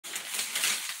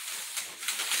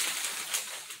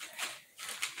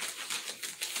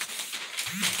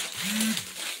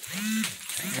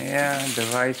Yeah,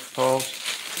 device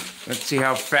pulse. Let's see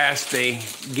how fast they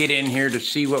get in here to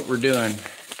see what we're doing.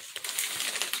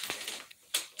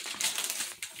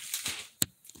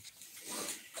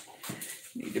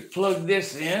 Need to plug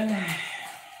this in.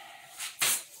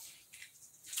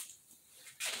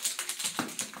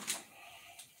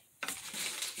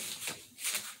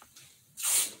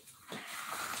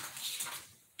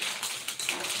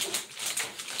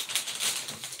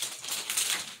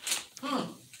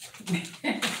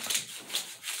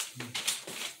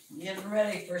 Getting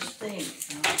ready for stink.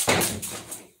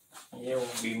 There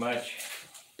won't be much.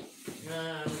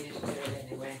 No, I'm used to it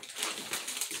anyway.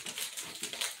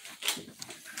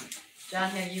 John,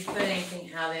 have you put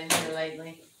anything out in here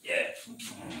lately? Yeah.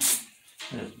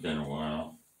 It's been a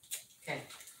while. Okay.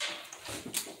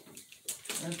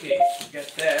 Okay, got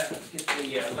that. Let's get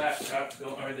the laptop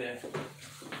going, or the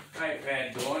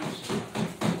iPad going.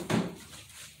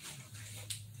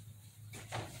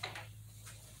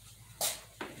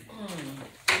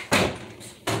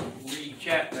 Read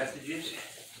chat messages.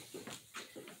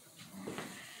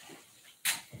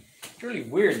 It's really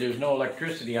weird there's no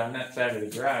electricity on that side of the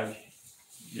garage.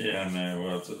 Yeah, no,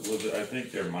 well, I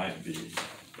think there might be,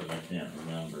 but I can't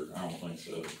remember. I don't think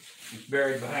so. It's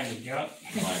buried behind the junk.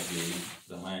 Might be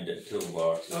behind that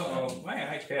toolbox. Uh-oh, my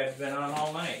iPad's been on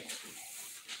all night.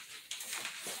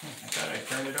 I thought I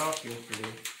turned it off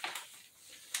yesterday.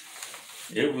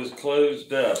 It was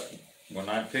closed up when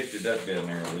I picked it up down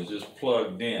there. It was just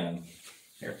plugged in.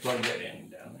 Here, plug that in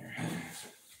down there.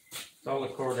 It's all the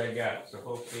cord I got, so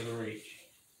hopefully it'll reach.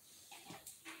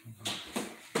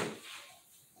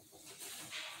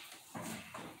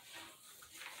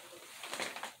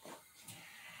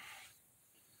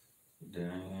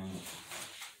 Down.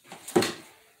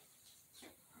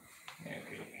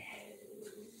 Okay.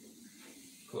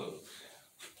 Close.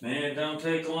 Man, it don't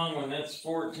take long when it's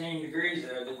 14 degrees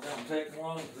out. It don't take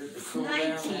long for it to It's cool down.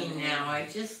 19 now, I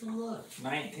just looked.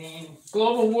 19?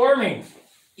 Global warming.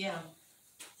 Yeah.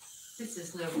 This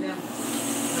is November,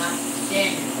 not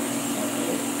January.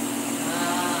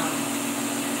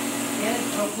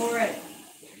 Yes, go for it.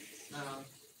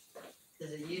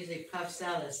 Because it usually puffs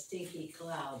out a stinky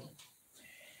cloud.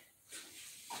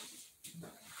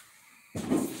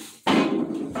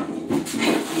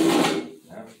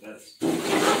 That's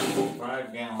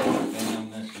 5 gallons down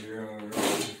this year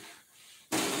already.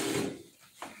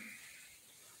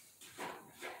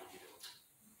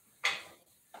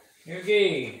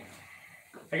 Okay.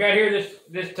 I got here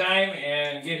this time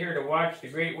and get here to watch the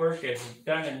great work that's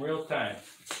done in real time.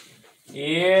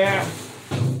 Yeah.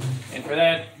 And for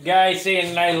that guy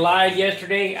saying I lied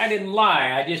yesterday, I didn't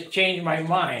lie. I just changed my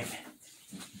mind.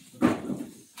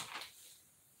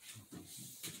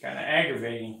 It's kind of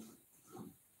aggravating.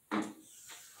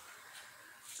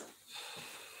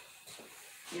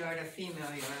 You are a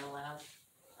female, you aren't allowed.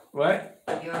 What?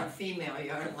 You're a female,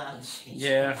 you aren't allowed to change.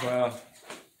 Yeah, well,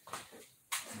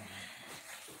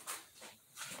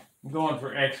 I'm going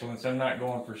for excellence. I'm not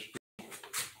going for speed.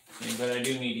 But I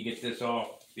do need to get this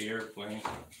off the airplane.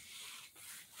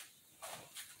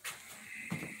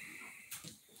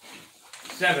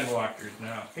 Seven walkers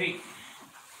now. Hey.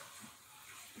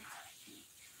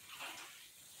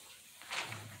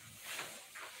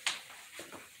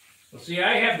 Well, see,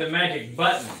 I have the magic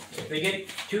button. If they get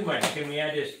too much to me,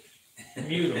 I just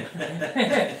mute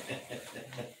them.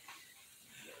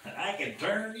 I can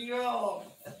turn you off.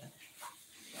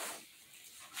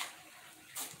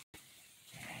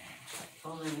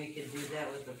 Only we could do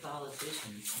that with the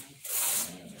politicians.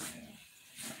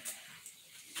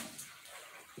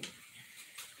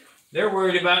 They're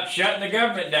worried about shutting the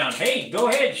government down. Hey, go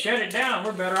ahead, shut it down.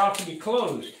 We're better off to be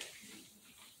closed.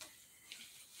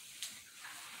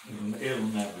 It'll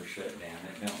never shut down.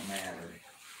 It don't matter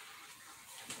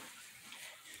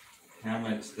how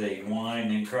much they whine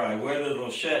and cry. Whether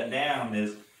it'll shut down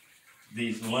is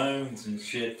these loans and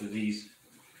shit to these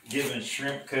giving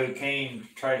shrimp cocaine to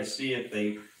try to see if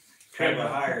they have a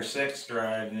higher sex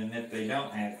drive than if they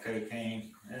don't have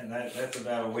cocaine. And that's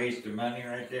about a waste of money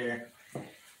right there.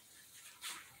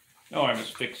 Oh, I was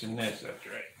fixing this. That's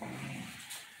right.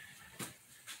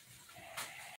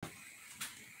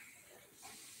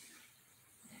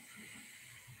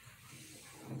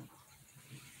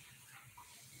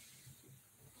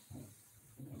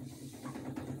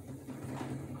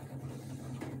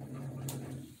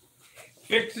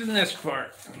 Fixing this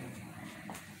part.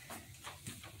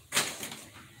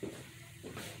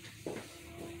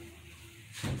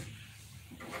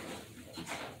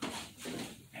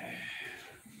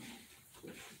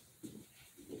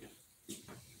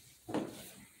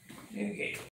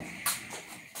 Okay.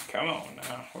 Come on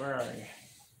now. Where are you?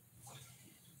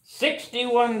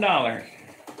 $61.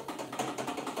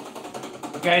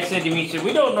 The guy said to me, he said,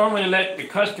 we don't normally let the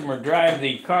customer drive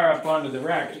the car up onto the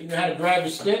rack. You know how to drive a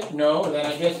stick? No, then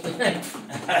I guess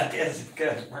I guess the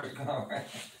customer's going right.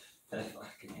 That's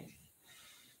fucking idiot.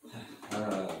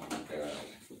 Oh, God.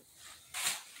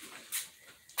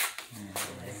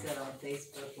 I said on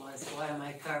Facebook once, why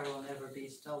my car will never be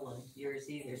stolen, yours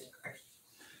either, sir.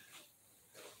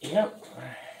 Yep.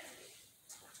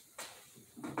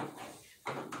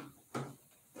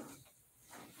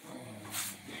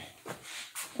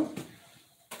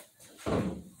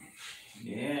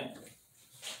 Yeah.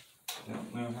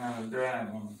 Don't know how to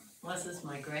drive one. Unless it's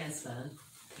my grandson.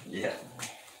 Yeah.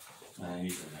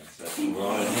 He's an exception.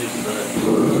 Well, in his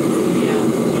Yeah.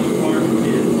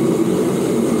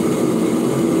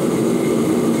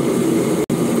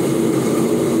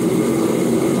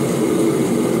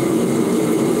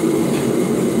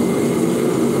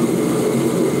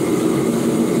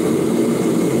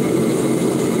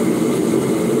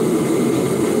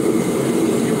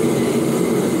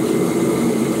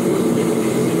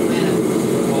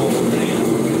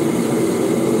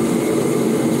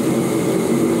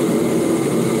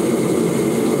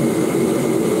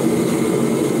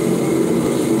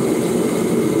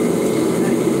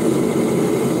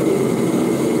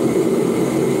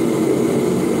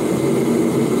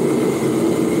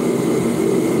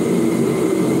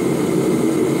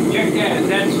 Check that. Is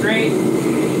that straight?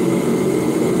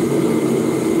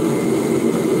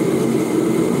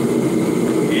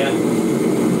 Yeah.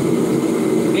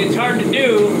 It's hard to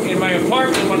do in my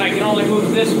apartment when I can only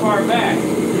move this far back.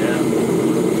 Yeah.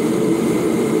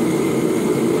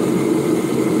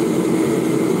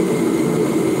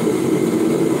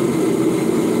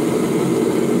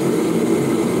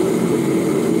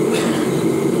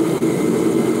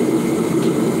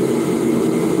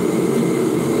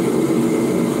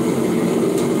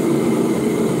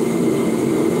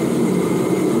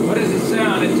 What does it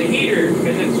sound? It's a heater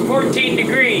because it's 14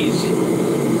 degrees.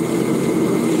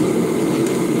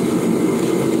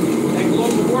 That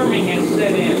global warming has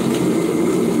set in.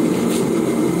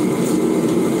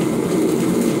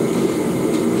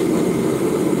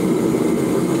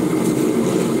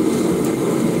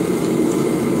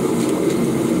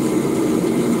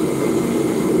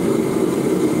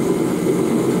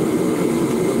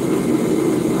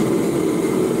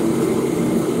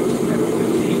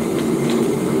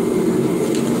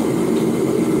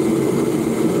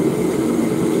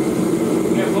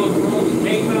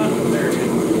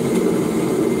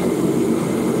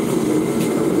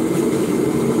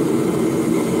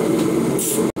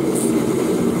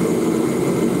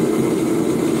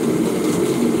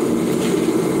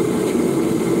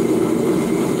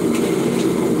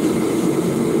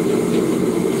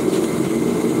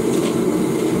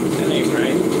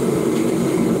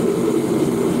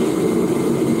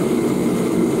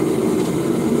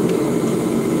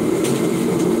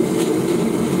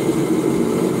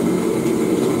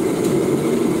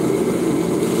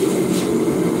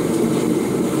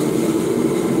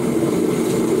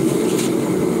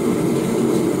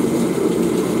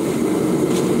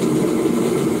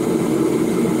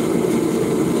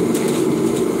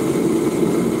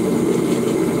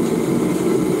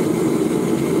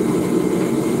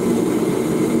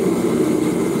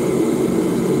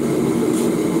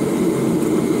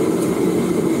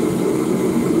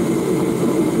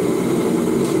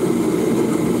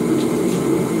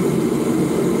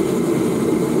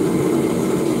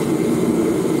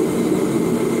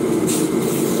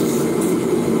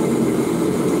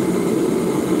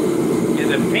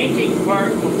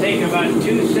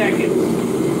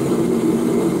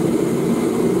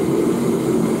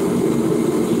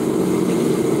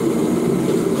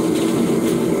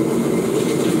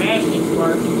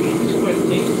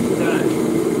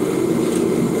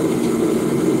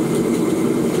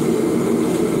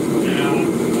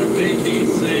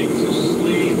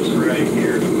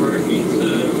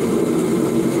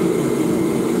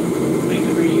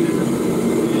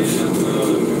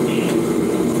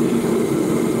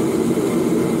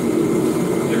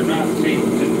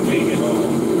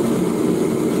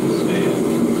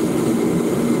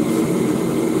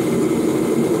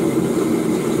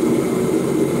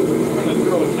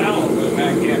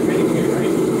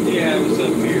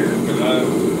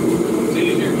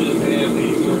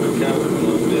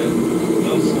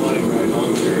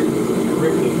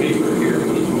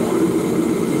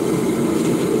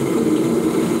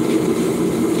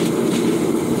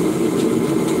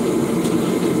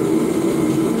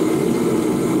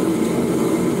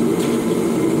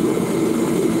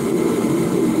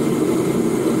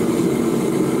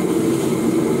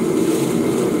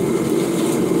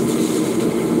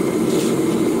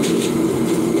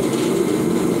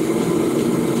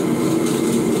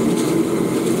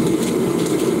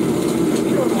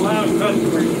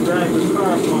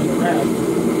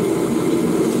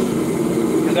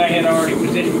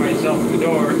 position myself at the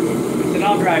door. I said,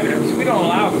 I'll drive it up. He said, we don't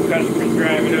allow customers to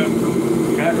drive it up.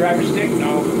 Can I drive a stick?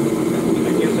 No.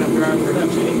 I guess I'm driving it up,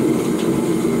 eh?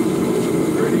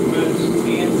 Pretty much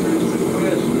answers the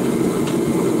question.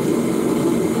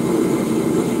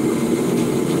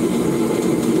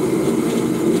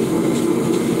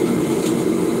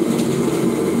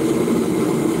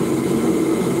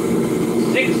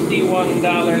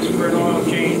 $61 for an oil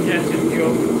change. That's a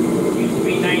joke. Used to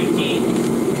be 19.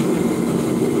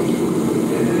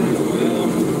 Yeah, well,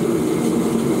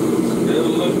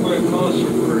 it'll look way closer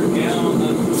for a gallon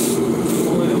of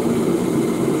oil.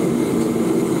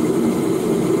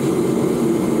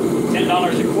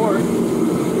 $10 a quart.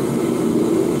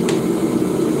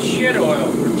 Shit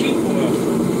oil for cheap oil.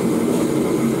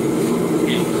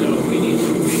 And so we need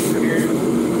some paper here.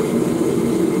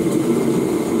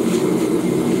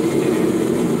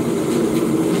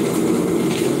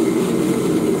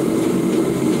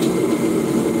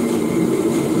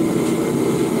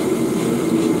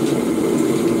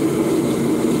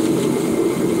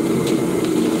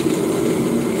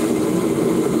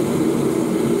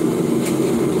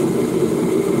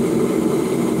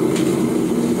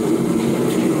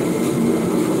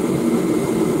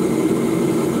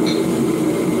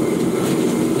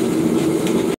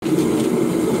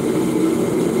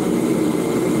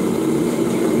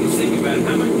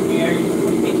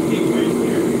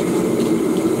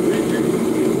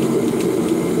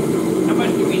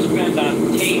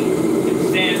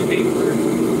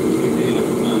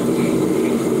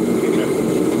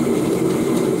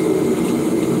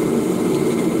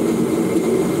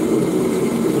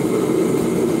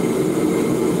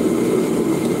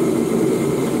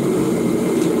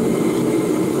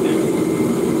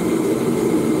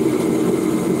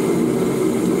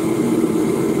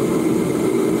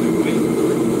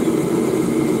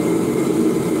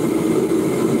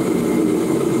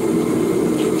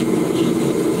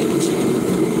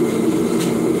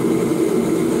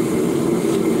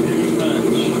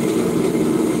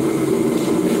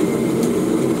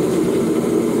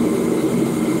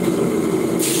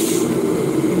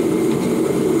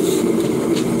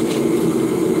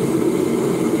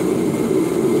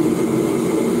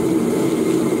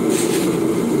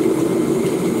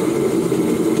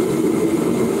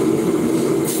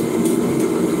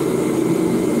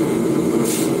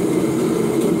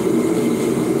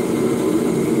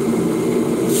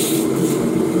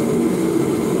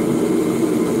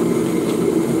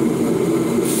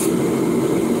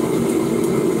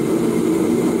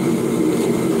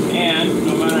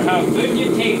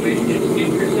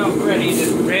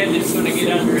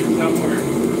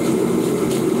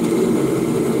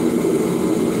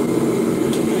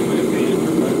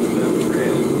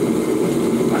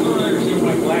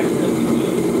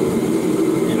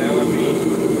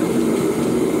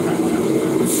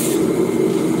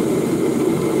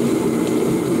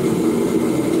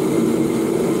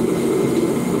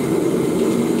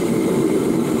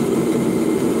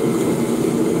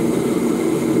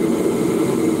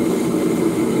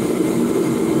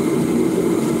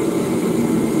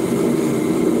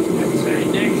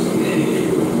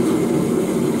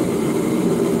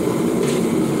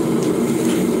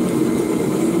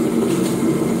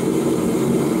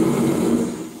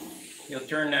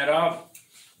 Turn that off.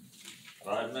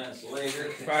 5 minutes later.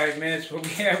 5 minutes, we'll be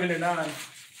having it on.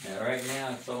 Yeah, right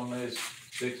now it's almost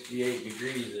 68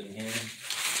 degrees in here.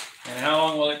 And how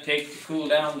long will it take to cool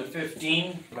down to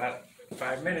 15? About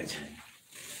 5 minutes.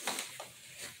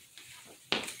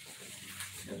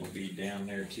 It'll be down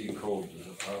there too cold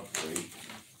to operate.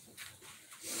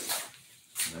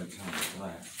 No time to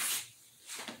black.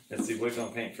 Let's see, what's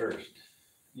gonna paint first?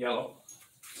 Yellow.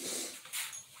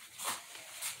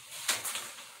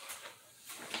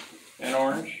 And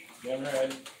orange, then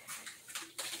red.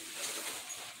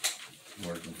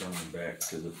 Working from the back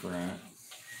to the front.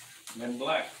 And then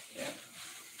black, yeah.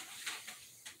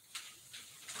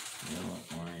 Yellow,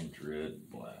 orange,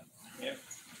 red, black. Yep.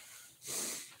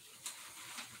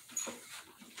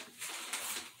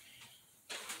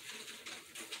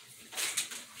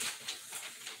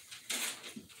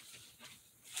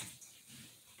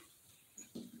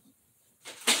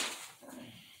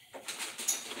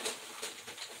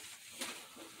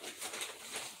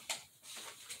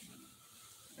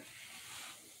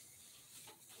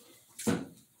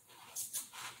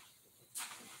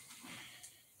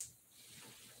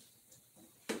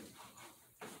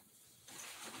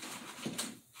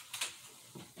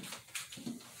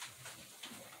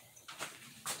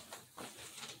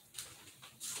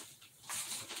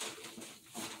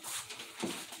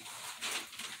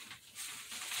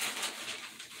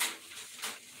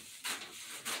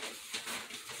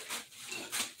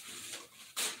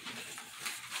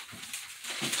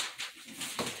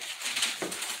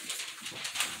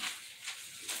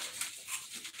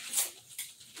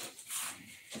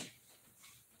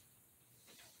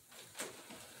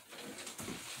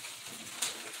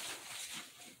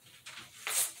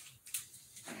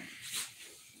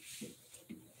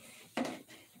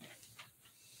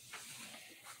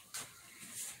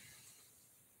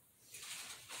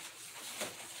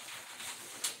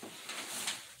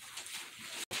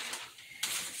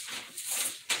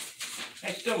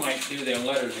 still might do them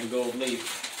letters in gold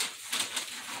leaf.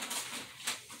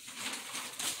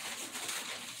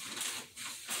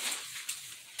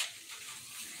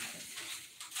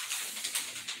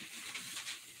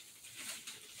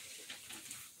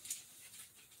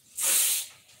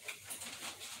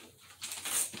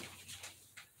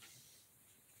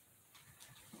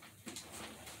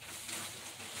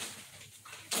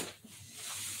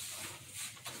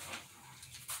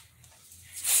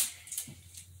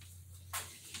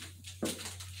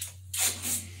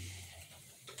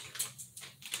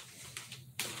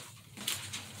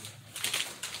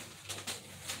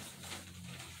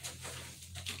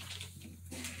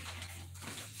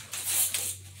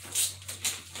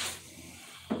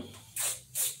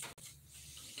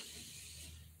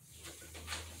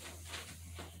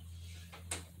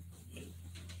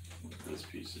 This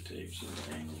piece of tape's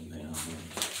angled down here.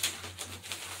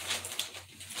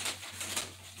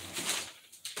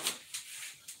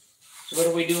 So what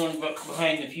are we doing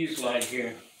behind the fuselage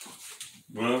here?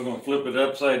 Well, I'm gonna flip it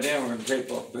upside down, we're gonna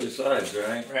tape off both sides,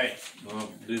 right? Right.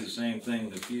 I'll do the same thing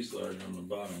to the fuselage on the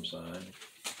bottom side.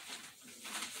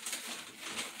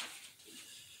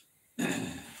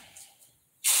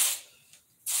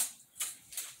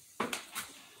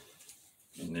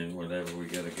 And then whatever we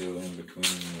gotta go in between,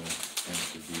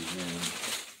 have to be in.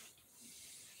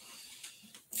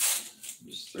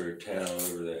 Just throw a towel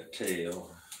over that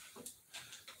tail.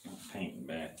 Painting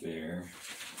back there.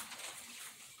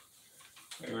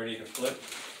 We ready to flip?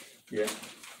 Yeah.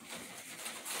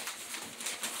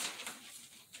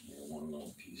 Yeah, one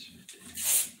little piece right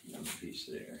there, one piece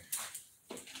there.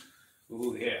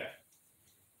 Ooh, yeah.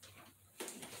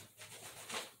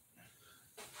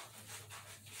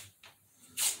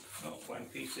 Oh, one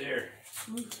piece there.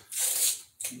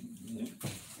 Yeah.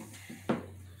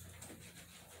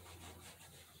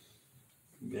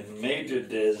 Been major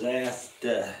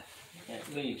disaster.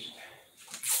 At least.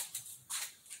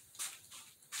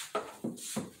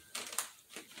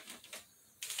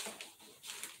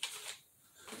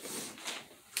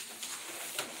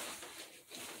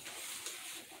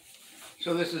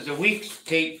 So this is a week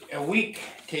tape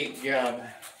job.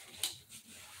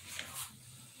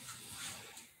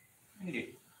 This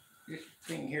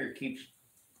thing here keeps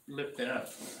lifting up.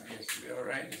 I guess it'll be all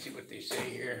right. Let's see what they say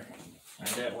here.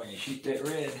 Find out when you shoot that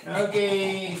red.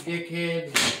 Okay,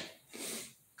 dickhead.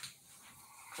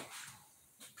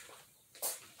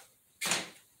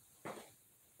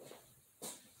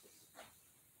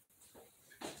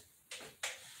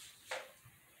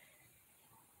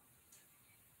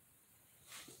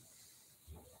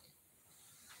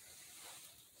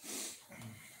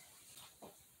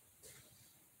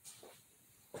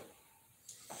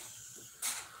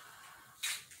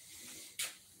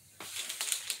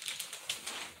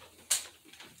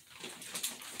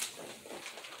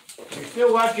 You're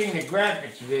still watching the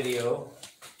graphics video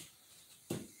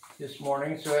this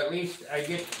morning, so at least I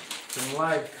get some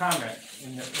live comments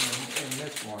in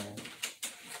this morning.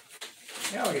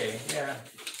 Okay, yeah.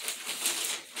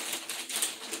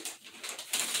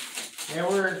 Yeah,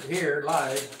 we're here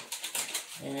live,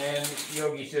 and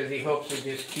Yogi says he hopes we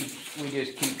just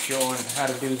keep showing how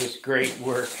to do this great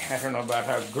work. I don't know about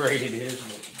how great it is,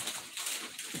 but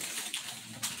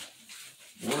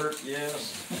Work,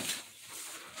 yes.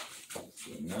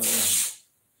 Another.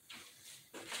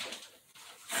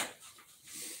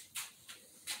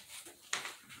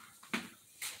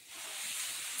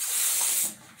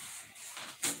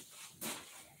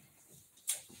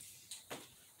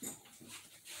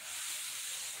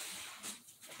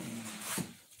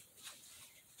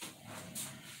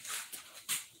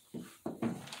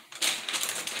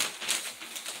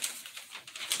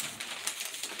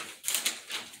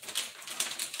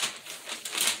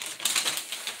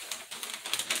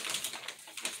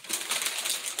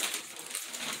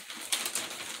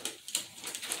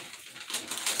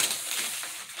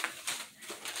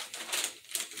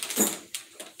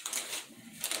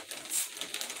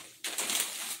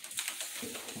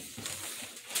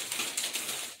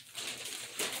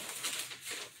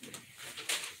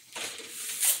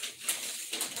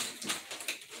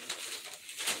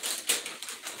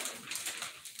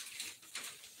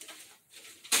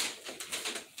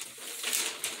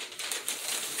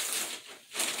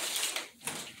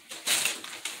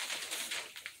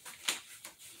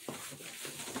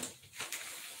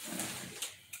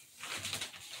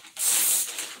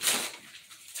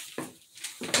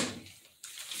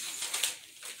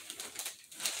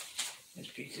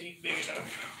 this piece ain't big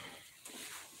enough.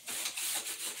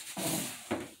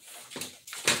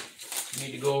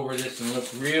 Need to go over this and look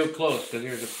real close because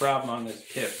there's a problem on this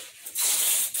tip.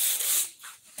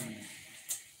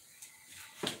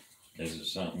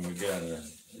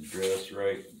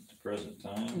 right at the present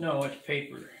time? No, it's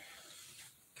paper.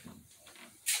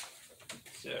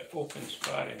 It's an open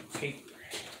spot in paper.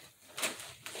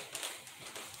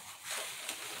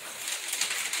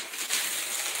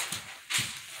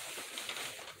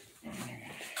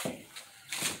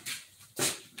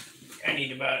 I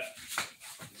need about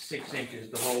 6 inches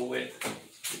the whole width.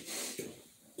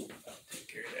 I'll take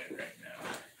care of that right now.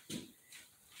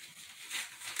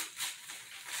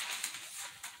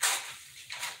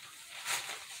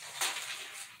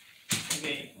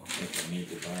 Okay. I think I need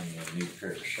to buy me a new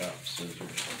pair of shop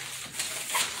scissors.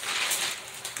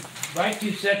 Buy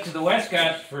 2 sets of the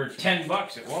Westcotts for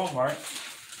 $10 at Walmart.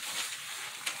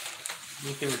 I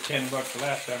think they were $10 the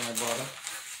last time I bought them.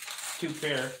 2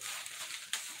 pair.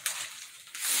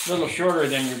 A little shorter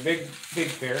than your big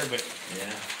pair, but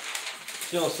Yeah.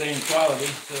 still same quality.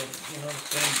 So you know,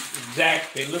 same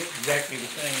exact. They look exactly the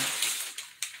same.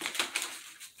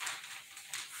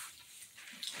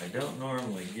 I don't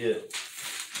normally get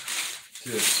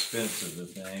too expensive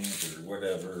of things or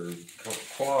whatever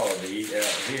quality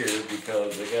out here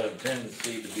because they got a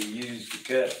tendency to be used to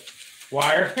cut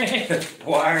Wire.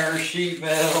 wire, sheet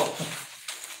metal.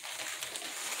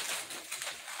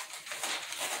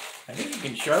 I think you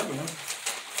can sharpen them.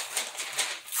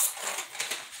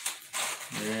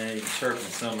 Yeah, you can sharpen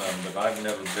some of them, but I've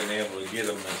never been able to get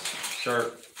them as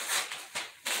sharp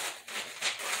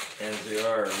as they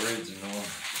are original.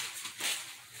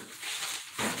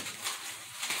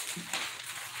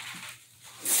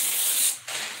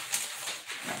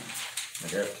 I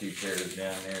got 2 pairs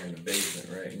down there in the basement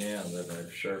right now that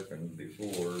I've sharpened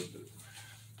before, but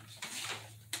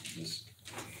just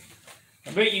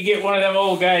I bet you get one of them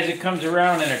old guys that comes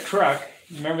around in a truck.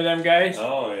 Remember them guys?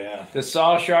 oh yeah. The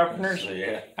saw sharpeners? So,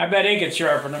 yeah. I bet they could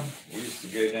sharpen them. We used to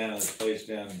go down to this place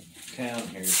downtown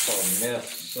here, it's called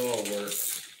Nest Saw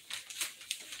Works.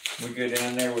 We go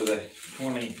down there with a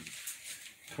 20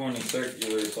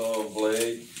 circular saw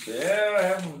blade. Say, yeah, I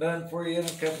have them done for you in a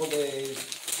couple of days.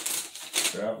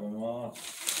 Drop them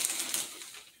off.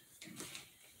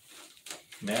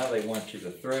 Now they want you to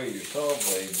throw your saw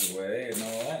blades away and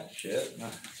all that shit.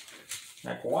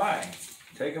 Like, why?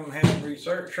 Take them and have them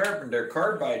sharpened. They're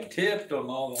carbide tipped on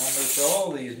almost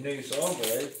all these new saw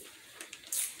blades.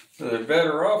 So they're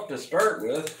better off to start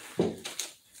with.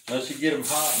 Unless you get them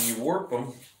hot and you warp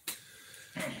them.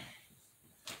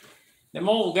 Them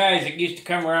old guys that used to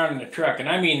come around in the truck, and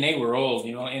I mean they were old,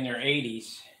 you know, in their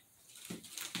 80s.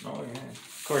 Oh yeah.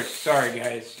 Of course, sorry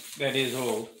guys, that is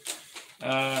old.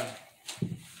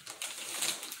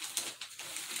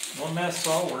 Well, Nest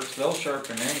Saw Works, they'll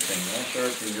sharpen anything. They'll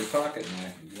sharpen your pocket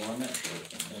knife if you want that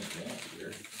sharpened.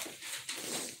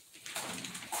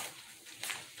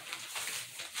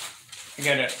 I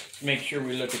gotta make sure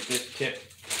we look at this tip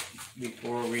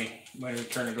before when we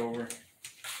turn it over.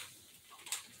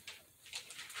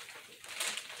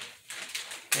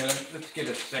 Yeah, let's get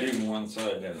a second. Shooting one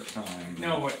side at a time.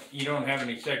 No, what, you don't have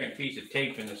any second piece of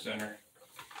tape in the center.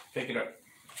 Pick it up.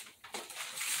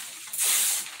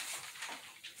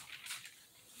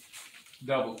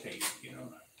 Double tape, you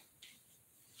know.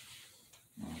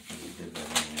 I don't think we did that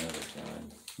on the other side.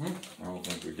 I don't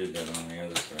think we did that on the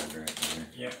other side right there.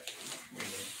 Yep. We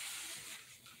did.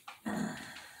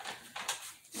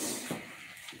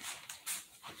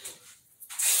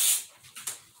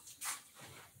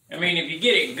 I mean, if you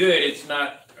get it good, it's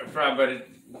not a problem, but it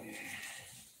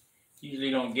usually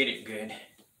don't get it good.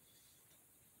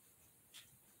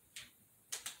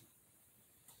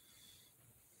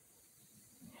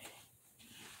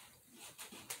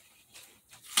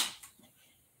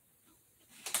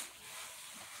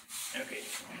 Okay.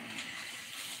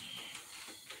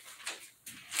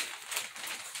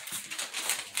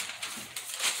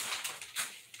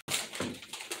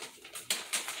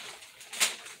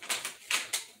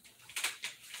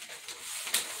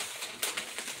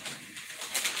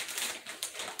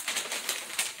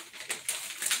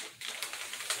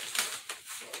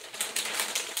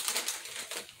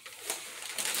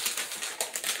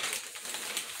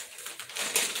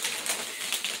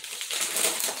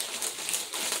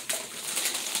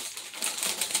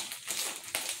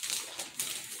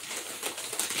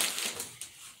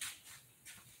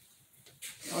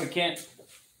 Oh, you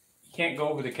can't go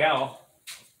over the cowl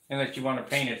unless you want to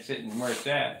paint it sitting where it's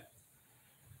at.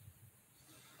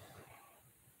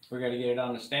 We got to get it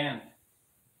on the stand.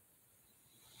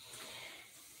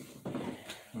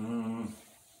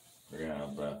 Forgot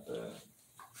about that.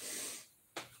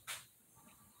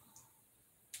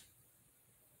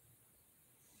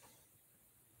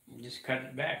 You just cut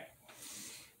it back.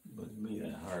 Wouldn't be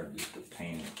that hard just to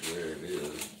paint it where it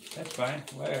is. That's fine,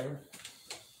 whatever.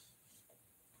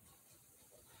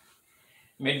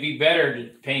 It'd be better to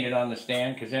paint it on the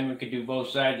stand, because then we could do both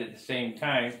sides at the same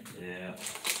time. Yeah.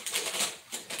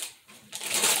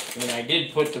 I mean, I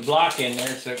did put the block in there,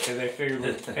 so because I figured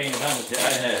we'd paint it on the Yeah, I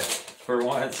stand. know. For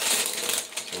once.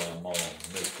 That's why I'm all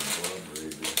Mr. Blood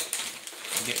Reader.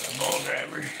 Get my ball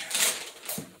driver.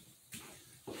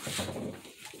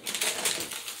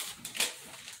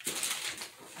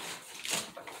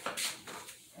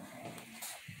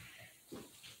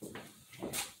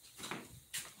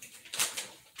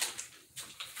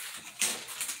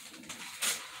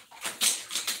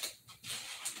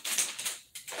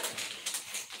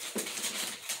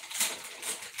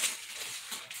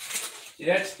 See,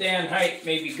 that stand height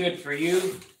may be good for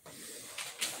you,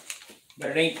 but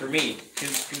it ain't for me.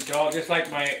 Too tall, just like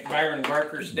my Byron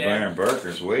Barker stand. Byron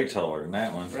Barker's way taller than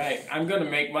that one. Right, I'm gonna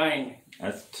make mine.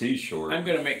 That's too short. I'm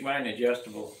gonna make mine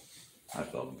adjustable. I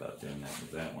thought about doing that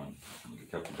with that one. A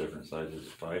couple different sizes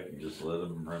of pipe and just let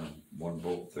them run one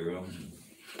bolt through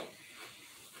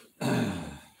them.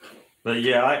 But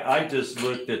yeah, I just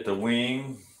looked at the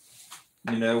wing,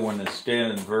 you know, when it's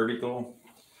standing vertical,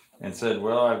 and said,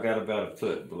 well, I've got about a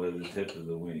foot below the tip of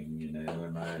the wing, you know,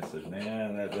 and I said,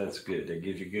 nah, that's good. That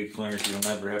gives you good clearance. You'll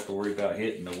never have to worry about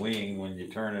hitting the wing when you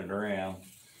turn it around.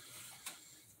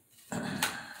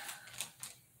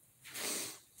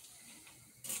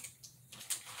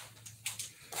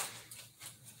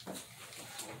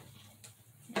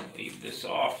 Leave this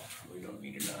off. We don't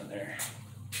need it on there.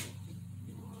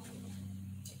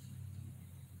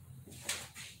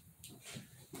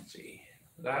 Let's see.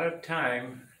 A lot of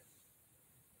time,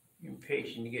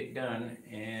 impatient to get done,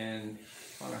 and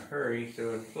want to hurry so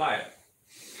it'll fly it.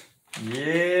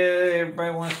 Yeah,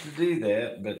 everybody wants to do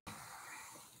that, but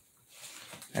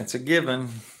that's a given.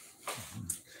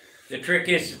 The trick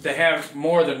is to have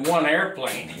more than one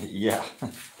airplane. Yeah,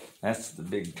 that's the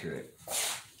big trick.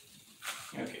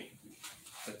 Okay.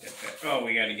 Put that back. Oh,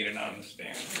 we got to get it on the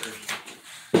stand first.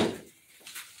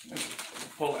 Okay.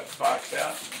 Pull that box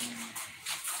out.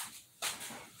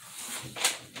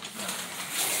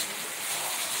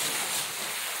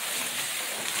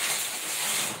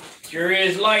 Sure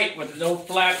is light with no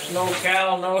flaps, no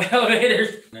cowl, no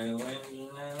elevators. No engine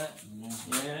in it?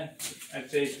 Yeah,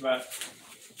 I'd say it's about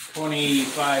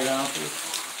 25 ounces.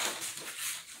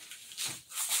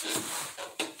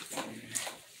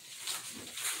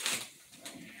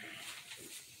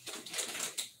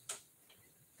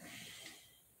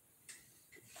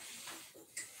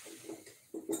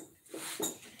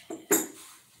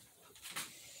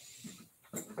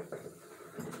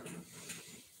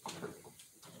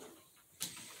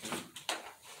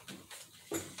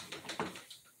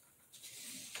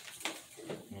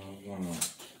 One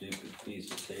stupid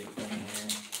piece of tape in here.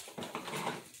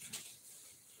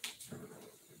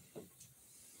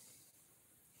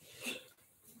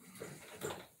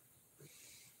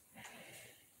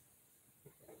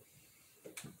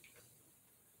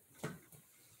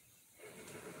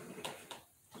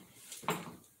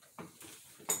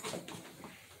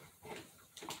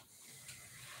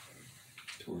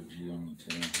 Towards you on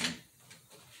the tail here.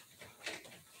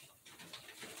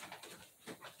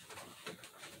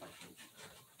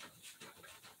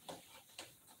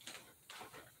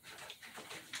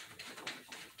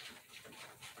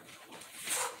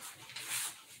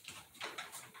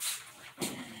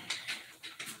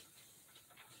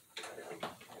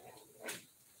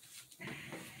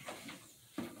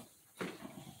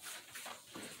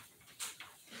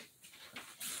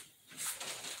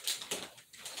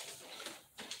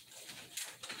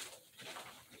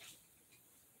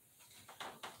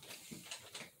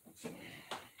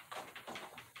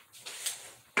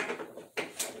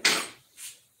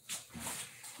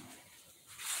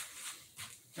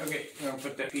 Okay, I'm gonna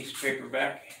put that piece of paper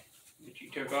back that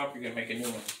you took off. You're gonna make a new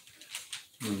one.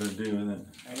 What did I do with it?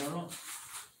 I don't know.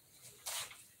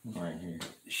 Right here.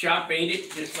 The shop ate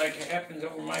it just like it happens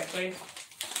over my place.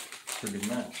 Pretty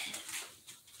much.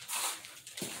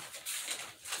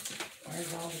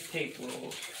 Where's all the tape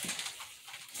rolls?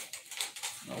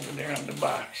 Over there on the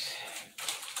box.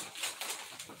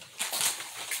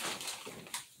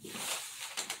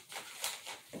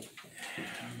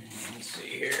 Let's see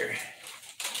here.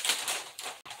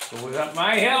 So without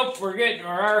my help, we're getting, or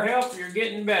our help, you're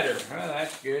getting better. Well,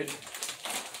 that's good.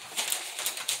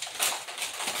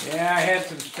 Yeah, I had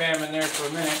some spam in there for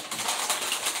a minute.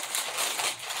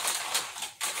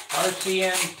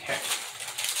 RCN Tech.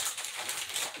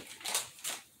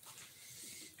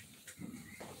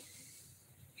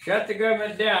 Shut the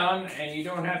government down and you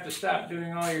don't have to stop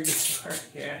doing all your good work,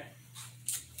 yeah.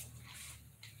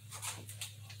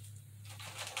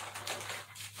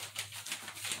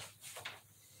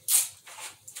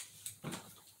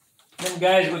 Them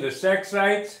guys with the sex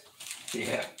sites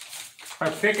Yeah. are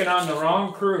picking on the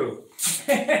wrong crew.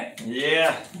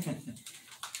 Yeah.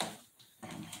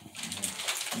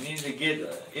 You need to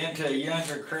get into a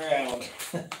younger crowd.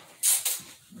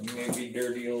 Maybe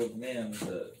dirty old men,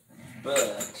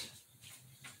 but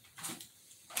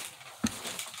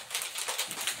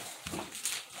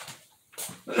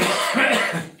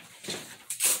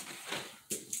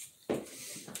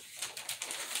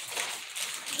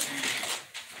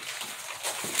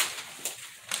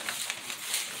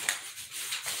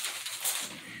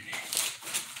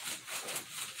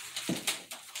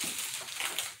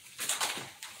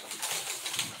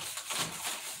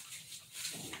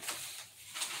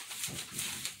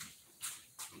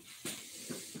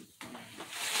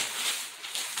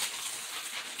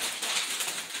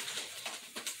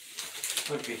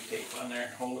Put this tape on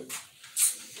there, hold it.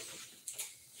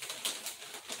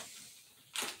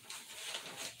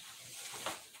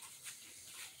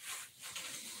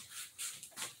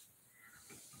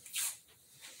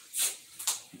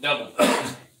 Double.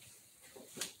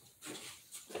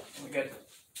 We got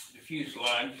the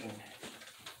fuselage and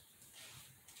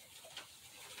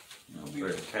I'll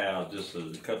put a towel, just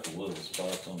a couple little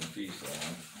spots on the fuselage.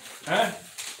 huh?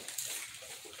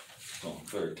 Don't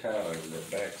put a towel over that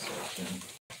back section.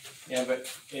 Yeah,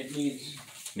 but it needs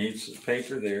Needs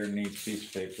paper there, needs a piece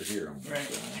of paper here on the Right.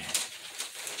 side.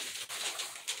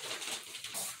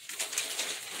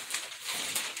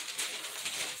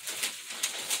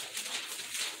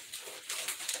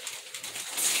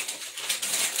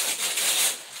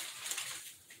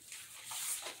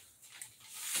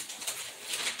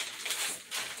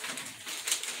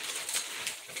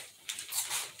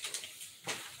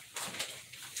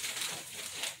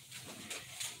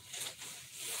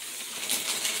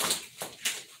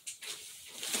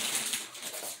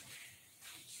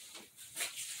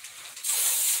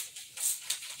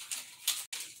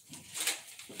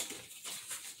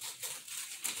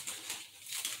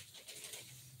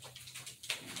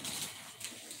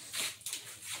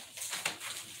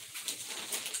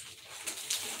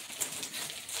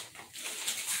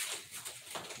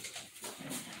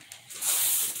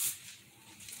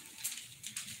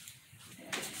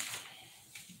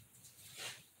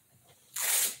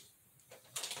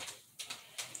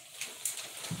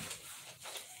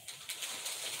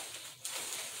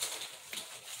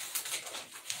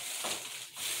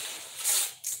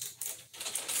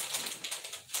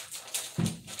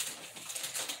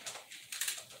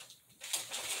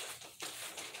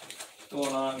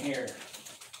 going on here.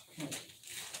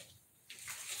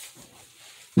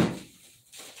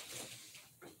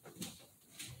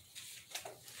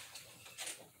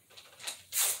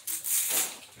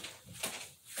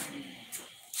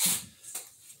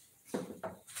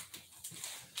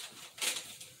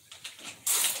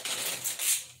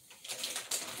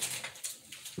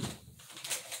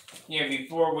 Yeah,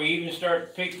 before we even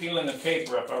start peeling the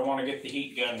paper up, I want to get the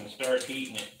heat gun and start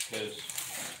heating it, because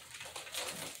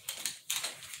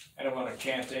I don't want to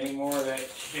chance any more of that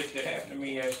shit that happened to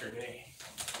me yesterday.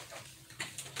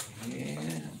 Yeah.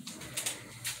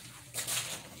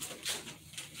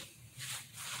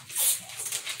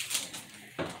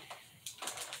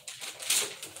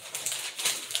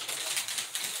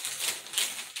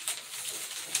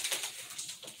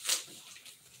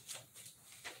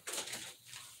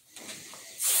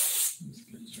 This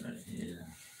goes right here.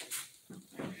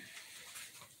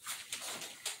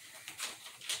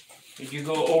 Did you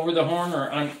go over the horn or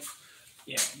on?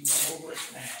 Yeah, you go over it.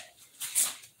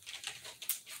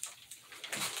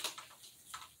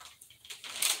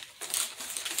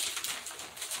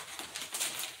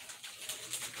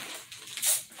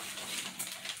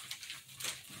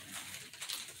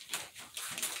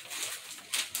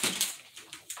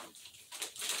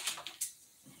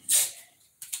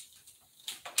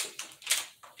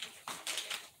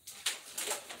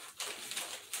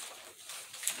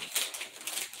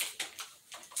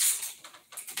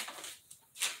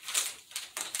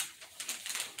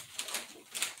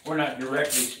 We're not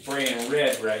directly spraying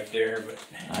red right there, but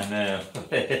I know.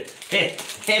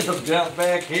 It'll jump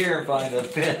back here and find a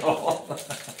pinhole.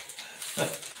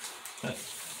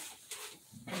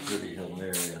 Pretty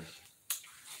hilarious.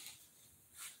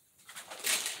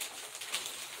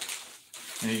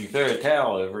 And you can throw a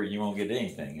towel over it, you won't get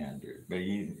anything under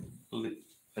it.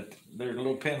 But there's a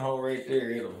little pinhole right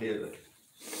there, it'll hit it.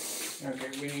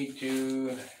 okay, we need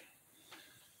to.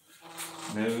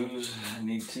 Nose, I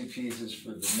need 2 pieces for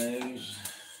the nose.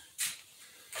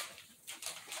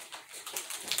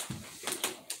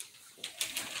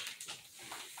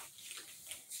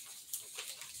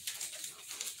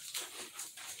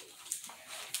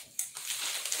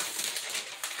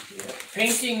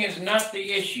 Painting is not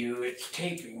the issue, it's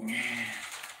taping.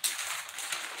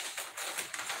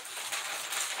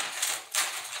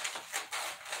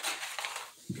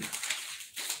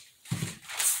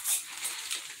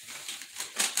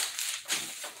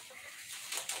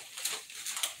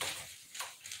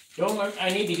 Don't look, I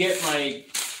need to get my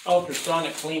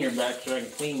ultrasonic cleaner back so I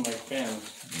can clean my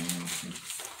pens.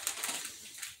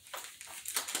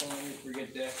 Don't let me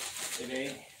forget that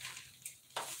today.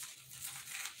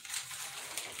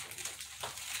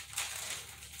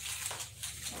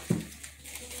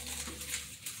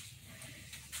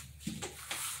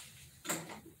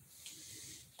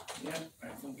 Yep, I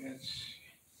think that's.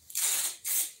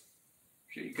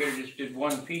 So you could have just did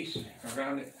one piece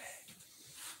around it.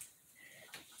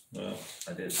 Well,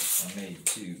 I did. I made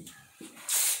two.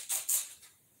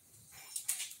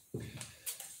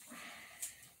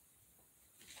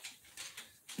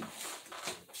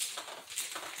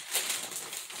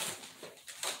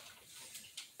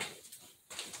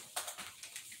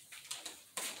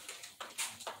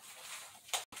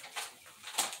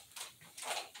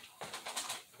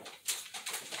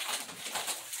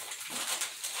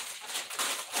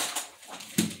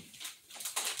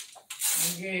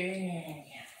 Okay.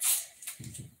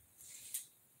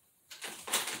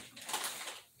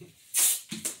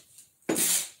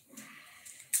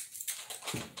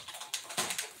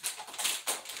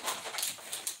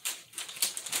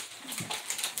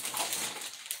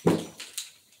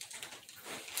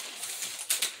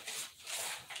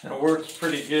 And it works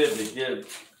pretty good to get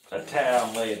a towel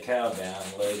and lay a towel down,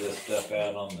 lay this stuff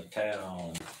out on the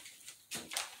towel.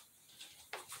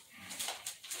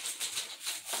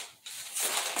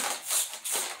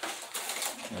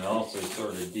 And also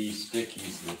sort of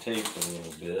de-stickies the tape a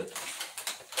little bit.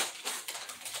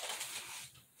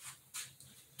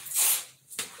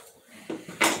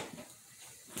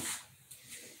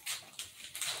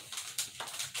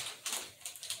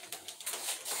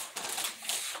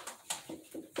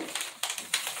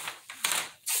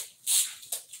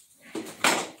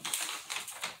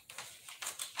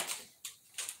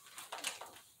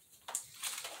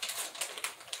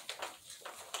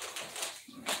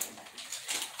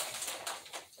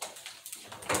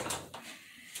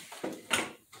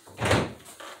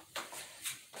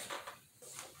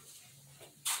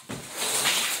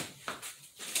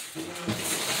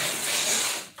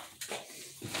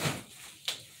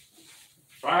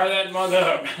 Fire that mother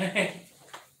up.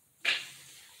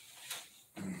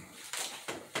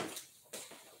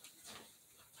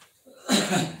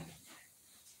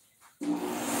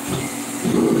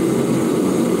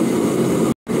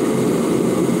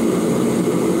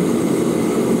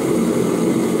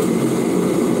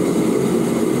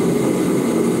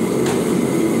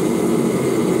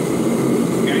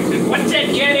 Guy said, "What's that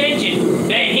jet engine?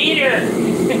 The heater."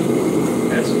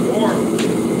 That's warm.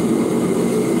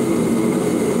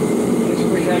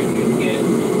 I could get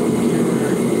your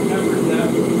numbers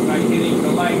up by hitting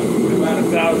the light about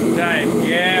 1,000 times.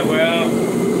 Yeah, well.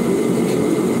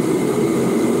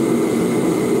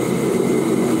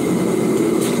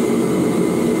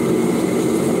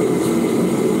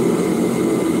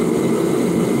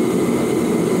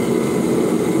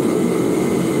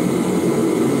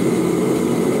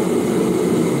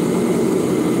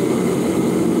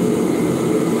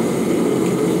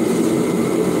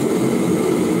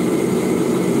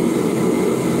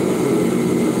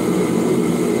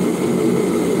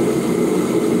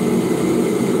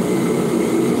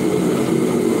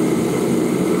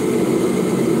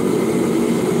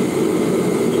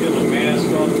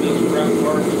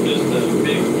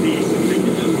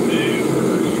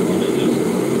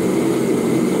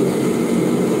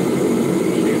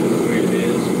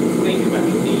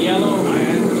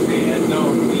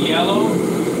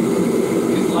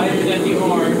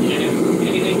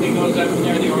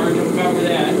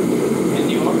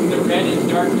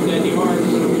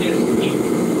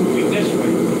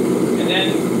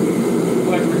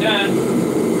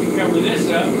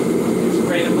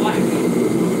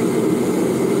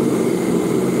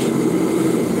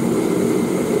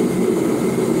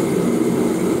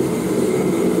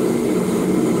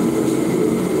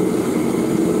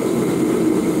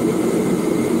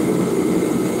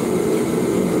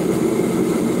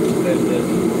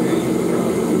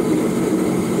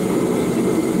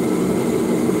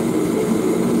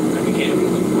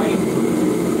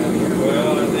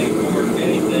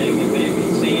 Anything, it may be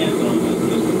sand on it,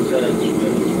 just a touch,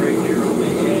 but it's right there on the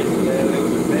edge of that.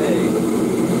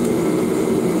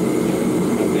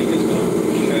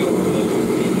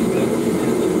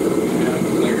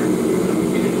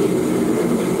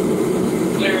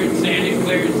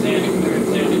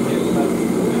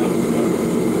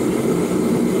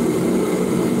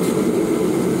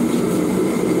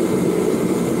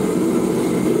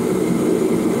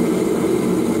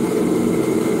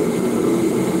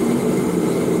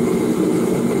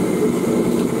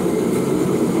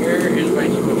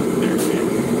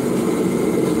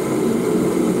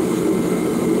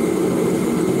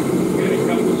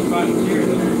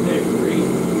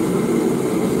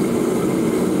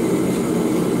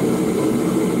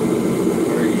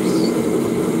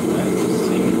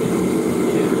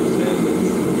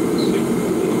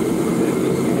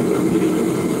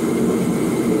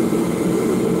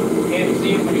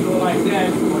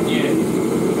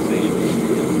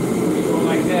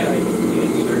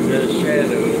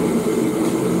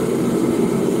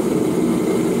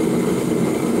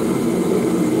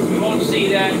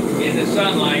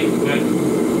 sunlight, but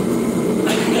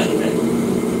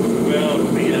Well,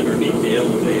 it'll be underneath the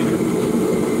elevator.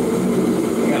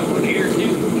 I got one here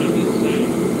too on this side.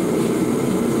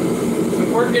 But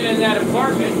working in that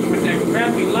apartment with that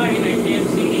crappy light, I can't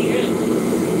see shit.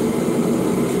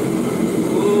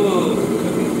 Ooh,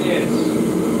 look at this.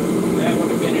 That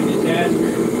would have been a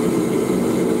disaster.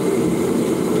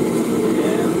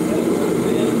 Yeah, that would have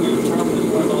been a good probably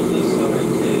one on this side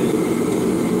too.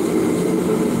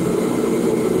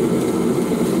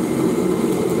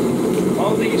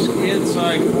 All these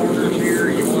inside corners here,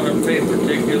 you want to pay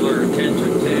particular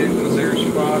attention to because there's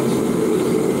spots.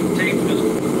 Tape is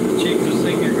the cheapest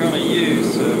thing you're going to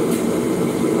use, so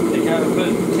you got to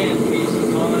put 10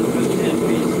 pieces on it, put 10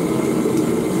 pieces on it.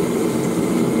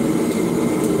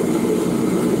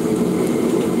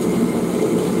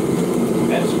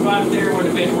 That spot there would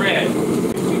have been red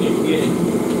if we didn't get it.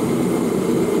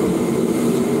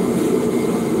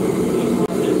 On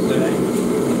this side.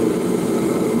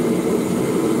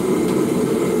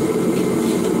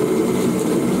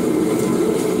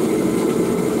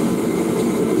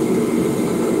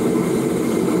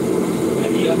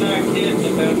 I'm not kidding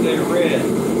about that red.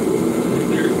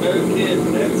 There's no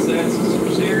kidding. That's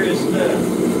some serious stuff.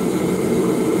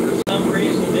 For some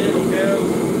reason, it'll go.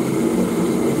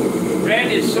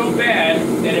 Red is so bad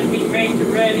that if we paint the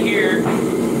red here,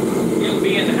 it'll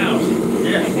be in the house.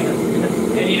 Yeah.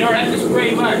 And you don't have to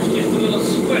spray much, just a little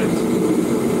squirt.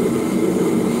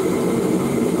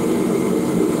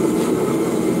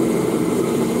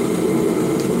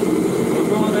 We're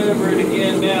going over it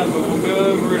again now, but we'll go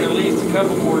over it at least a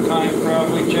couple more times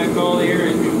probably. Check all the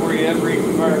areas before you ever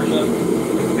even fires up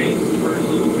the paint the first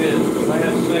little bit.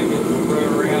 Last second, we'll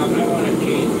run around. I want to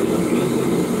change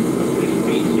this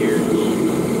piece here.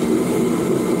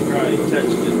 Probably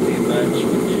touched it too much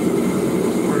when you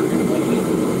working with it.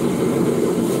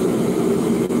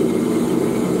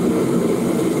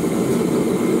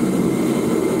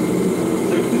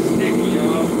 Took the sticky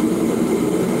off.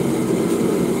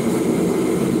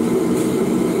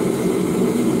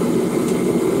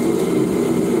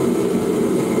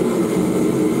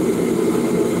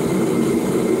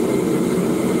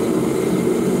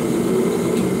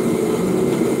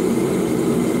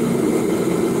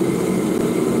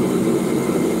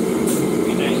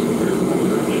 Be nice to put a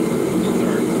corner on it.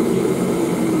 Start.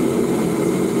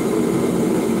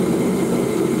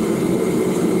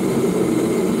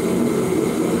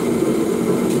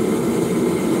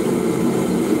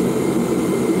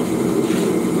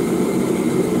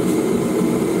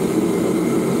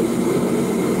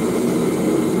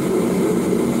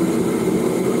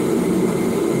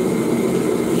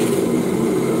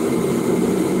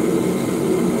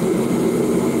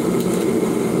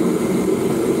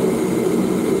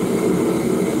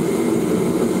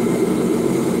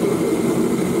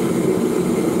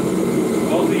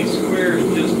 All these squares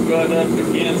just butt up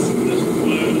against this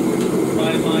blue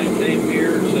fine line tape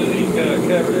here, so you gotta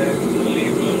cover that with a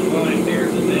little line there,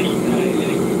 and then you kind of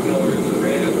any color of the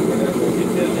red or whatever will get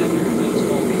down in there, and it's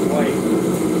gonna be white.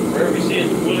 Wherever you see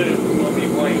it's blue, it's gonna be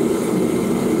white.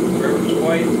 Wherever it's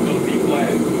white, it's gonna be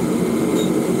black.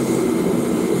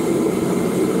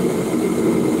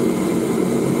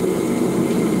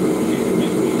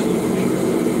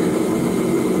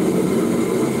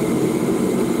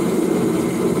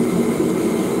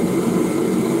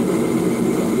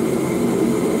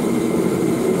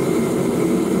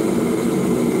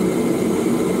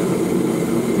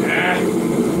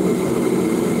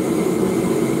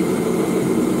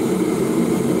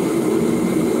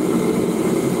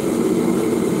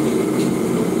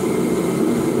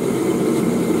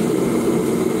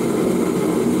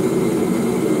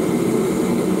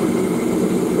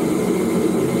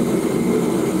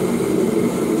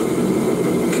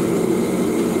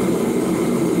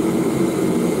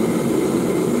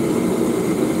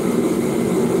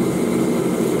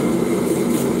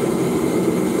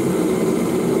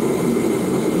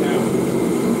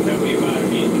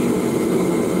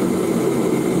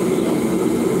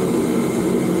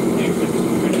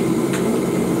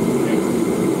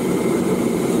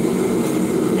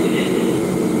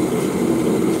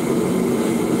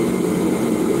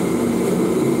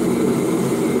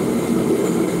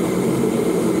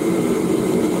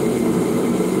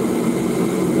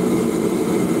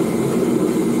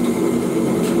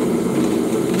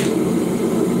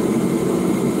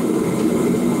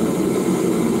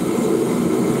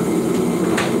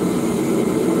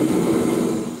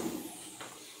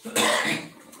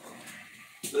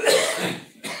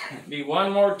 Be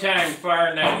one more time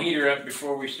firing that heater up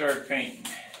before we start painting.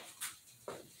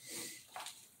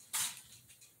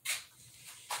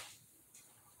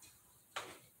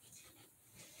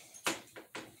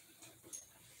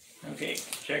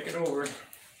 over.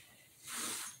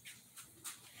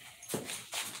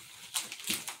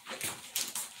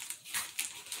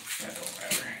 That don't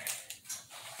matter.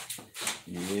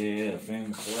 Yeah,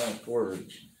 famous last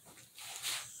words.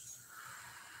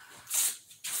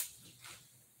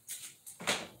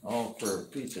 All for a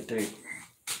piece of tape.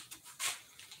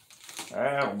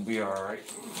 That'll be alright.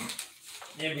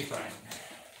 It'll be fine.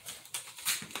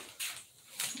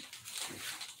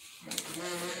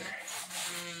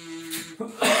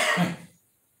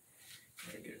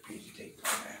 Gotta get a piece of tape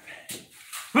on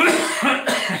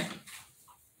that.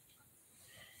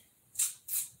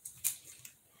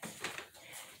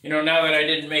 You know, now that I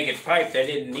didn't make it piped, I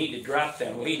didn't need to drop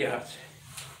them lead outs.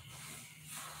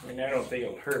 I mean, I don't think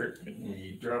it'll hurt. But Yeah,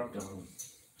 you dropped them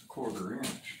a 1/4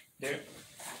 inch. yeah.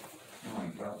 I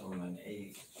dropped them an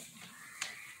 1/8.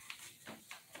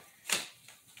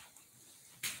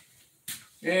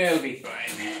 Yeah, it'll be fine.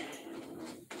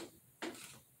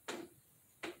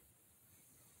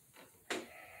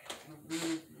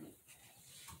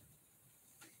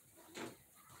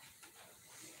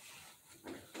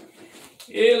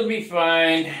 It'll be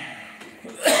fine.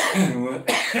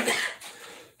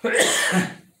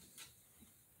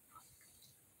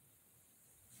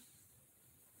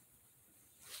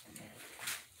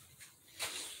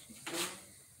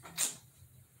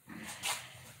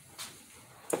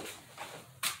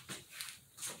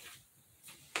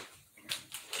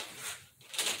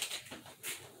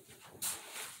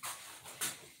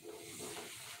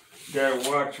 Gotta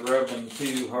watch rubbing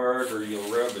too hard or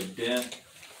you'll rub a dent.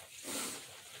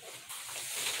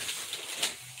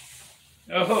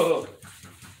 Oh,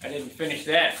 I didn't finish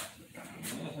that.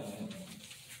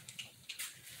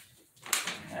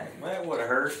 That would have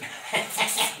hurt.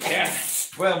 Yeah.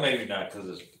 Well, maybe not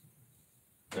because it's.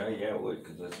 Well, yeah, it would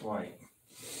because it's white.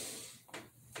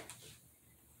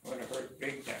 Would have hurt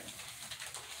big time.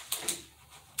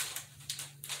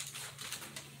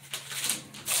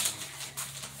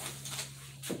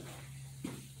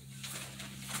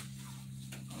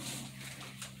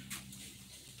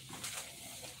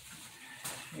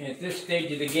 At this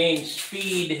stage of the game,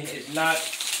 speed is not,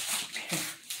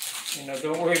 you know,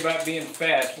 don't worry about being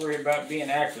fast, worry about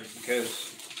being accurate,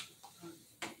 because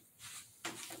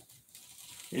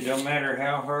It don't matter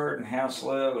how hard and how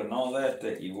slow and all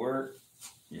that you work,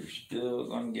 you're still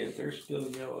gonna get, there's still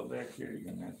yellow back here,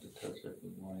 you're gonna have to touch it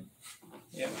with white.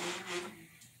 yeah.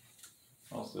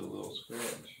 Also a little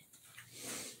scratch.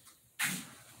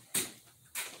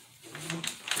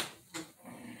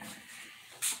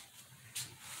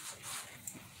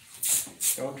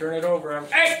 Don't turn it over.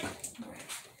 Hey!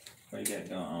 What you got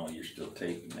going? Oh, you're still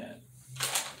taping that.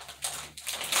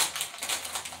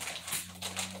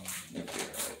 Okay, all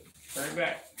right. Turn it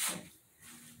back.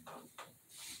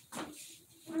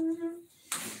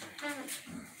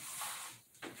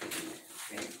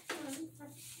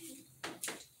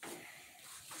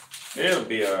 It'll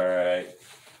be all right.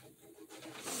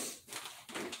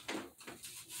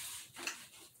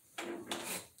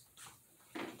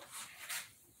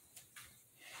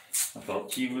 I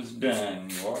thought you was done.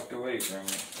 You walked away from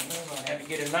it. Well, I had to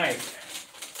get a knife.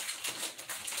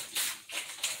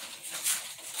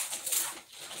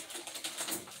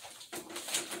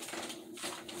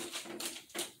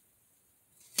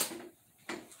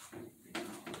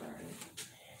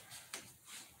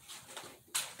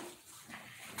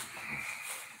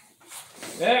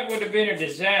 That would have been a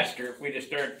disaster if we'd have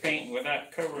started painting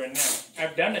without covering that.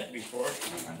 I've done it before.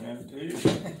 I have too.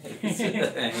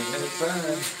 Ain't no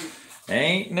fun.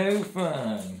 Ain't no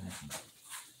fun.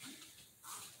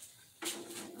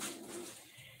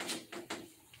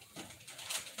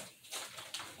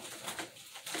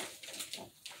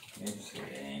 It's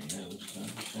ain't no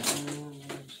sunshine.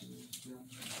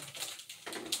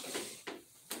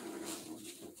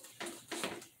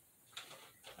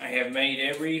 I have made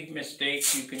every mistake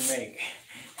you can make.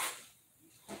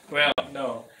 Well,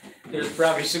 no. There's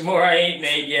probably some more I ain't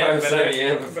made yet,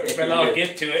 but I'll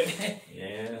get to it.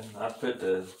 Yeah, I put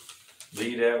the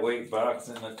lead out weight box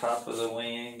in the top of the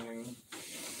wing.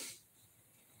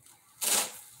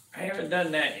 I haven't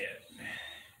done that yet.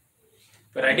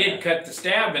 But I did cut the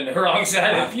stab in the wrong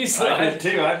side of the I fuselage.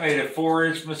 did too. I made a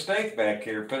 4-inch mistake back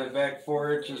here. Put it back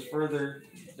 4 inches further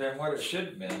than what it should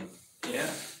have been. Yeah.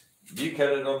 You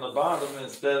cut it on the bottom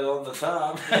instead of on the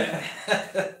top. Yeah.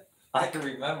 I can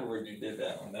remember when you did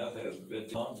that one. That was a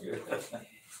bit longer.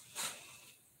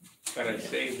 But I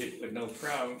saved it with no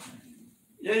problem.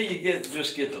 Yeah, you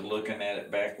just get to looking at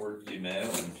it backwards, you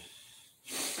know, and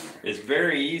it's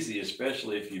very easy,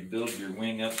 especially if you build your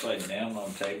wing upside down on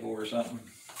a table or something.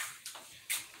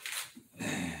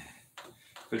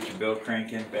 Put your bell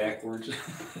crank in backwards.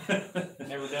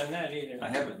 Never done that either. I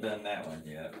haven't done that one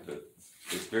yet, but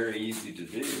it's very easy to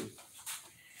do.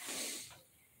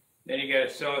 Then you gotta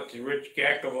sell it to Rich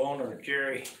Gacavone or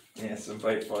Jerry. Yeah,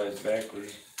 somebody flies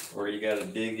backwards, or you gotta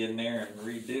dig in there and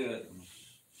redo it.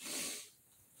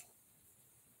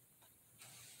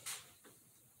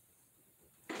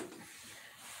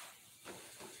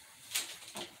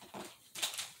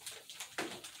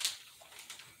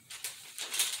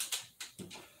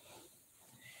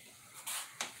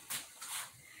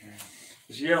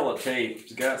 This yellow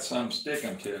tape's got some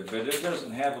sticking to it, but it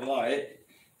doesn't have a lot. It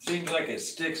seems like it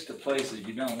sticks to places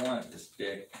you don't want it to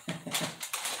stick. It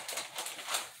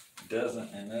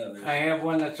doesn't in others. I have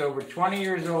one that's over 20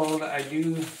 years old. I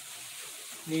do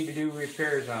need to do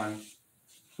repairs on.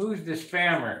 Who's the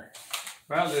spammer?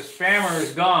 Well, the spammer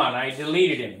is gone. I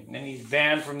deleted him, and he's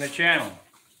banned from the channel.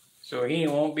 So he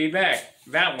won't be back.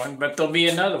 That one, but there'll be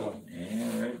another one.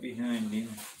 Yeah, right behind you.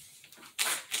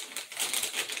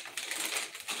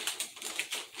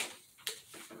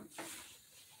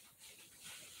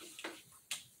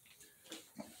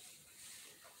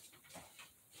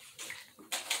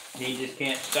 He just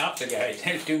can't stop the guys.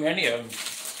 There's too many of them.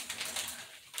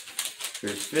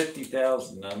 There's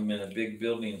 50,000 of them in a big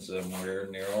building somewhere,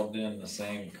 and they're all doing the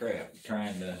same crap,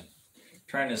 trying to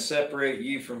separate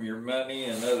you from your money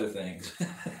and other things.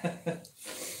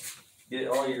 Get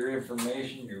all your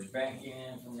information, your banking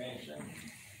information.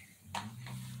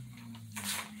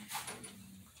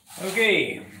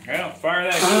 Okay, well, fire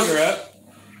that heater up.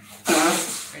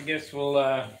 I guess we'll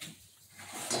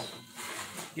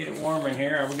get it warm in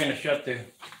here. Are we gonna shut the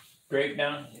grate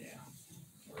down? Yeah.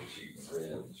 Or she can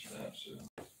read and stuff, so.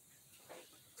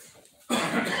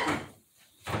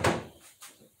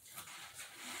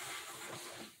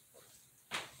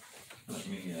 Let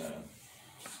me,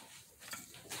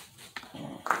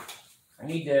 I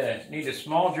need a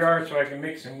small jar so I can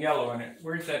mix some yellow in it.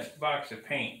 Where's that box of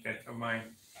paint that's of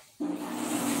mine?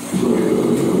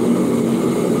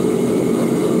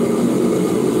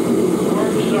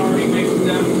 Orange is already mixed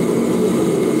up.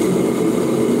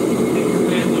 Pink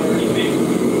red's already mixed.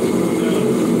 So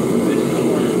this is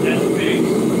orange, that's big.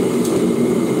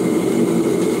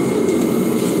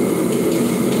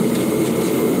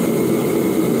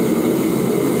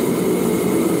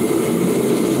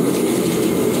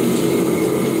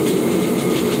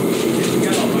 This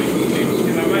yellow might be mixed,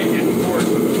 and I might just pour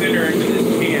thinner into this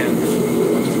can.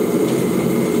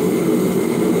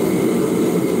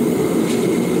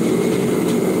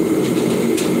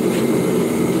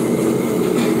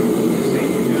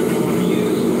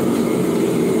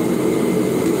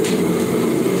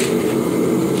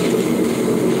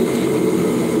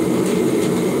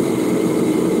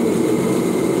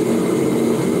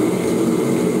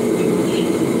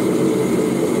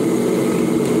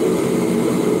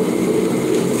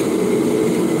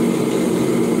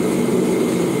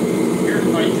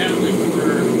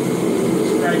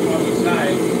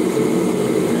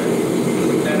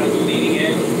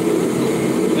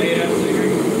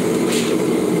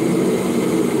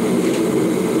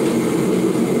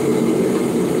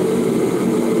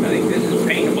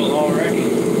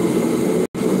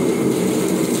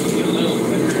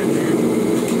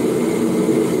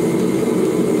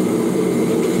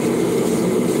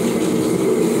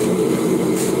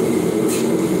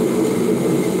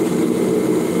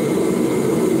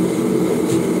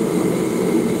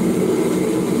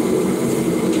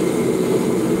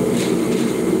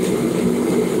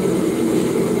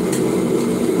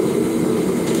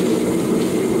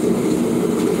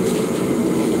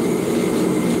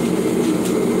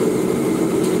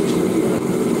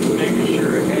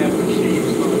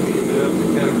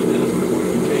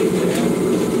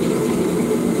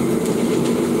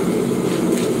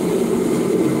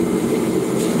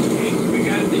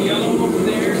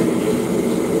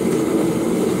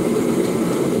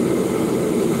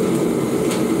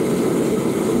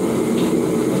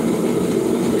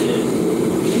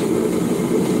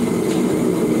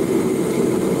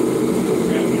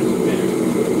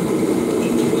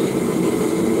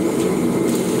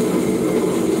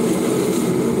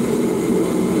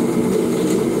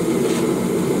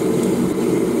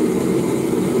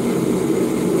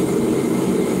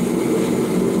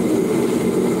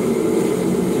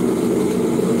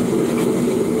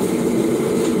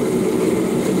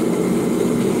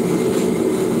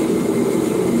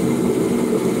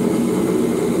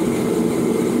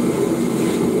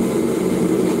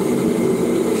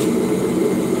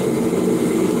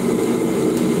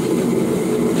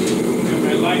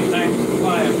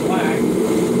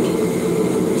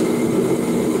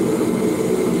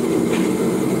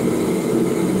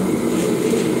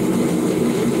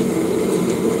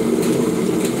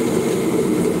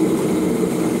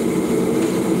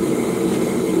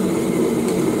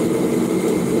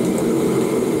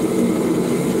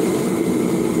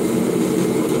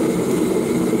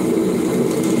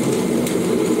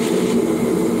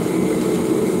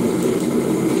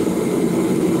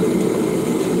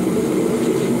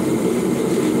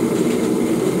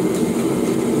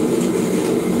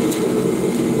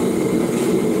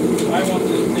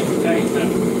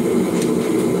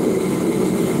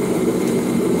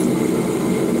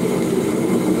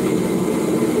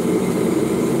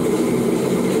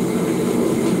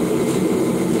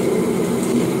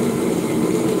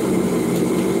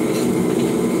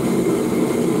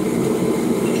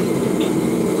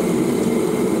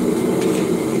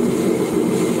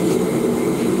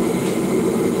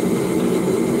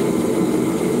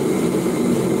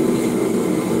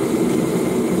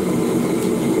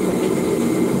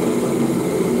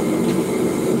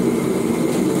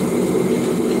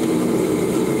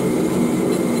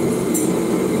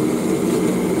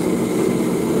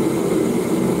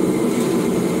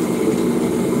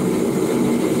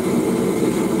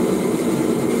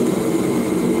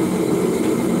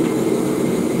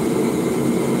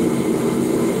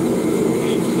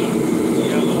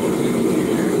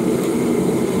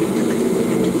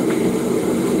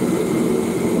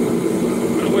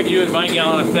 1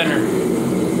 gallon of thinner.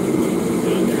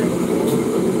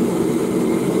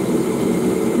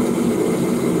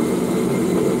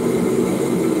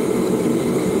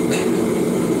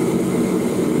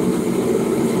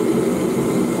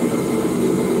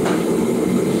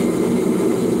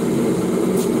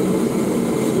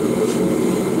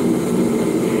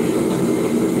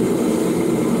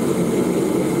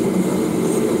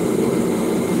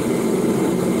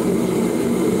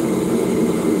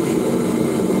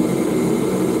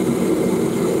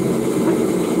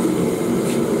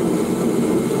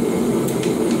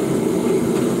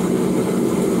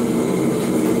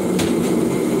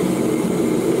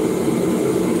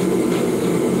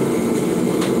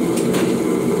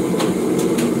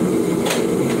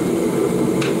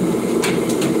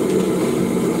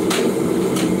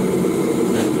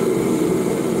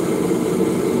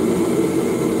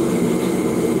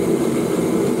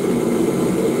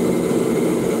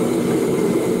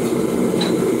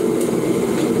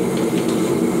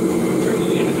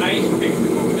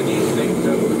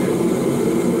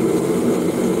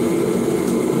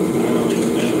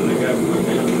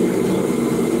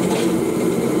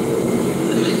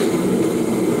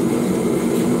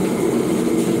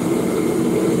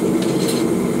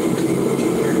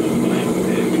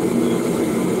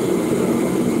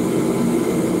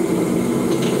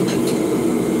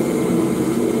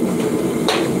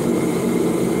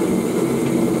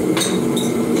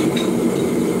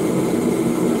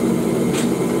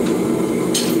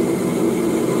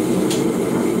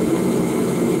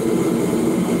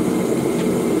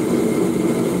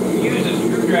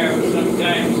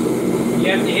 Sometimes you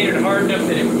have to hit it hard enough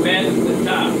that it bends the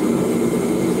top.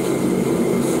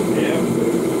 Yeah.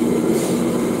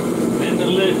 And the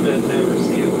lid doesn't ever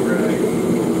seal right.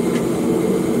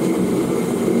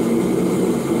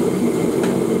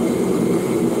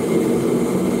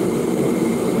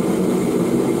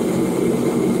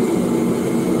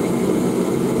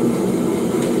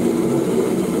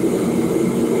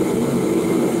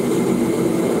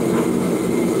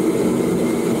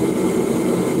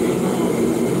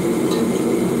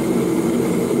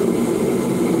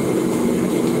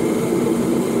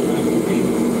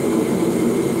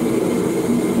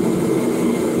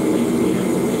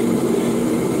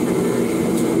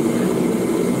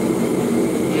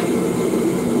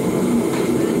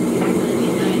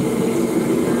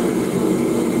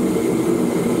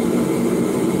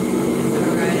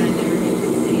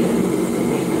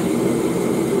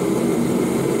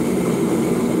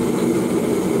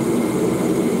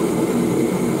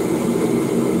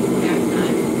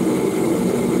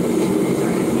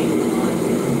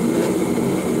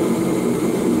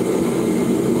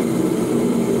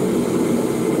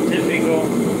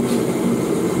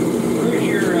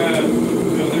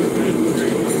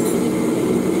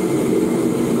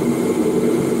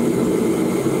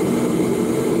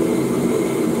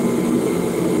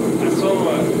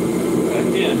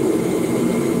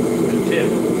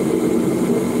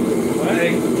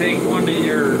 Take one of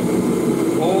your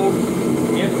old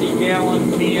empty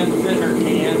gallon can, thinner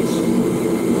cans,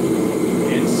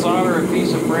 and solder a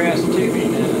piece of brass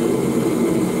tubing in it,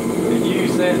 and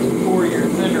use that to pour your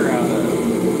thinner out of.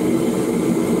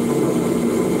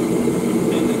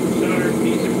 And then solder a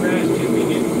piece of brass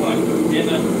tubing in what? In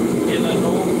an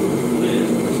old lid.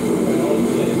 An old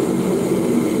lid.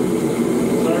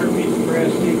 Solder a piece of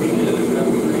brass tubing in it about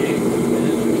 3/8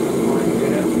 minutes or something like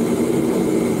that.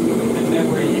 That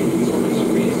way you can sort of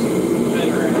squeeze some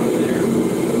thinner out of there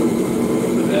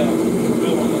without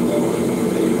filling the lower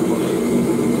plate.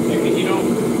 Because you don't,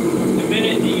 the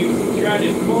minute you try to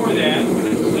pour that, when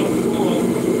it's so full,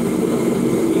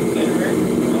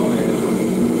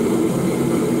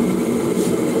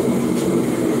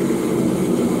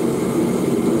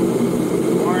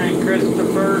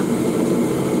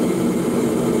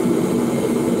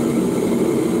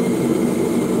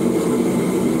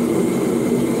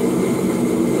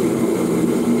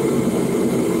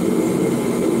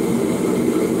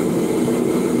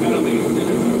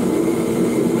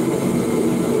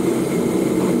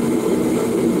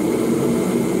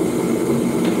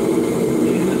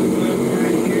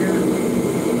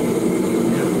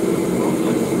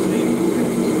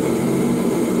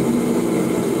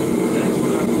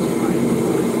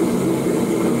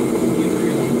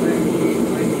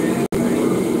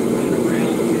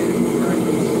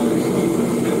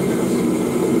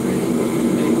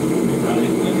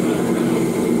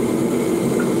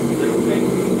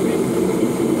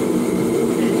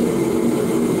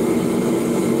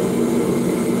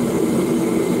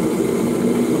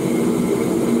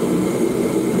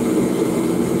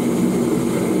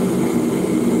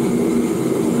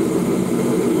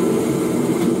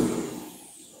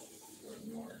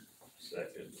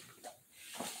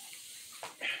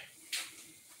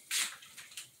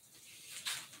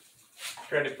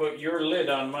 Try to put your lid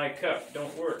on my cup.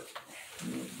 Don't work.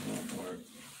 Won't work.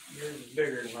 Yours is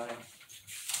bigger than mine.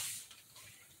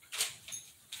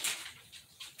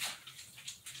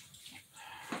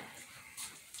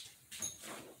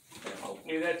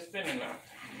 Hopefully that's thin enough.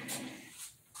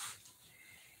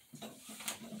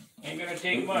 Ain't gonna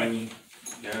take much.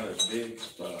 Got a big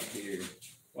spot here.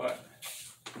 What?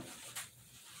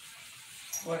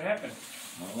 What happened?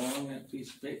 Oh, that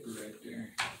piece of paper right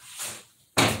there.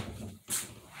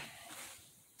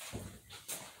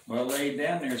 Well, laid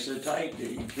down there so tight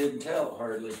that you couldn't tell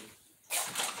hardly.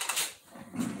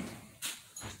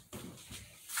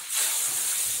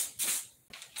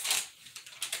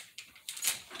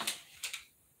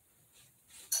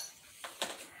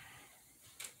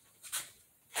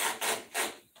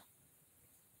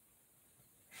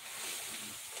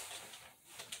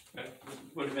 That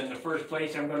would have been the first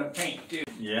place I'm gonna paint too.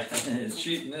 Yeah, it's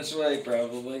shooting this way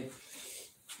probably.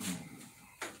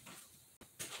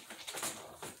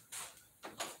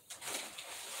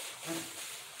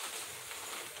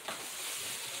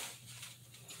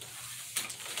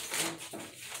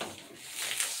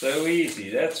 So easy.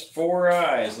 That's 4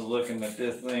 eyes looking at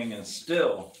this thing and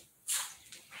still.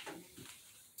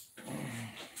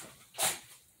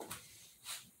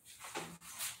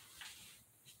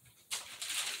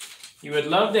 You would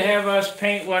love to have us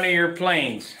paint one of your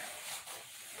planes.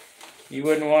 You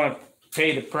wouldn't want to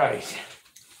pay the price.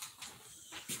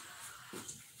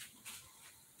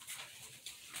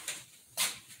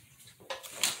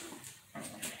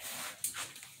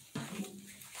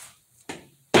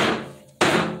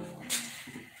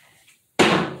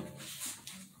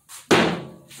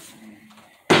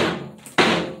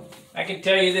 I can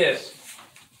tell you this.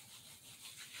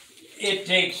 It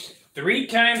takes 3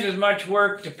 times as much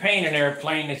work to paint an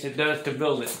airplane as it does to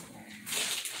build it.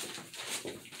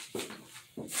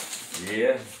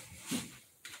 Yeah.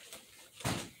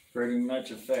 Pretty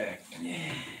much a fact.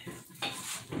 Yeah.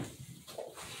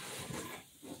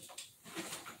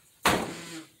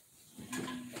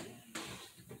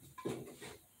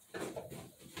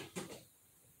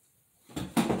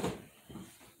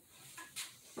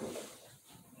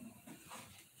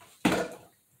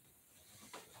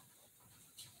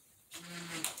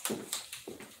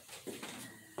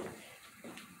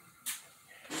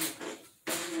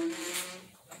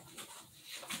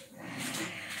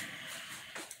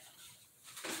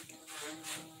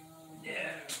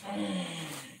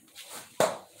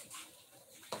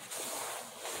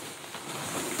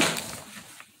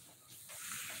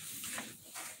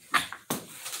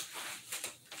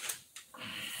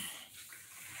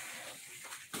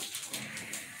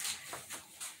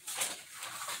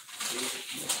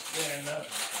 There enough.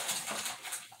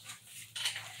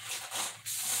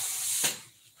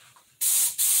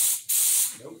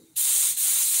 Nope.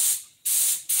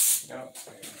 Nope.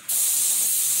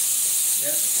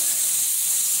 Yep.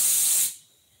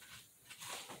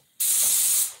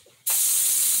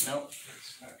 Nope,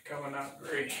 it's not coming out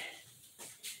great.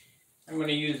 I'm going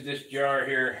to use this jar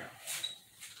here.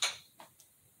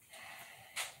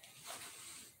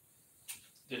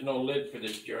 There's no lid for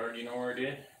this jar. Do you know where it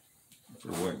is?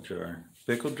 For what jar?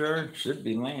 Pickle jar? Should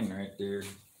be laying right there.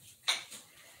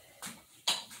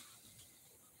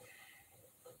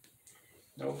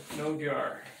 No, no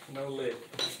jar, no lid.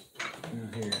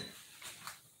 Here.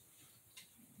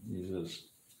 Use this.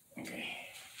 Okay.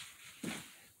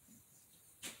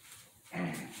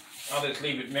 I'll just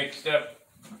leave it mixed up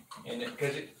in it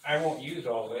because I won't use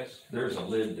all this. There's a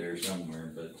lid there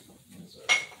somewhere, but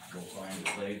we'll find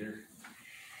it later.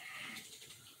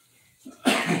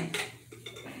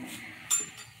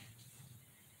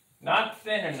 Not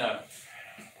thin enough.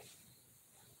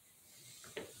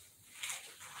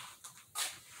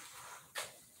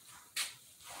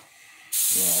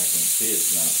 Yeah, I can see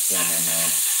it's not thin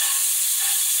enough.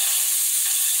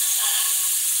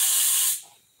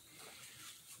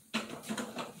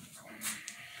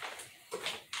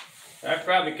 I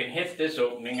probably can hit this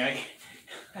opening. I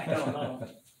don't know.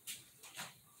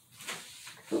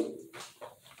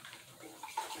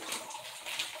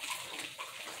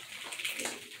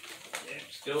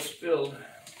 Still spilled.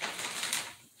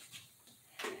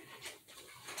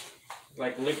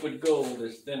 Like liquid gold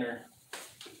is thinner.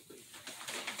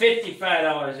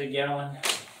 $55 a gallon.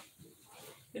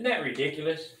 Isn't that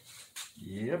ridiculous?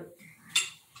 Yep.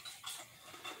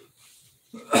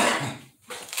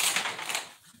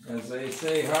 As they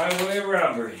say, highway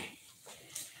robbery.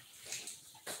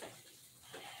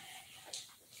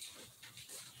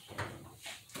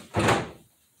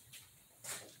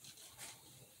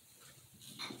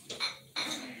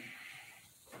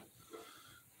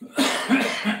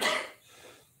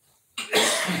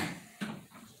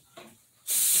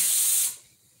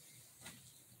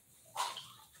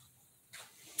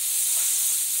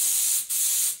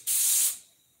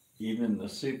 even the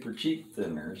super cheap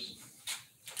thinners.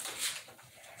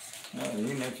 No,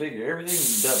 you know, figure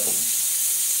everything's double,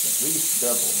 at least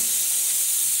double.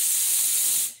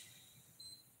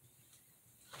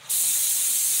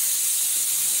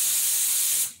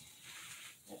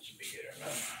 That should be good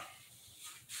enough.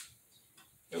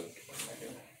 Nope, what am I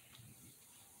doing?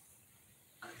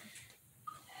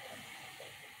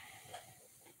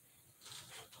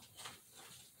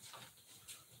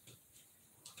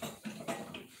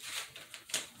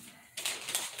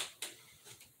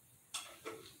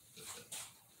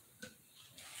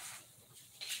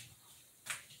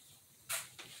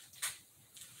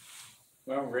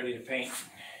 Well, we're ready to paint.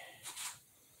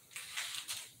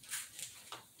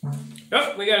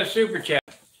 Oh, we got a super chat.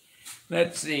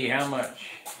 Let's see how much.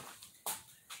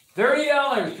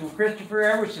 $30 from Christopher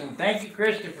Emerson. Thank you,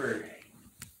 Christopher.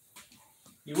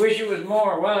 You wish it was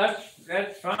more. Well,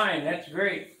 that's fine. That's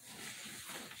great.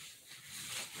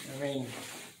 I mean,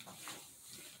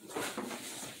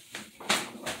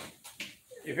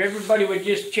 if everybody would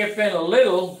just chip in a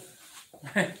little.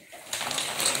 Make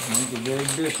a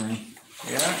big difference.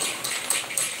 Yeah.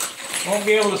 Won't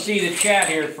be able to see the chat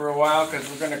here for a while because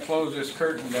we're going to close this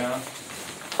curtain down.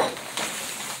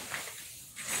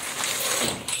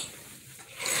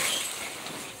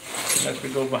 Unless we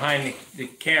go behind the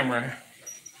camera.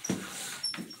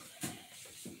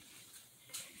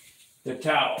 The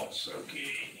towels,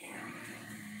 okay.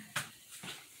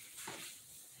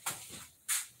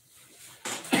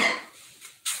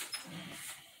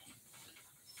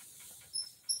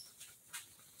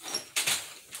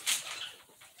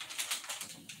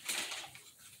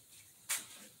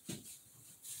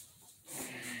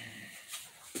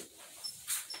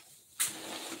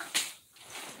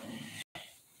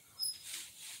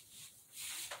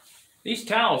 These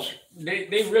towels, they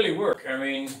really work. I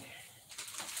mean,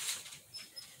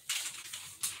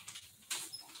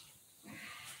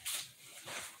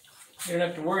 you don't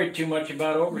have to worry too much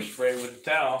about overspray with the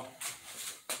towel.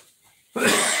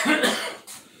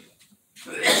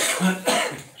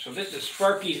 So this is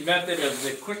Sparky's method of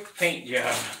the quick paint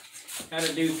job. How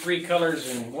to do 3 colors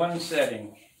in one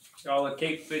setting. All the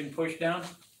tape been pushed down?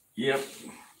 Yep.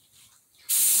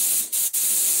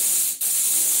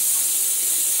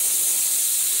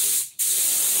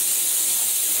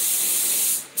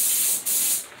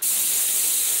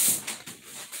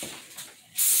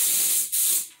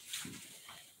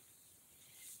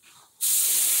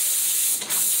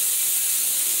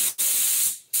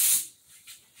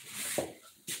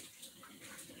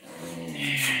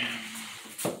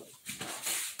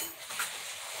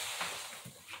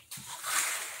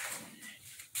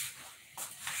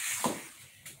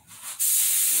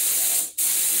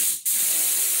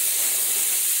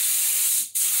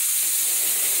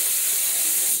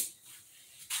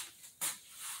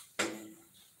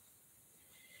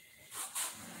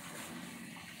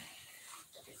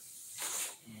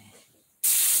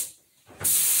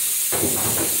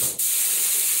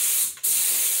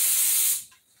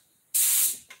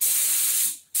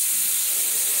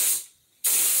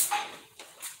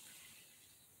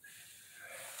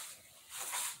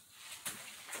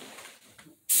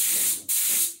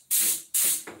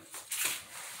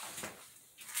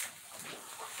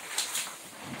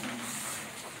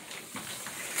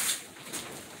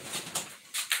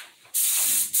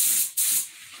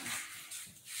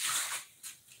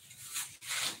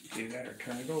 Do that or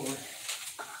turn it over.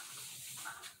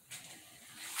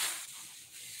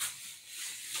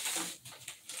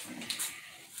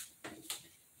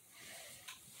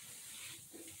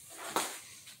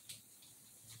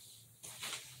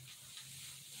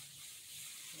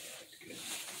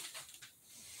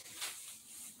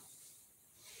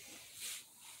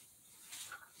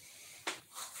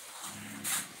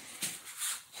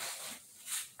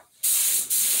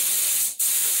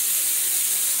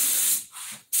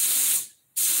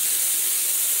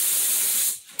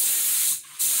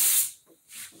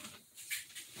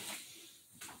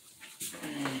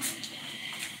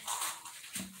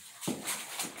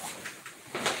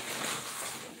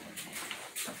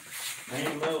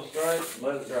 Hand mill stripe,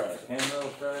 let it dry. Hand mill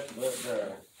stripe, let it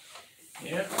dry.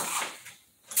 Yep.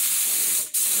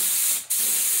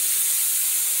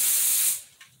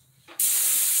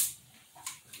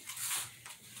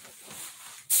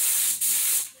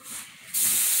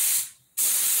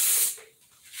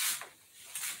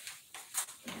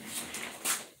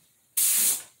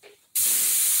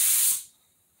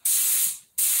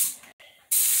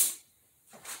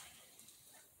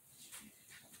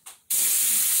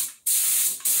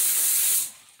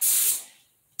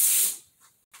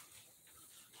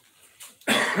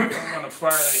 I'm gonna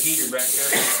fire that heater back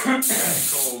there.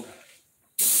 That's cold.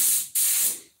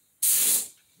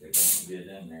 get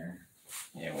in there.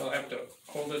 Yeah, we'll have to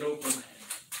hold it open.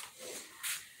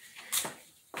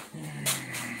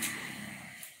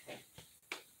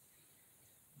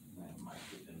 That might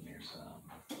get in there some.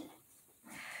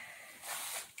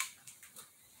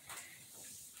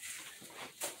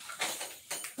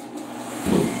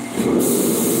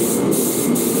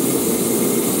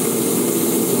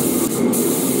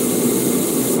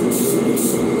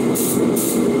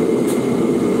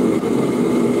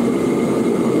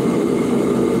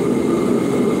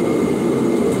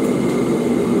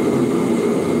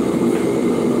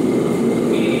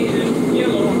 And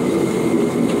yellow.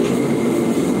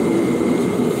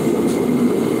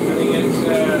 I think it's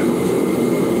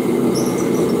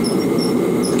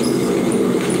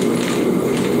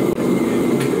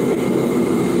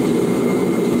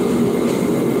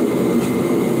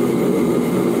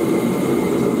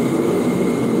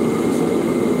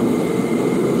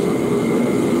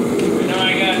I know I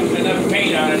got enough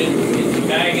paint on it, it's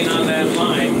bagging on that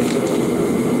line.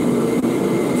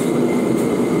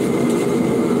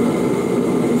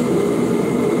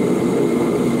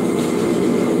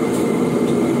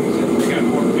 I got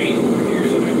more paint over here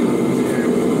than I do over there.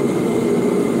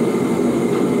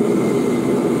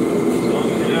 As long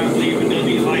as you're not leaving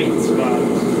any light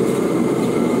spots.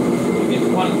 You get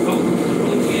one coat,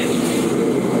 one inch.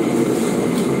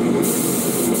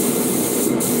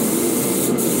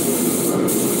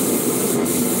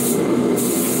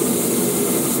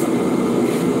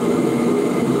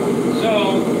 So,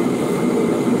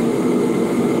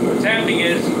 what's happening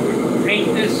is, paint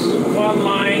this one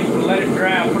line, let it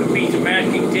dry, put a piece of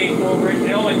masking tape over it.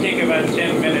 It'll only take about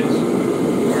 10 minutes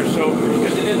or so,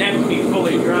 because it doesn't have to be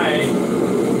fully dry.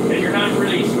 And you're not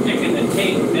really sticking the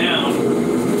tape down.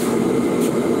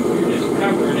 You're just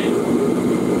covering it.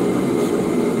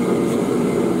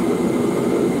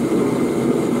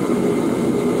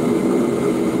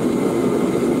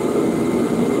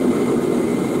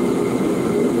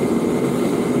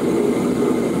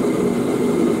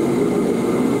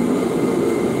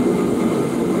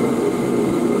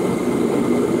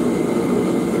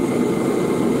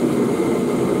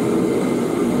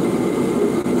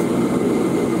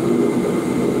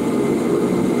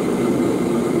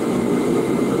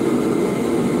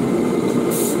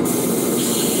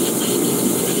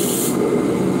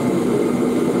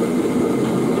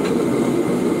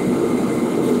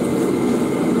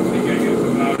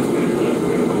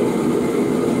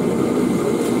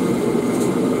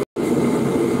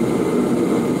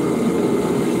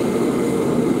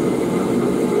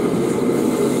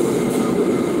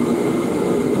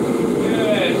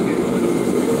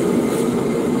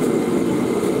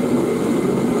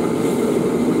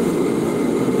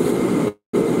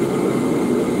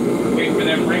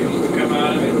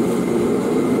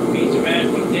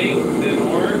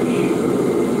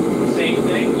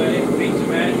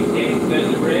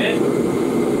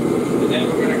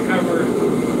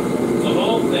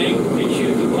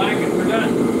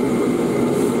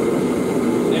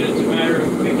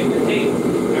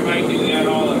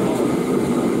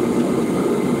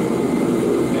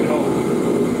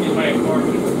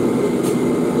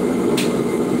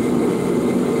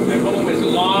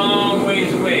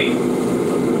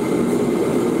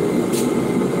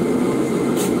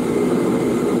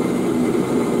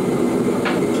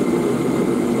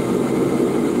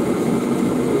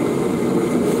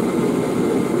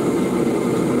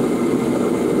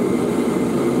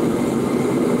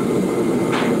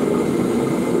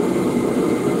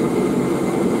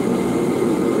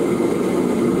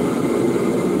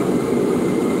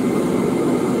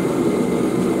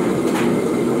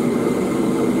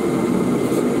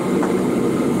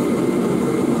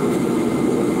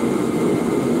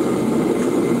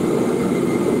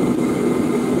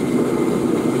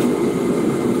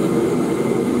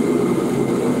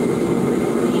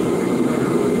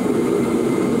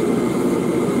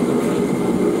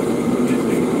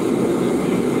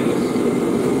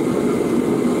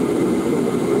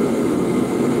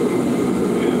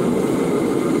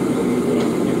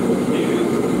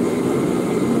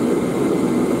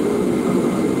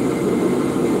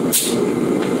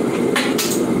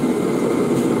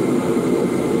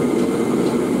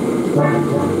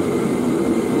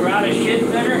 We're out of shit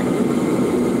better.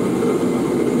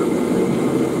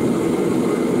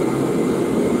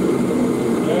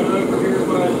 Over here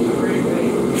by the spray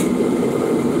paint.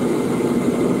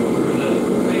 Or the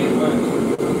paint button.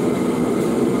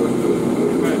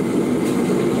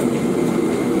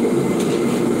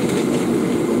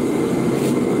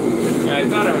 Yeah, I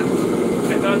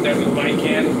thought that was my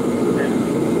can.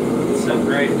 Something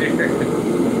right there.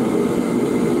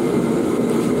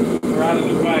 We're out of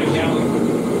the 5 gallon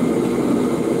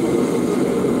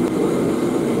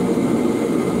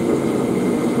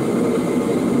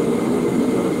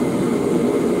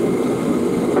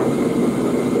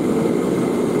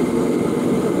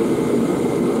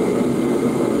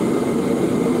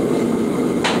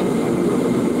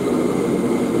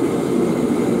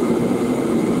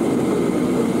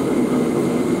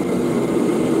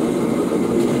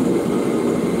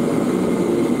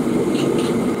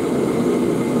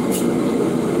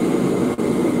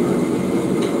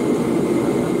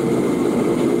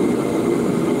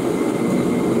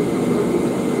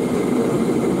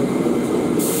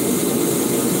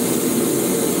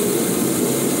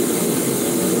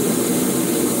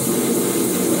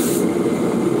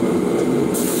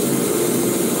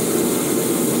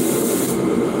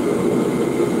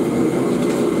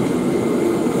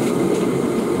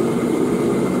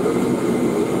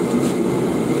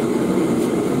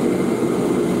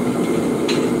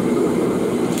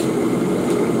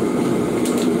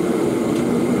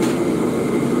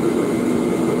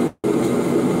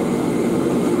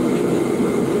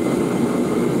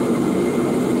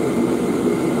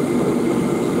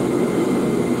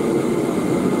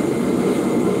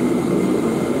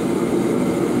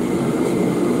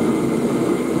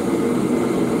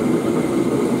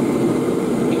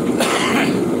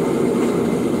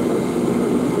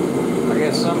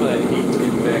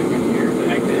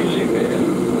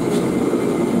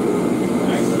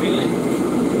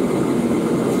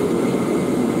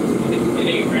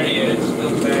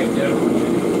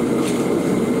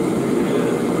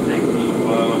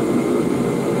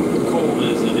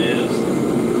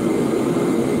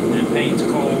paint's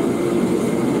cold.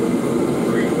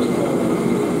 Green was cold.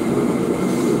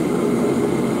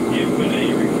 You put a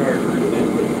retarder in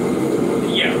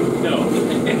it. Yeah, no.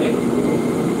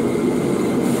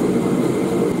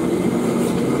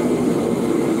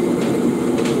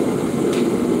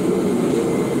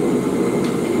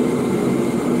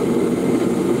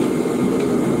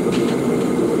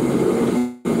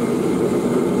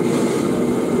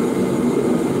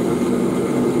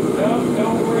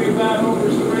 Don't worry about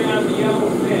overspray on the yellow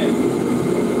fin.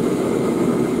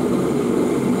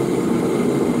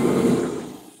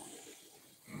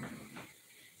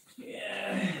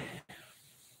 Yeah.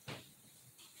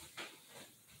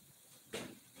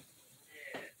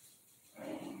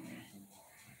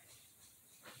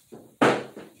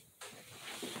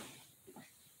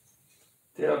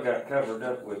 Tail got covered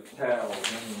up with towels.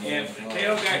 And the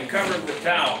tail got covered with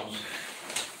towels.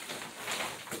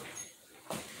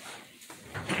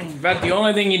 But the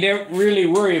only thing you don't really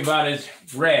worry about is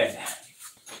red.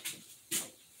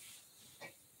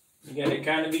 You gotta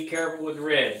kind of be careful with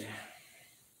red.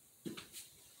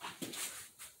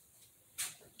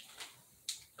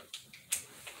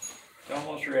 It's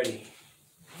almost ready.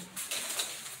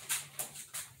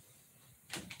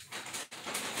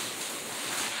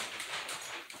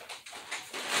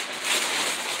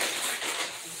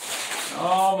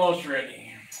 Almost ready.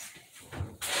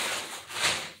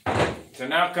 So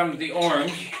now comes the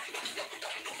orange.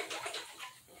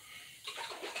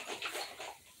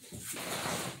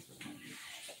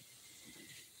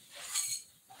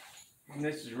 And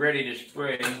this is ready to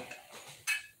spray. At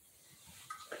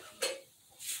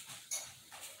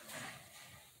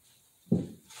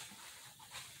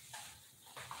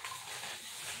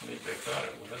least I thought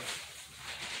it was.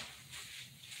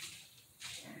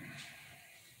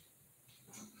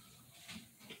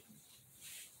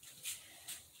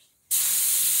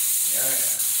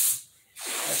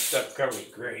 That stuff covers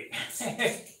great.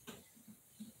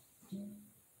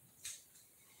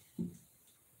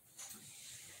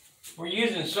 We're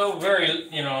using so very,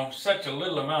 such a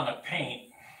little amount of paint.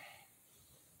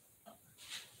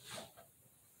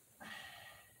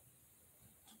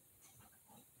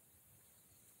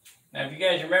 Now, if you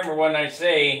guys remember when I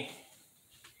say,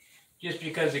 just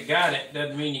because it got it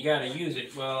doesn't mean you got to use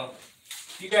it. Well,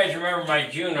 if you guys remember my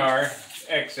Junar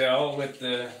XL with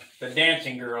the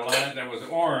dancing girl on it that was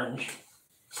orange,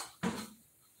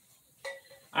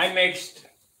 I mixed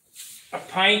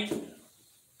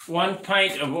 1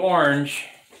 pint of orange,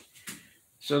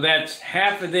 so that's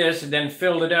half of this, and then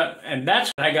filled it up, and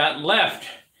that's what I got left.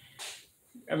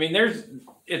 I mean,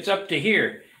 it's up to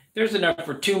here. There's enough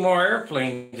for 2 more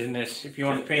airplanes in this if you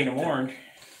want to paint them orange.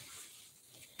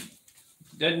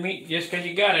 Doesn't mean, just because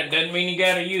you got it, doesn't mean you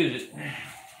got to use it.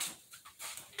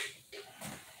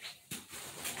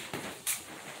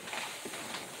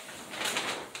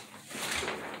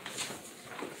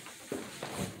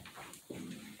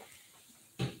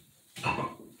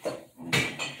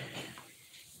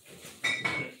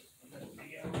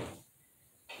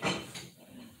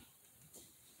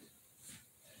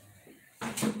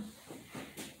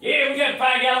 Yeah, we got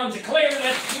 5 gallons of clear.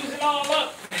 Let's use it all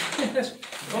up. Let's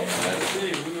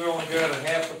see, we've only got a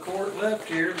half a quart left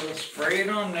here. Let's spray it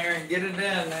on there and get it in.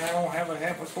 Now I don't have a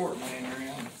half a quart laying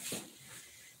around.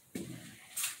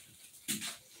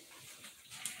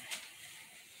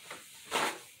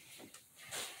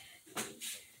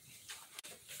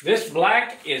 This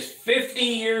black is 50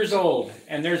 years old,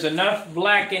 and there's enough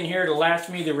black in here to last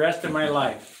me the rest of my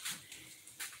life.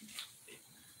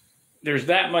 There's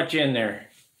that much in there.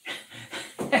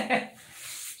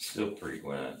 Still pretty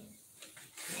wet.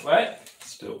 What?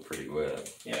 Still pretty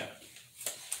wet. Yeah.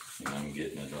 And I'm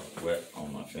getting it all wet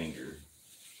on my finger.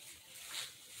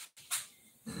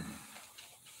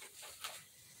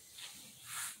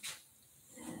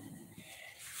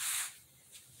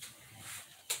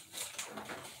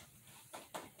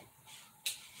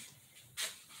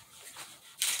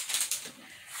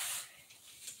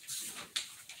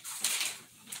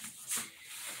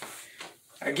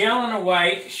 A gallon of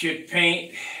white should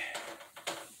paint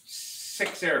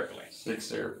 6 airplanes.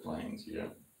 6 airplanes, yeah.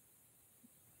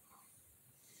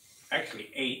 Actually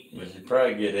 8. You should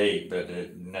probably get 8, but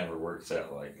it never works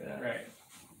out like that. Right.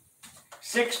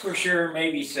 6 for sure,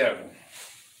 maybe 7.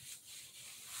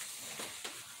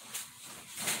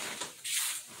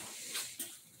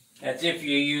 That's if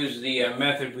you use the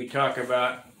method we talk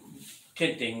about,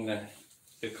 tinting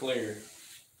the clear.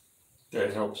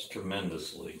 That helps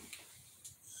tremendously.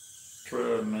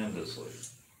 Tremendously.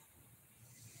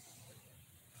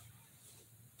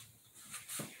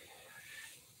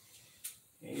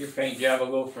 You Your paint job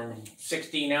will go from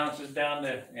 16 ounces down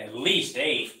to at least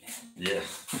 8. Yeah.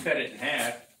 Cut it in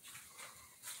half.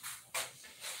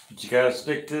 But you gotta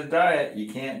stick to the diet.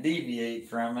 You can't deviate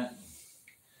from it.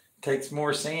 Takes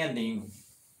more sanding.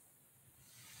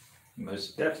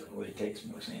 Most definitely takes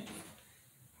more sanding.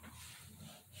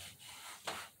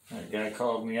 A guy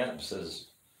called me up and says,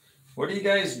 "What are you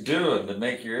guys doing to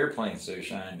make your airplane so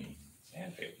shiny?"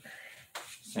 Sandpaper.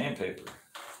 Sandpaper.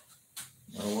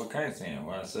 Well, what kind of sand?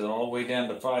 Well, I said all the way down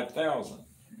to 5,000.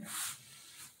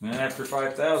 And then after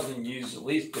 5,000, use at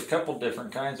least a couple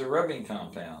different kinds of rubbing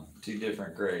compound, 2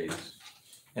 different grades.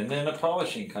 And then a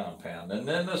polishing compound, and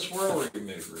then a swirl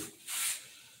remover.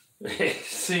 It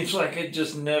seems like it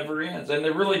just never ends, and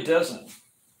it really doesn't.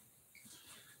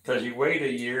 Because you wait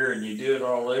a year and you do it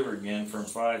all over again from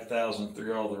 5,000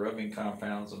 through all the rubbing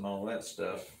compounds and all that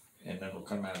stuff, and then it'll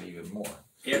come out even more.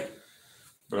 Yep.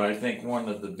 But I think one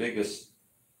of the biggest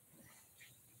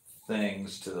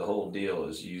things to the whole deal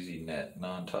is using that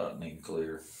non-tautening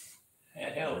clear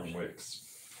That helps. from Wicks.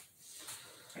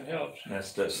 It helps. That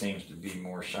stuff seems to be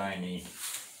more shiny.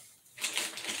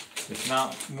 It's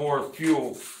not more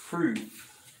fuel proof,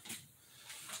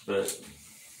 but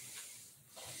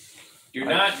Do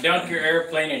not dunk your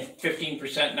airplane in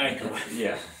 15% nitro.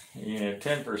 yeah,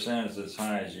 10% is as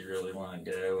high as you really want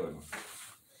to go. And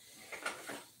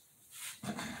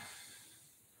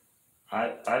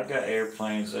I've got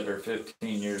airplanes that are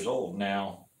 15 years old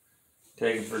now.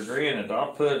 Taken for granted,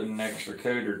 I'll put an extra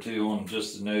coat or 2 on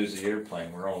just the nose of the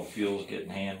airplane where all the fuel's getting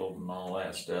handled and all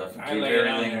that stuff. And I keep lay it on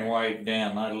everything there. wiped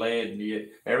down. I lay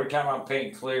it, every time I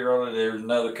paint clear on it, there's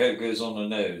another coat goes on the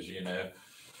nose,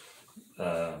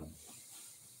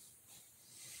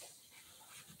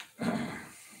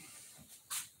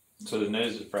 So the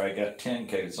nose has probably got 10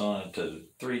 coats on it to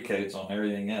 3 coats on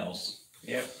everything else.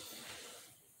 Yep.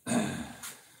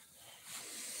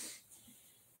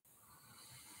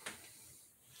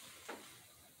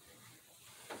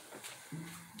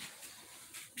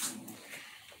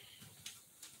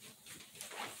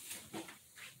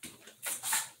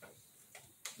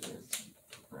 It's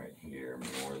right here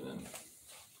more than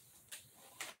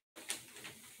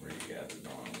where you got it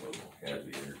on, a little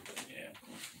heavier. Yeah.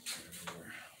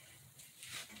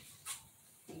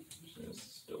 So it's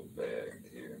still bagged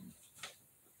here.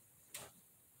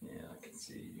 Yeah, I can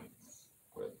see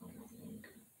wet on the ink.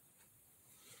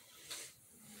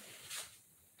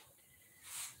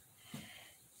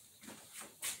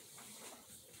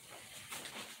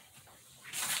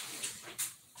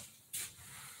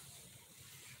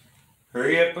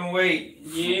 Hurry up and wait.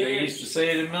 They Yeah. used to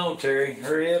say in the military,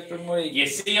 hurry up and wait. You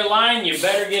see a line, you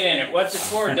better get in it. What's it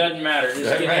for? Doesn't matter. Just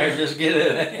Doesn't get matter, in it. just get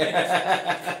in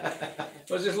it.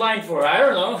 What's this line for? I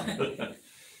don't know.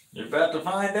 You're about to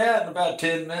find out in about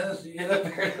 10 minutes. You get up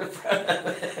here to the front of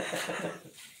it.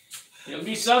 It'll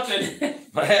be something.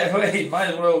 Wait, you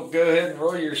might as well go ahead and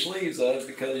roll your sleeves up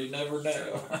because you never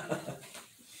know.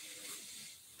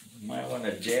 Might want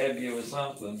to jab you with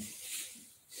something.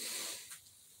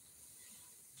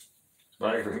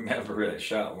 But I remember that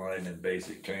shot line in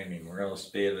basic training. We're all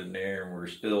standing there and we're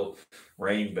still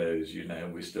rainbows,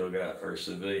 we still got our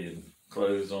civilian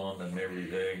clothes on and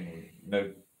everything, and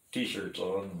no t-shirts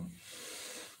on, and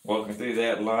walking through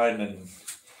that line, and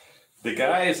the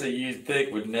guys that you'd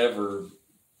think would never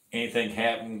anything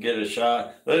happen, get a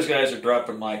shot, those guys are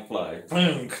dropping like flies.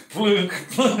 Plunk, plunk,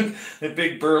 plunk. The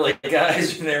big burly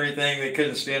guys and everything, they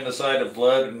couldn't stand the sight of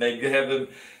blood, and they'd have them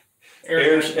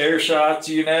air shots,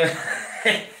 and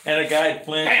a guy'd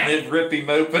flinch and they'd rip him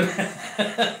open.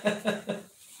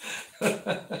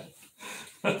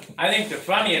 I think the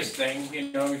funniest thing,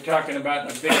 we're talking about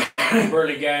the big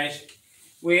burly guys,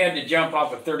 we had to jump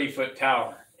off a 30-foot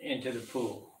tower into the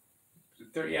pool.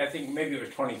 30, I think maybe it was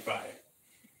 25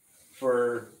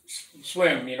 for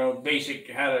swim, basic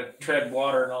how to tread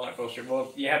water and all that bullshit.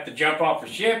 Well, you have to jump off a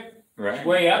ship, Right.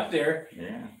 way up there,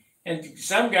 Yeah. and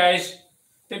some guys,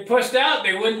 they pushed out,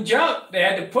 they wouldn't jump, they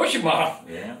had to push them off.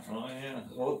 Yeah. Oh yeah.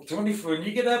 Well, 20 when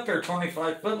you get up there,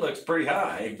 25 foot looks pretty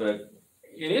high, but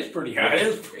It is pretty it high.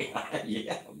 is pretty high.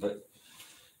 Yeah, but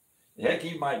heck,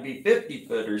 you might be 50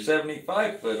 foot or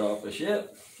 75 foot off a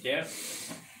ship. Yeah.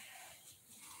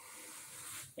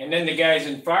 And then the guys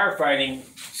in firefighting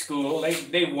school,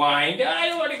 they whined, I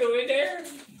don't want to go in there.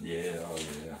 Yeah. Oh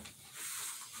yeah.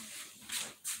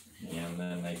 And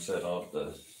then they set off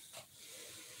the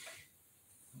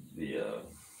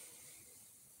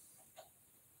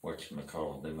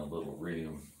whatchamacallit in a little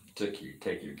room. Take your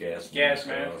gas Gas mask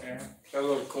mask, off. yeah. A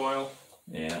little coil.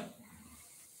 Yeah.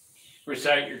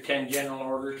 Recite your 10 general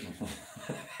orders.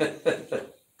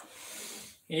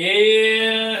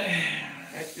 Yeah,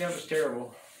 that was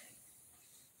terrible.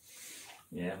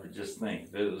 Yeah, but just think,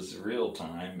 if it was real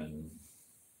time and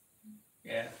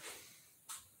Yeah.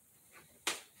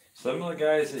 some of the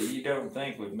guys that you don't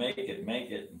think would make it, make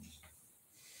it.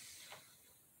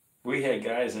 We had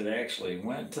guys that actually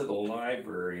went to the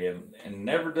library and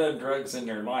never done drugs in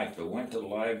their life, but went to the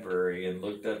library and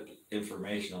looked up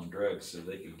information on drugs so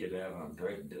they could get out on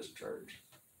drug discharge.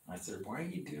 I said, why are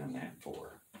you doing that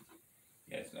for?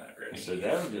 Yeah, it's not I ready. said,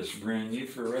 that'll just ruin you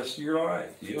for the rest of your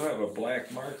life. You'll have a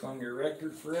black mark on your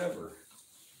record forever.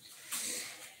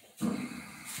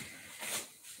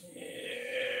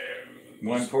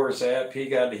 One poor sap, he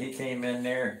came in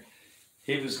there,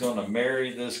 he was gonna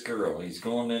marry this girl. He's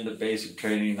going into basic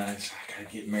training. I said, I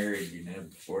gotta get married,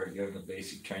 before I go to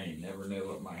basic training. Never know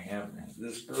what might happen.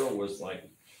 This girl was like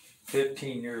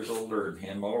 15 years older than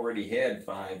him, already had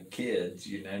 5 kids,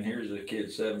 and here's a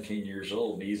kid 17 years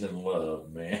old, and he's in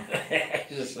love, man.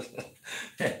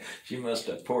 She must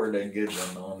have poured a good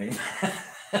one on him.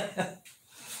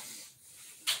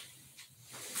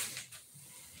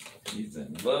 He's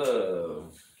in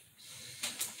love.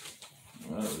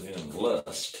 Well, in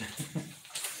lust.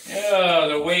 Oh,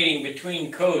 the waiting between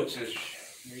coats is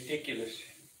ridiculous.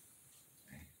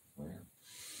 Well,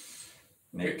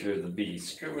 nature of the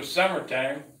beast. If it was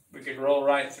summertime, we could roll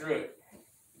right through it.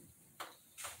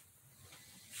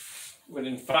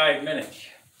 Within 5 minutes.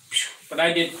 But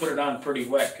I did put it on pretty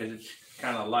wet because it's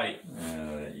kind of light.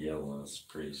 That yellow is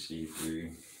pretty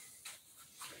see-through.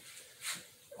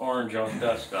 Orange on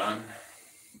dust on.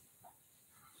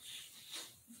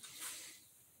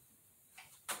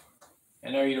 I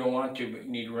know you don't want to, but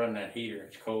you need to run that heater.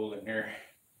 It's cold in here.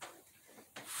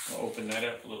 I'll open that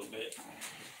up a little bit.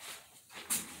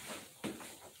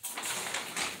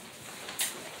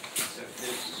 Except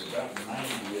this is about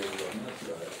 90 years on this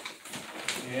side.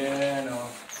 Yeah, I know.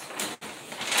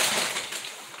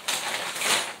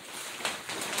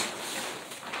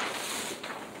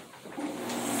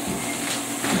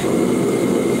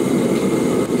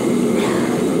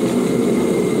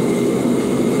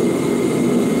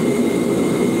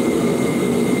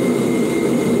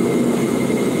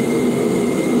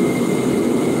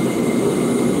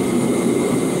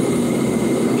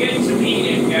 Getting some heat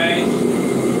in, guys.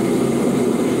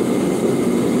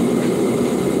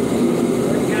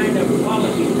 What kind of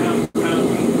quality compound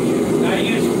do you use? I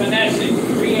use Finessing,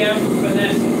 3M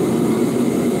Finessing.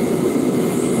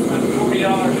 About $40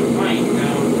 a pint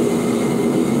now.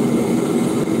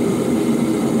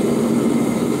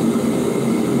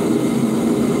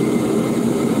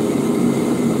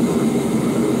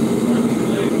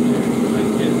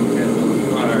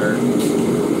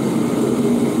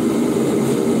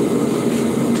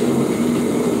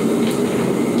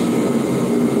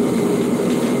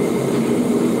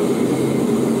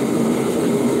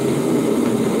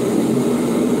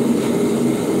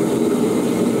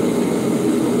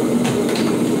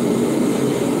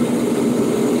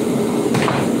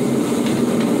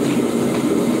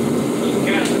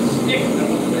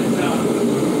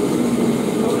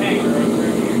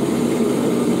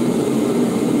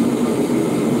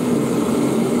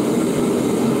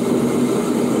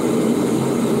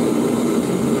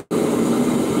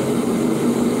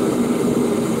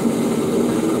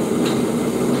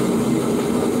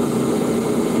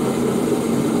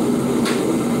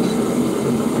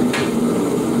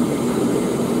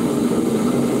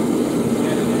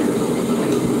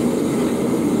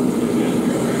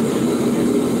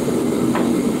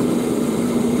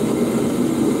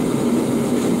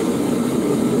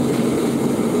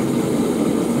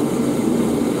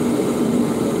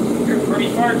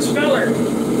 Speller.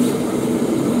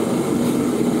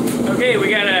 Okay, we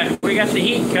got the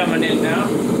heat coming in now.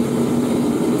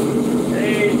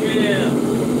 Hey Jim,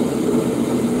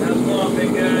 how's it going,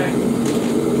 big guy?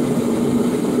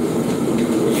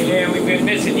 Yeah, we've been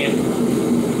missing you.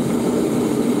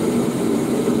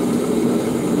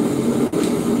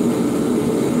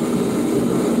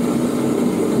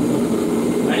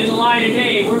 I didn't lie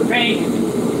today. We're painting.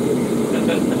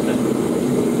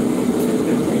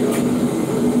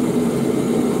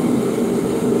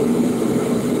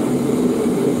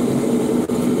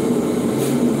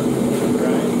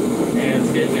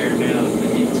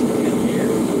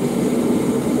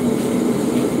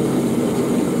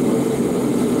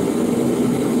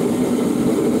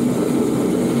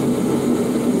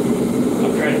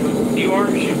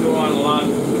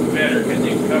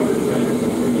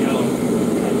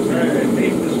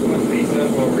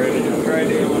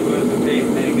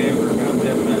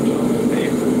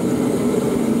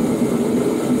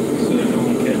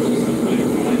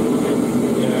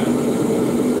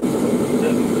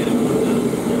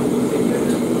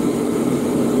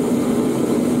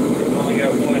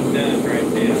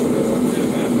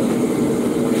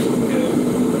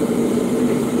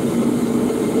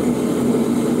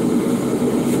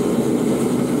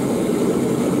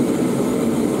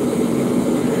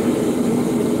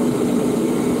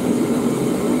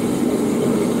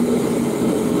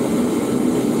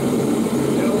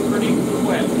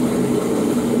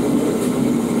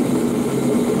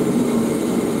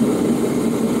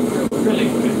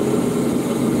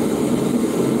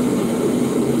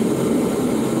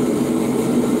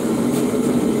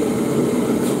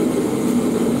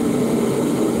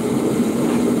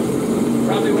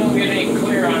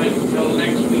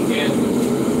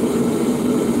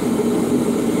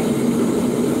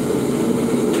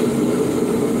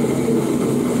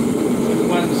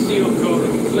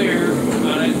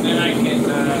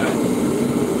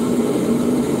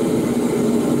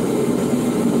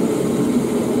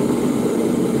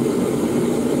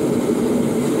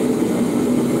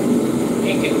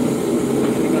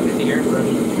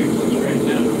 airbrush to fix this right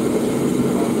now.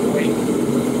 Oh, wait.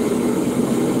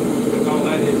 That's all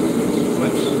that is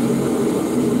splits.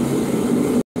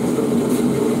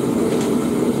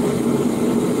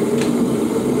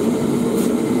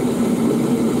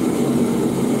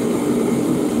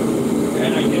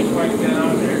 And I just wiped that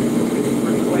on there. It's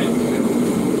pretty wet still.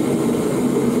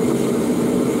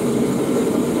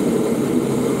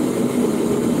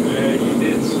 You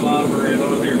did slobber it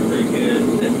on there pretty good.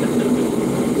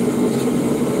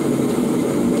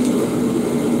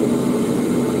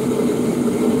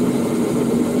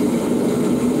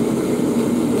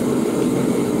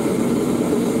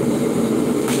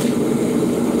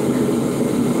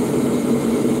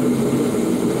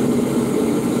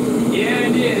 Yeah,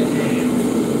 I did.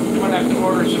 I'm gonna have to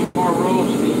order some more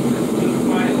rolls of these little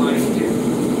fine lines too.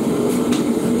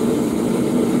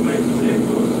 Might save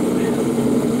those, man.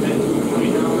 That's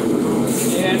 $20 a roll.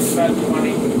 Yeah, it's about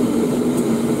 20.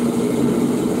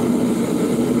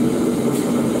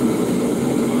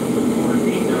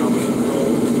 $14 a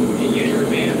roll. And user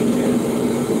advantage, yeah.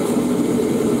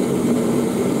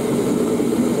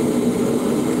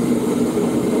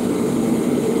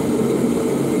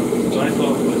 So I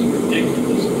thought it was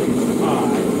ridiculously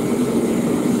high.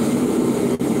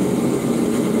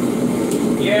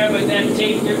 Yeah, but that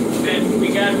tape that we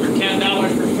got for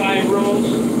 $10 for 5 rolls,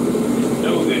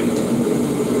 no good.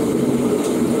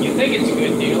 You think it's a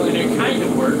good deal, and it kind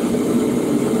of works,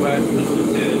 but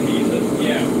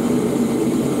yeah.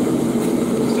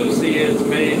 So see, it's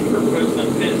made for putting a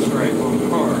pinstripe on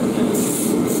cars.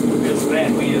 It's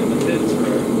that we have the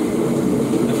pinstripe.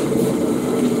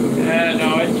 No,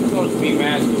 it's supposed to be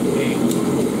masking tape.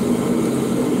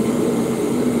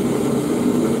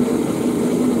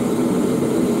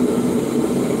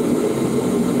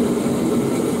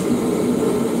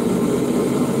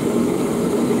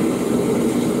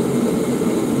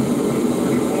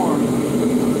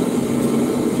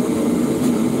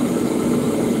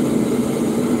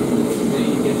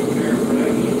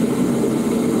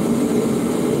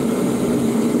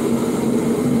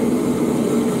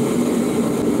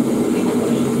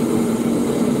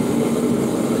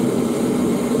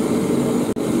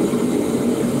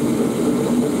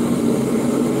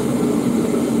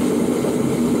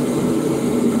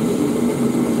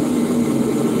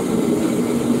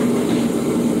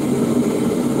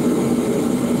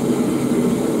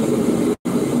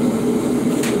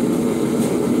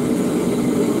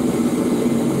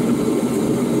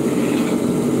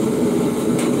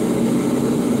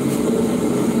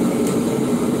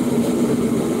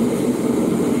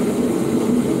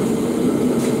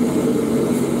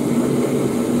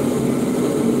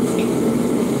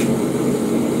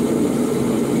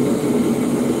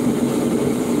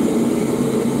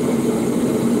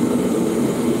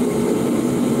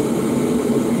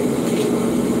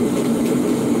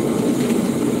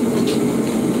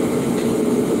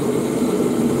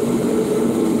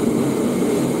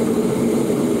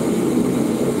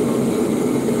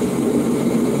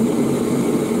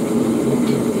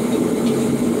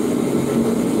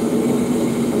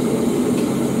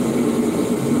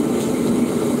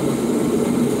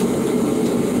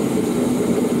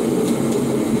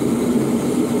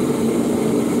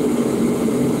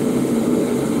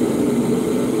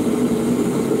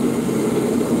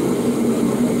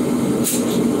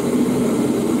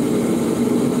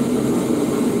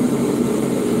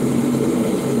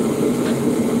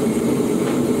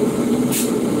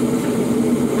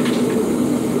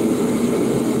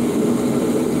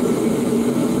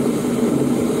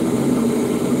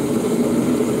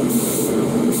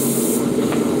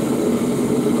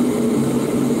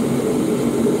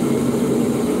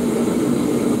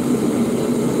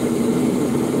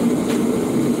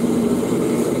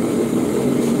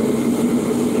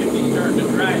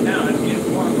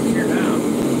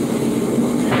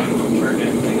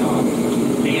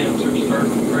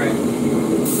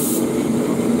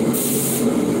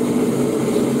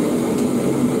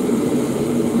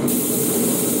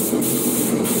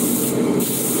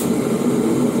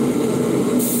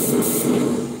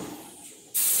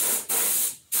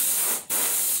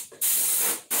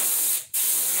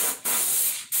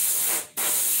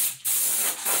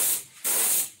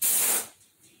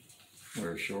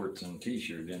 Wear shorts and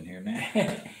t-shirt in here now.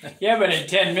 Yeah, but in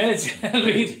 10 minutes, it'll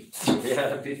be. Yeah,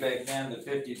 it'll be back down to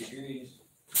 50 degrees.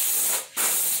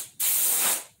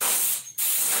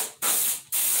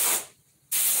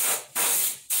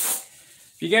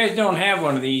 If you guys don't have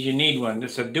one of these, you need one.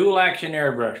 It's a dual action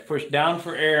airbrush. Push down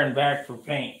for air and back for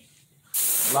paint.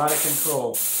 A lot of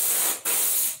control.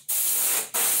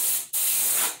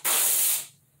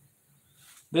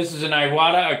 This is an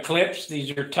Iwata Eclipse.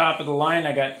 These are top of the line.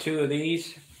 I got 2 of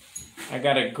these. I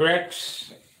got a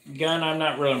Grex gun. I'm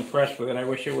not real impressed with it. I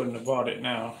wish I wouldn't have bought it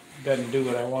now. It doesn't do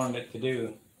what I wanted it to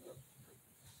do.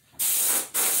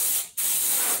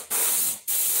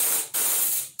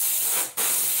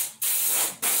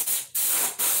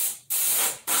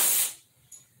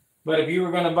 But if you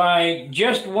were going to buy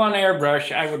just one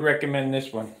airbrush, I would recommend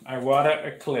this one, Iwata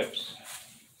Eclipse.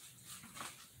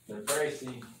 They're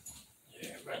pricey.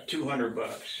 Yeah, about $200.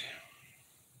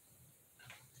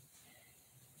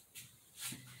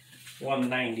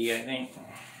 190, I think.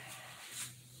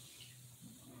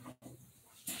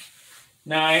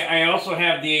 Now I also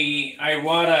have the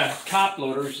Iwata top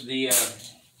loaders, the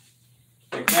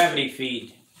gravity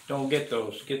feed. Don't get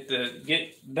those. Get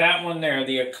that one there,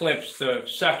 the Eclipse, the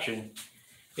suction.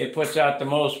 It puts out the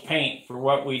most paint for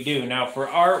what we do. Now for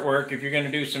artwork, if you're going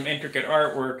to do some intricate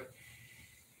artwork,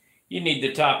 you need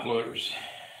the top loaders.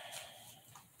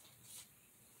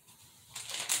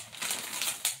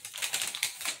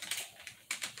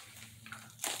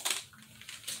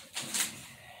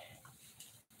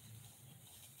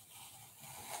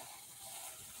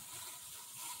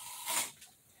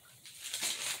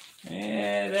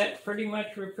 Yeah, that pretty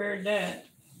much repaired that.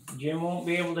 Jim won't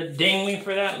be able to ding me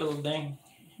for that little ding.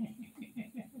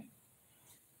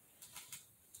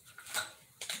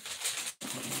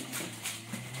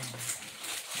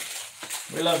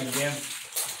 We love you, Jim.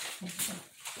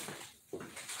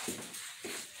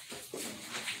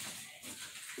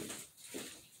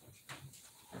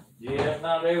 Yeah,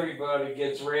 not everybody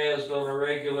gets rezzed on a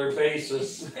regular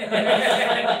basis.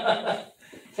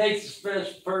 Takes a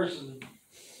special person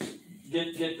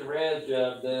to get the raz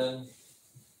job done.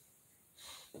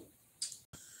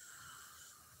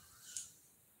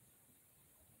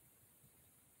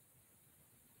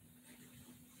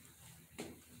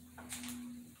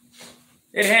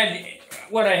 It had,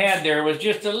 what I had there was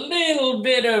just a little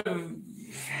bit of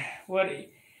what,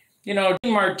 you know,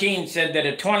 Dean Martin said that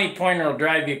a 20-pointer will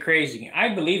drive you crazy.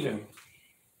 I believe him.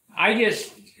 I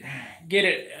just get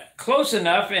it close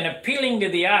enough and appealing to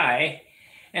the eye,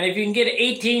 and if you can get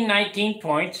 18, 19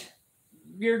 points,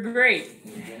 you're great.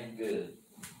 You're doing good.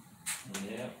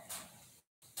 Yeah.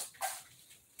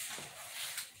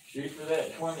 Shoot for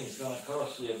that 20 is going to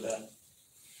cost you about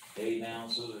 8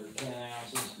 ounces or 10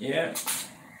 ounces. Yeah.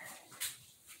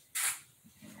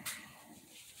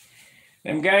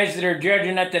 Them guys that are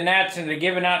judging at the Nats and they're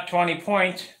giving out 20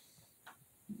 points,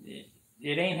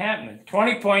 it ain't happening.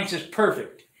 20 points is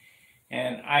perfect.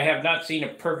 And I have not seen a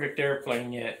perfect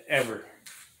airplane yet, ever.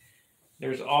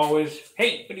 There's always,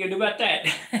 hey, what are you going to do about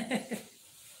that?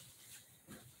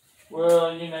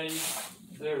 Well, you know,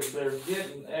 they're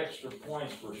getting extra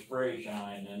points for spray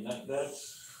shine, and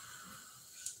that's.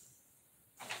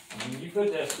 I mean, you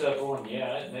put that stuff on,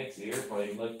 yeah, it makes the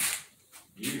airplane look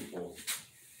beautiful.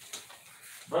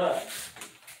 But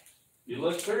you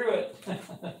look through it.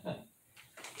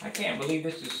 I can't believe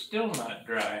this is still not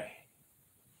dry.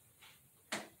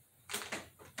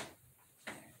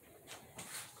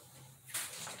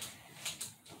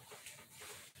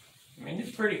 I mean,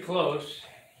 it's pretty close.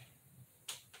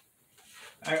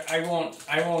 I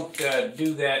won't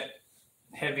do that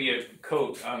heavy a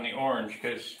coat on the orange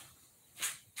because,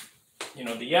 you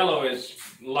know, the yellow is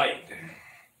light,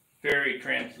 very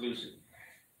translucent.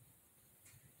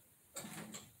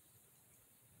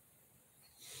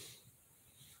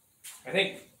 I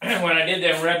think when I did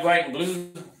them red, white, and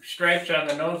blue stripes on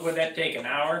the nose, would that take an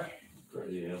hour?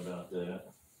 Pretty about that.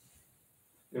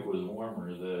 It was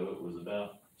warmer though. It was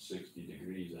about 60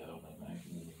 degrees out, I think,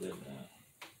 when we did that.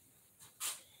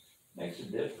 Makes a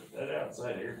difference. That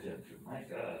outside air temperature, my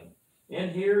God. In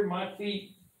here, my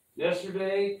feet,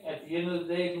 yesterday, at the end of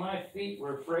the day, my feet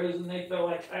were frozen. They felt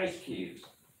like ice cubes.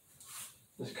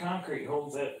 This concrete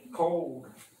holds that cold.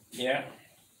 Yeah.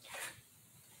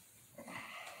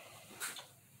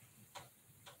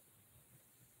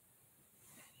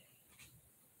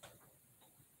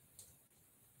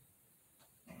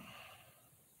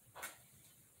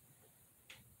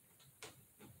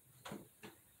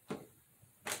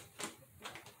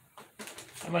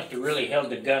 I must have really held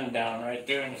the gun down right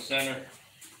there in the center.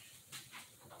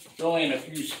 It's only in a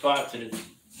few spots that it's.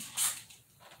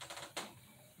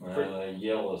 Well, that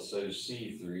yellow is so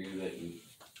see-through that you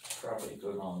probably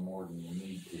put on more than you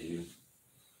need to.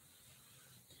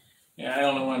 Yeah, I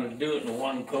only wanted to do it in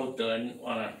one coat though. I didn't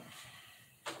want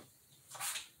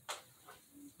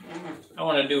to. I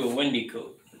want to do a windy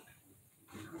coat.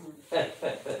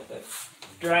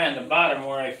 Dry on the bottom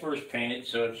where I first painted,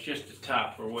 so it's just the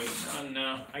top we're waiting on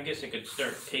now. I guess I could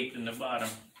start taping the bottom.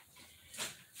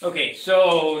 Okay,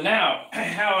 so now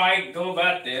how I go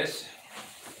about this.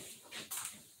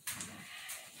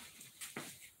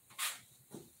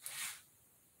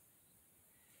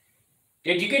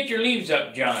 Did you get your leaves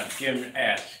up, John? Jim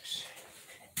asks.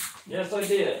 Yes, I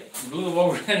did. Blew them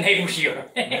over the neighbor's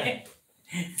yard. Now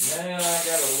I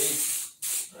got a leaf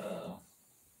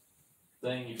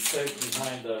thing you take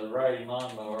behind the riding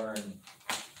lawnmower, and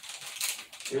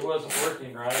it wasn't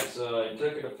working right, so I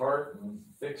took it apart and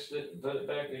fixed it and put it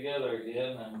back together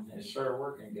again, and it started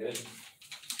working good.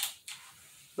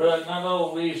 But not all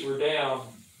the leaves were down.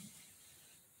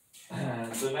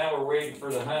 So now we're waiting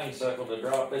for the honeysuckle to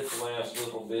drop its last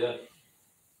little bit.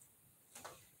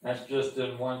 That's just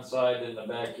in one side in the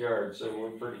backyard, so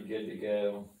we're pretty good to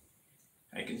go.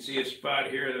 I can see a spot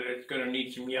here that it's gonna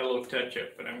need some yellow touch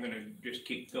up, but I'm gonna just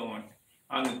keep going.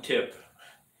 On the tip,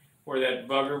 where that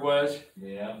bugger was,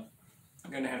 Yeah,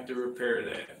 I'm gonna have to repair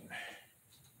that.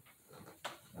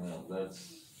 well,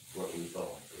 that's what we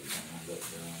thought.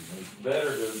 It's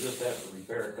better to just have to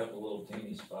repair a couple little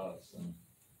teeny spots and.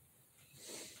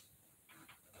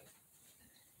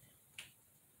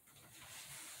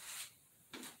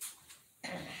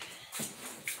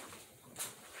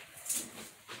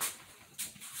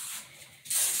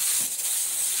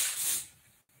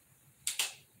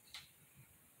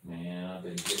 Man, I've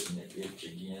been getting it itch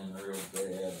again real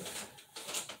bad.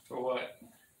 For what?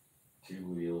 2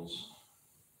 wheels.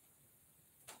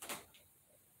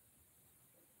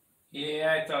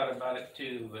 Yeah, I thought about it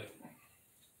too, but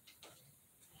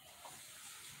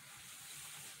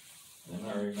And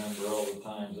I remember all the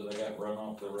times that I got run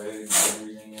off the road and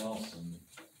everything else, and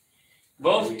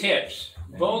both tips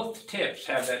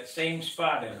have that same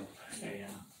spot in them.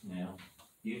 yeah.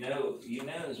 You know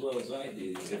as well as I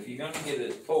do, if you're gonna get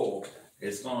it full,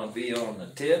 it's gonna be on the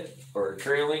tip or a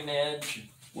trailing edge,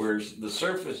 where the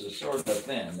surface is sort of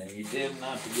thin, and you tend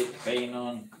not to get the paint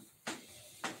on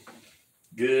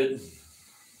good.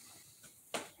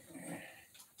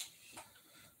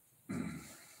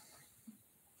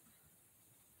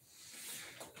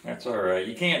 That's alright,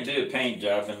 you can't do a paint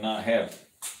job and not have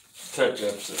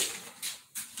touch-ups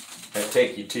that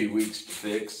take you 2 weeks to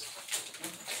fix.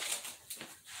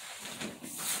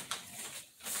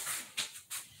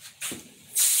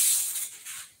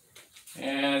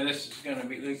 Yeah, this is gonna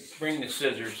be, let's bring the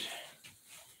scissors.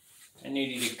 I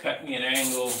need you to cut me an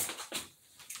angle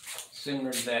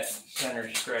similar to that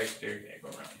center stripe there. Yeah, go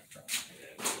around the front.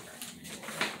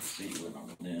 Let's see what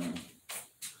I'm doing.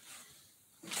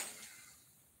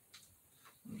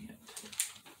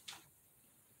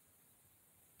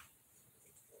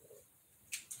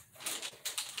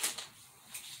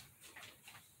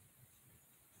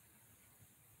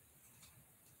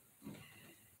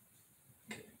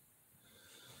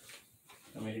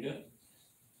 Want me to do it?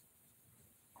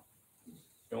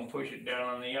 Don't push it down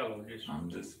on the yellow, just. I'm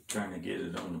just trying to get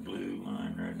it on the blue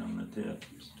line right on the tip.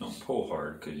 Just don't pull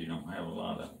hard because you don't have a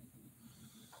lot of.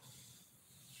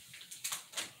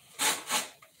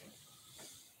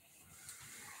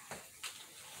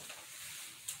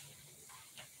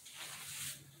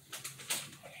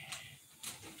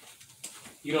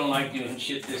 You don't like doing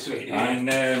shit this way, do you? I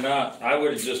know not. I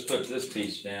would have just put this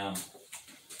piece down,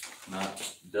 not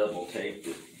double taped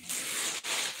it.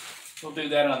 We'll do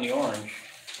that on the orange.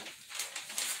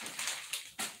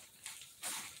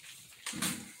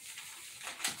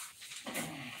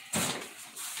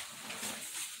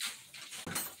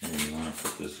 Here, you want to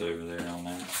put this over there on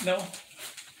that? No, I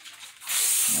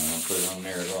don't put it on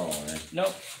there at all, right?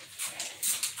 nope.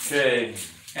 Okay.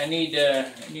 I need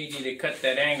you to cut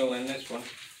that angle in this one.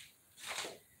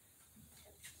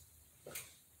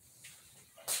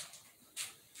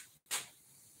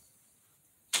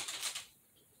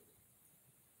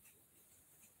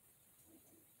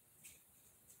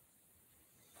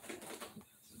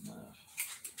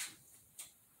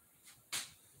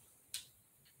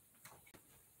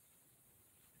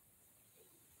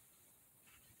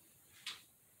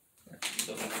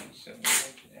 That's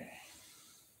enough.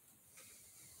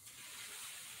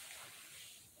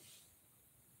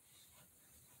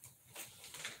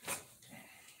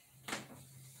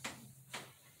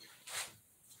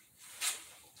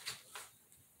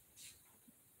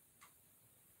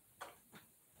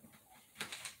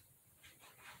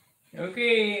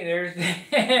 Okay, there's the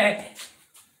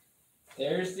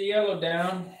there's the yellow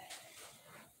down.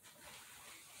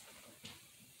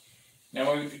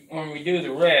 Now when we do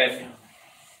the red,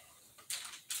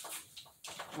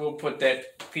 we'll put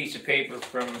that piece of paper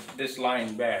from this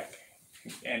line back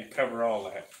and cover all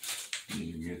that.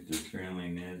 You get the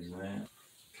trailing edge of that,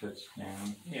 cuts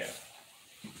down. Yeah.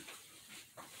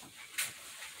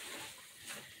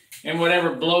 And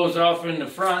whatever blows off in the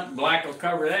front, black will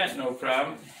cover that, no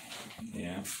problem.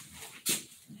 Yeah.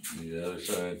 The other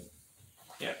side.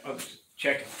 Yeah, I'll just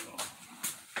check it.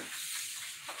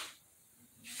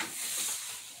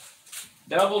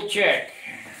 Double check.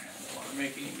 Don't want to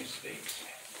make any mistakes.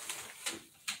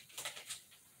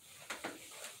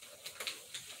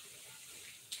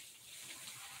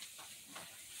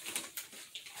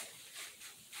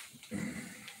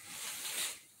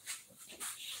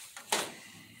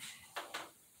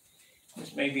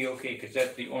 This may be okay because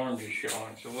that's the orange is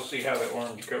showing, so we'll see how the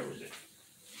orange covers it.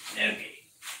 Okay.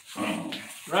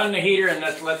 Run the heater and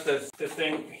let's let the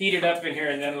thing heat it up in here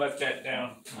and then let that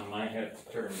down. I might have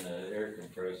to turn the air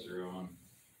compressor on.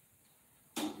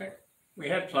 We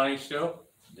had plenty still.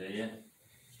 Do you?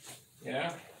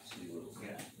 Yeah. See what we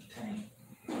got in the tank.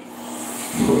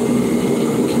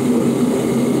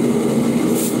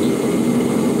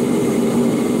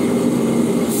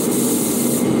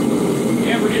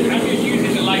 Yeah, I'm just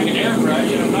using it like an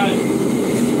airbrush. I'm not.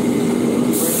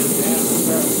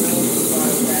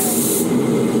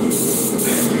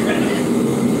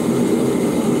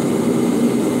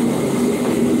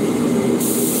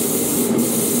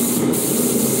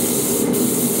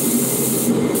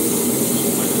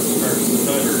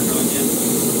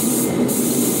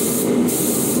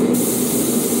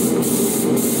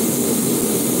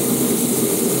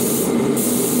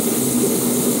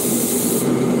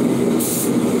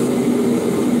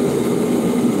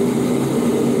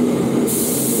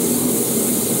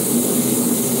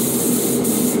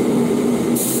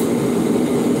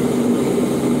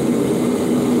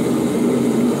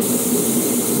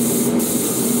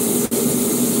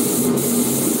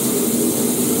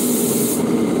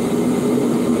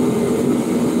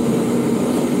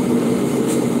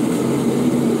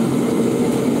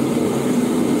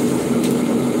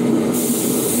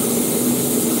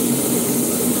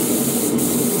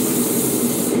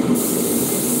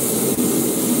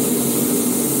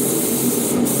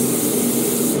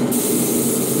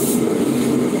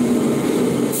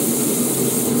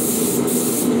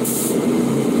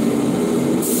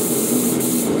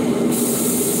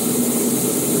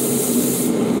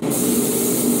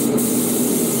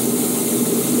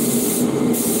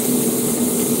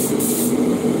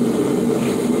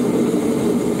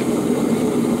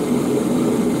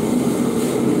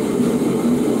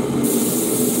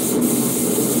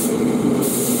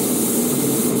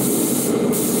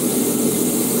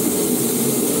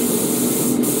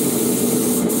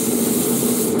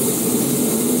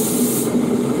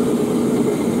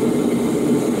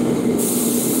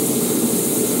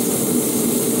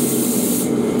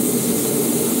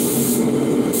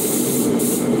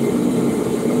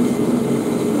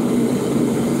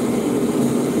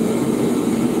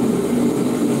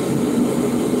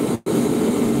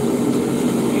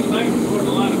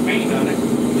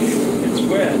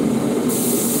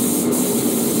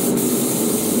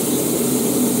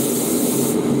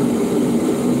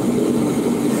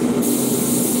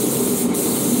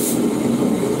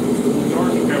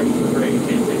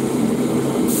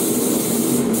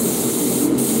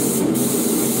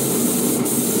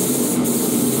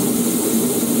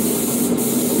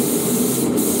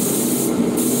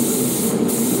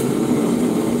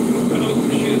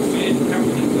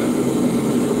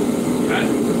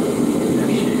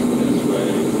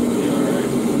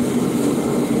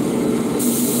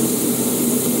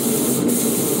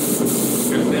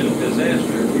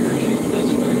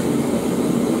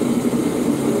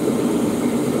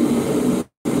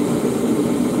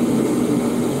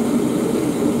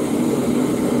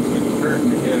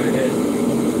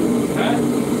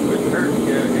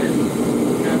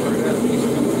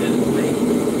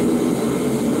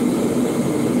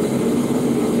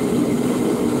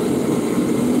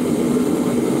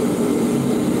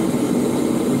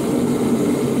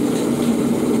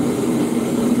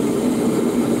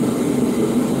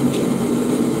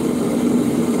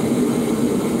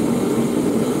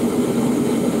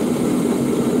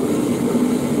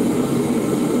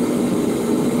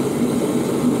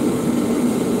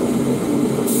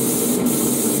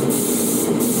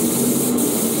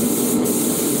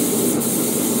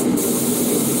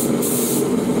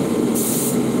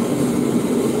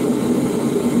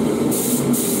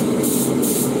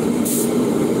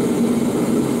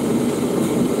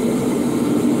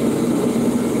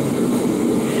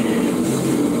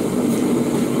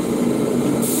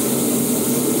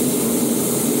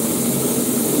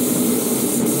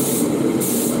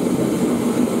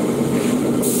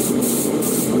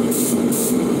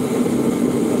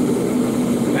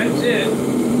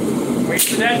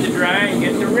 that to dry and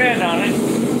get the red on it.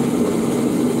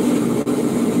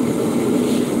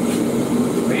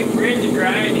 in the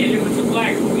dry and hit it with the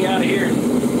black. We'll be out of here in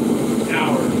an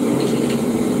hour.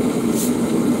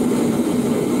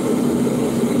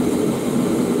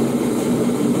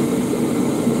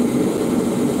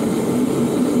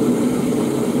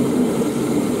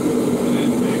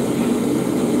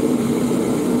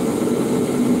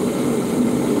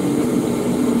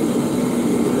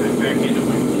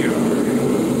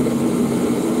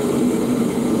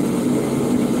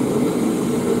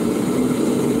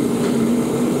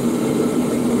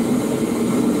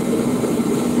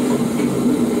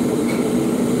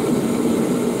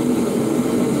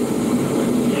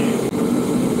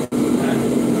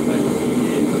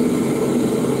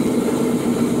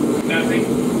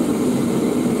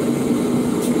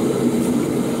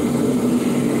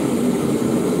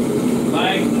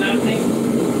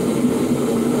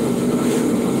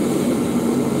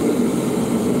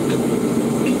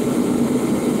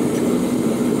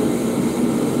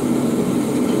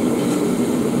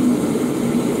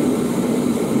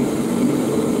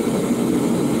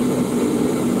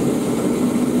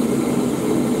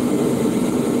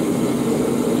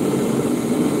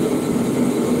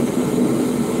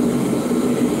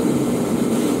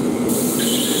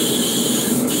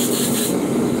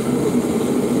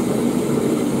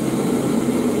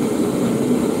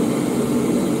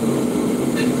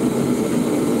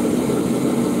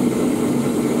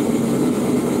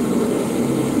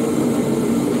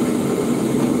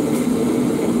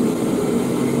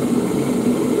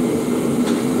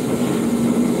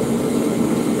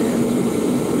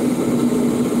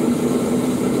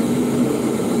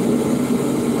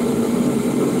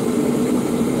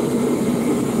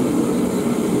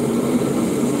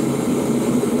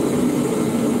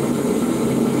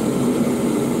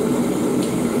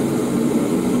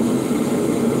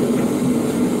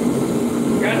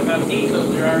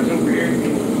 Diesel jars over here.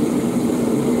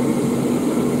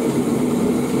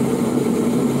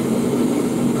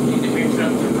 Need to mix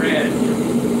up the red.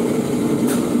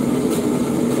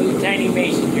 Little tiny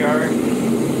mason jar.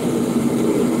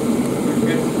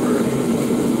 Good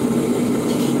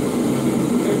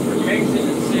for mixing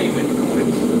and saving.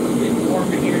 It's getting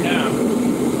warm in here now.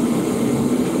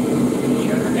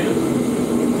 Shut her down.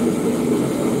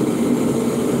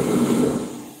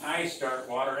 Eyes start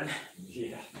watering.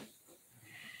 Yeah.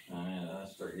 I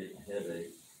start getting a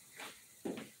headache.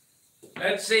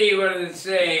 Let's see, what does it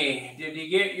say? Did you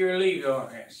get your lead? Oh,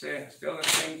 it's still the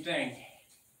same thing.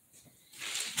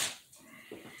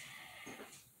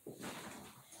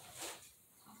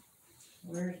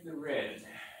 Where's the red?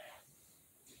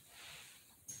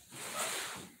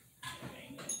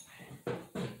 Dang it.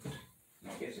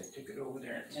 I guess I took it over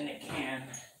there. It's in a can.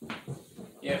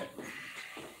 Yep.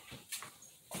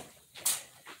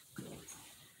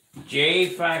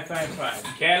 J555,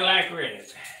 Cadillac Red.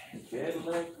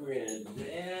 Cadillac Red,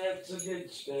 that's a good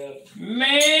stuff.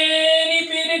 Man,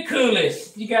 be the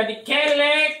coolest. You got the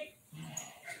Cadillac.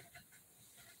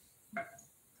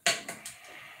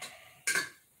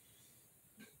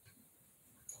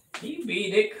 You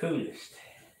be the coolest.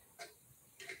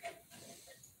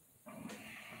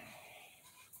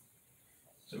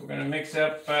 So we're gonna mix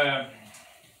up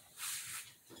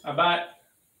about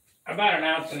an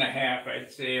ounce and a half,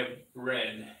 I'd say, of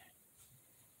red.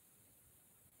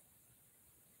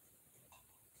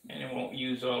 And I won't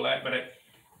use all that, but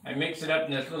I mix it up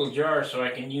in this little jar so I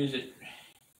can use it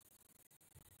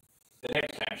the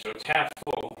next time, so it's half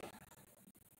full.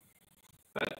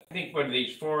 But I think, what are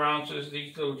these, 4 ounces,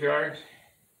 these little jars?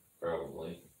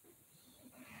 Probably.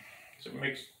 So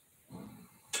mix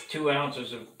 2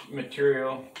 ounces of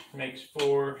material, makes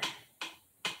 4.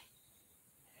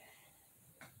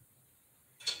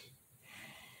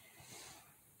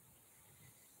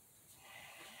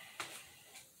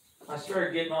 I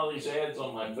started getting all these ads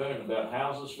on my phone about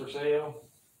houses for sale.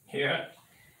 Yeah.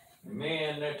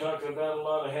 Man, they're talking about a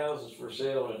lot of houses for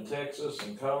sale in Texas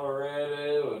and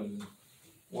Colorado and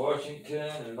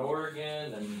Washington and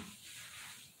Oregon and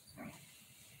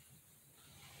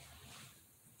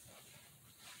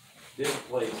big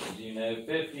places,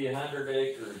 50, 100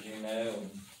 acres, and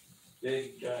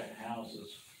big giant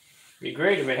houses. Be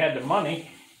great if it had the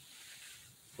money.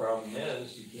 Problem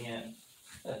is, you can't,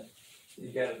 you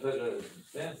gotta put a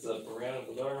fence up around it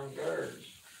with armed guards.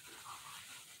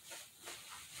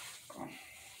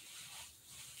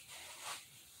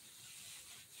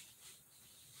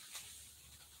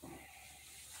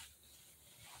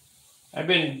 I've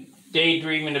been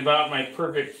daydreaming about my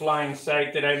perfect flying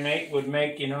site that would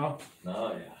make. Oh,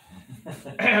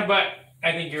 yeah. But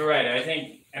I think you're right. I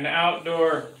think an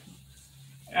outdoor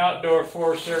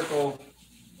 4-circle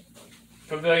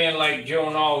pavilion like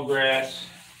Joan Allgrass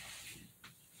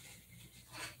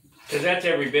Cause that's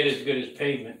every bit as good as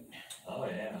pavement. Oh,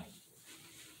 yeah.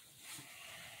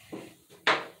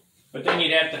 But then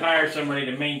you'd have to hire somebody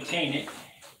to maintain it.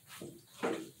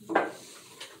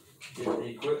 Get the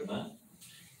equipment.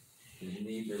 You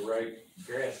need the right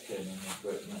grass cutting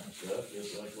equipment and stuff,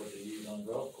 just like what they use on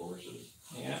golf courses.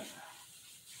 Yeah.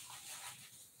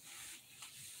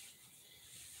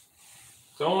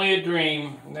 It's only a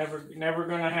dream, never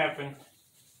gonna happen.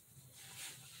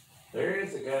 There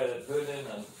is a guy that put in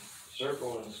a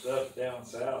circle and stuff down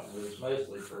south, but it's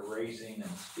mostly for racing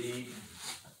and speed.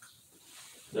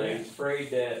 They Yeah. sprayed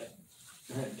that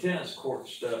tennis court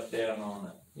stuff down on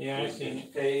it. Yeah, I seen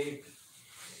it. Paved.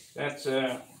 That's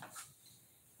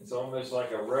It's almost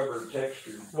like a rubber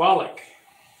textured Wallach.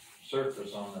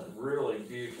 surface on a really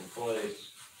beautiful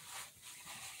place.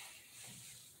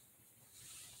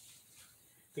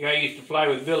 The guy used to fly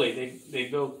with Billy. They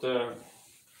built them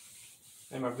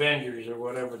Avengers or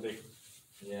whatever they.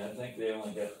 Yeah, I think they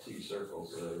only got 2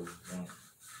 circles though.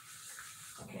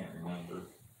 I can't remember.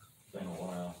 It's been a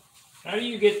while. How do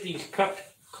you get these cups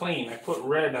clean? I put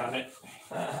red on it,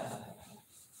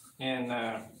 and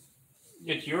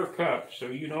it's your cup, so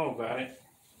you know about it.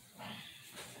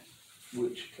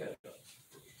 Which cup?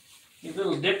 These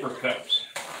little dipper cups,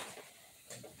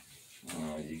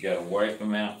 Oh, you gotta wipe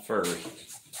them out first,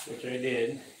 which I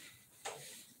did.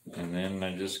 and then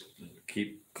I just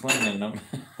keep cleaning them.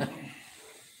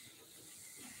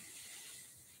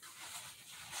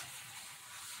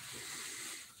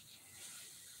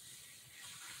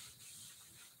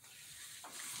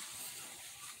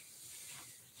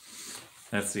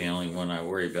 That's the only one I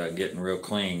worry about getting real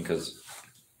clean, because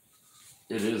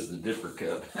it is the dipper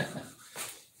cup.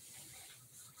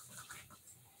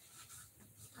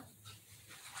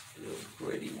 Still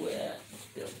pretty wet,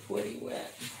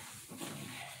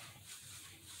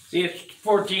 See, it's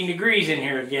 14 degrees in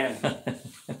here again.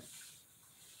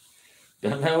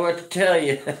 Don't know what to tell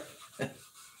you. As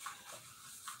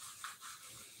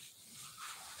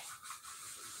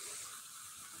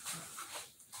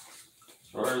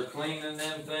far as cleaning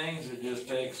them things, it just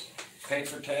takes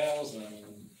paper towels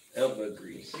and elbow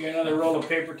grease. You got another roll of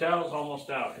paper towels almost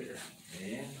out here.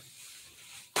 Yeah.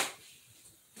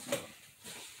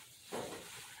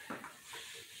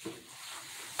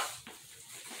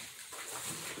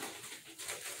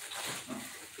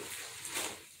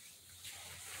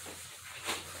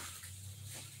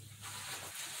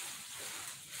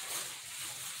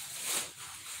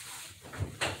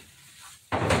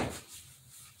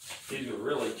 These were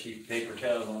really cheap paper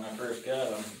towels when I first got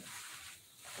them.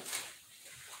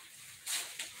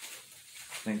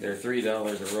 I think they're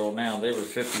 $3 a roll now. They were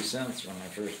 50 cents when I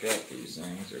first got these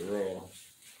things a roll.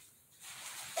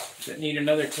 Does it need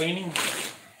another cleaning?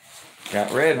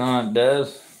 Got red on it,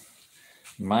 does.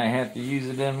 Might have to use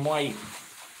it in white.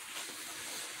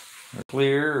 Or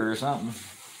clear or something.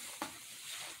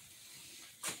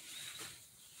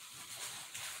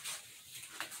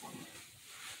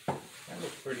 That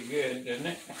looks pretty good, doesn't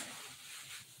it?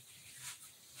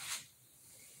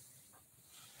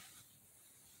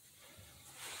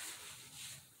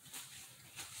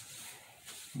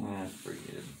 That's pretty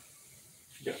good.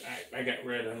 Yeah, I got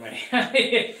red on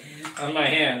my on my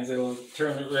hands. It'll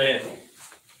turn it red.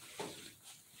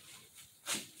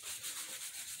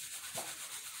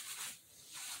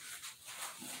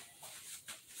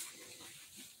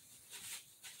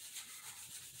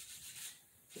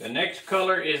 The next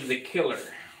color is the killer.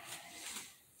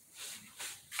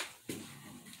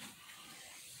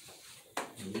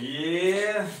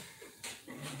 Yeah.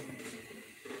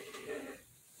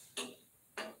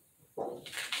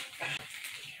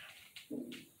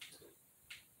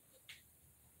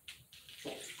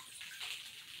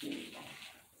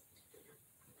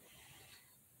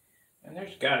 And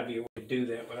there's got to be a way to do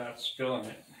that without spilling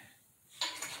it.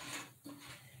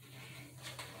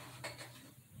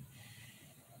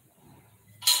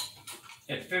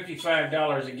 At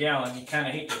 $55 a gallon, you kind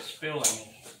of hate to spill any.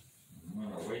 I'm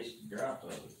gonna waste a drop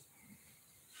of it.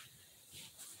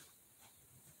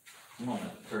 I'm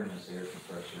gonna turn this air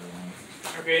compressor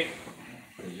on, Okay.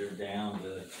 because you're down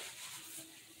to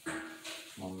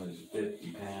almost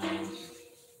 50 pounds.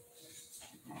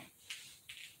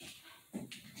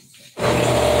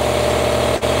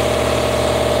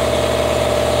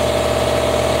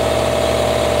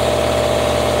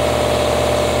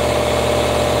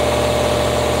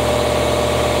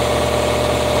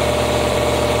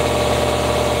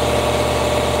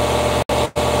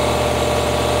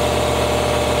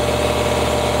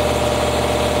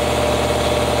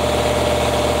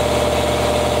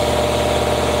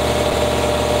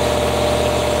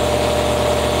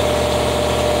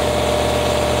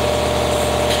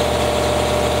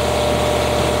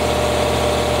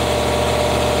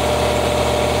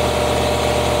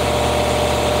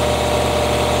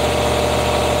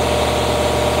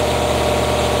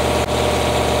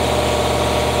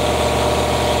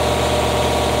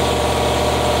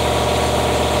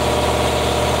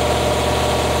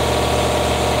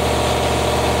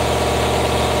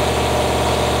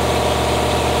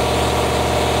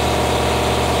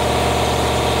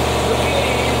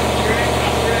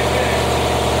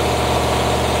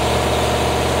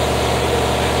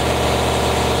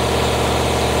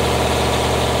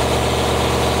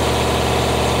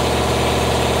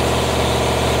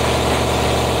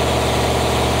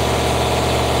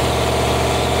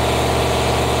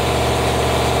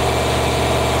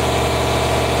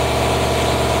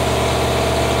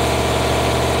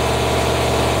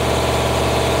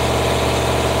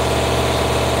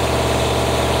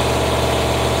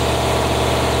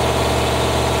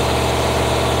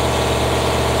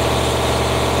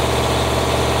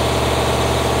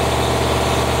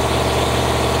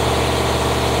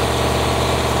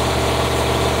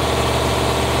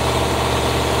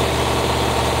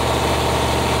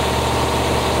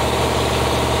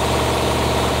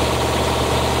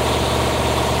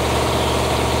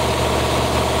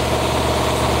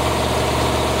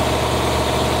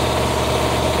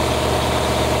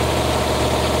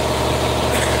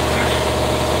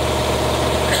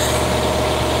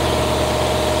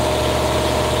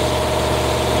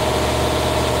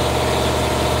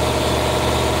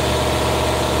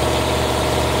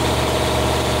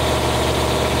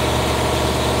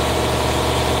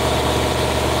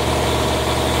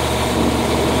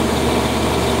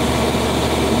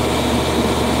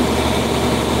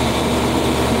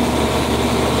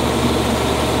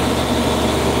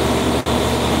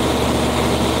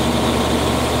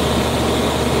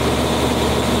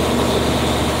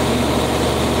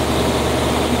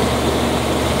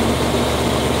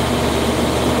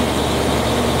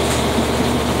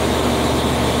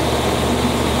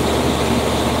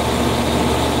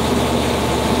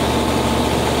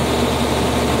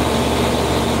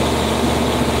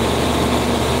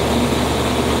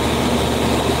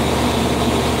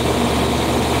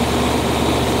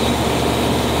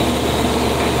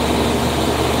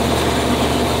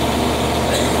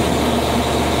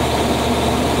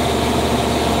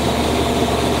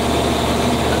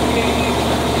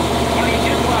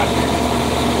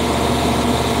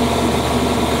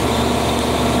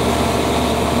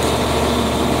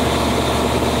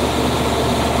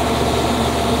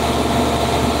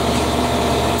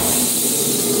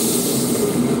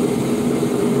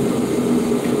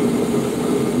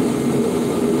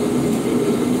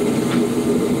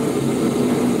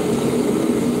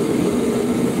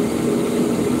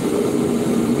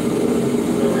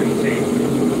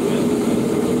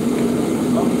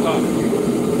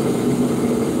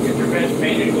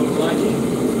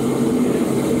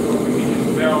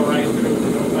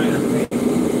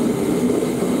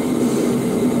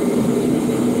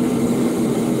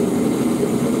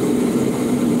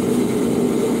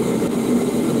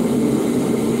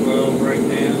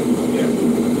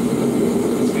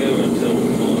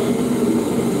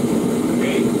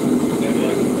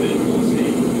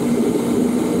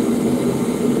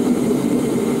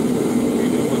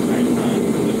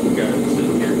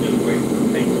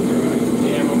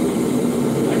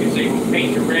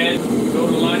 paint it red, go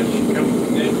to lunch, come,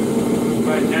 then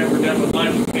by the time we're done with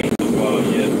lunch, paint it. Well,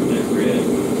 yeah, that red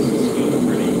is still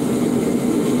pretty.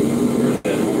 Or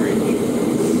that orange.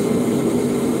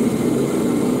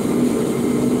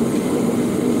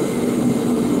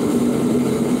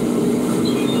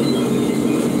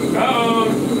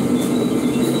 Uh-oh!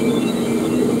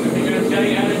 I'm gonna tell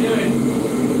you how to do it.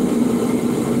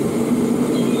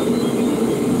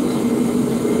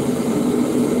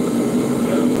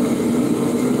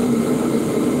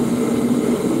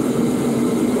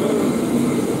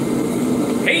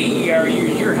 Hey,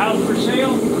 is your house for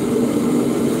sale?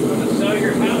 Want to sell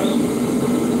your house?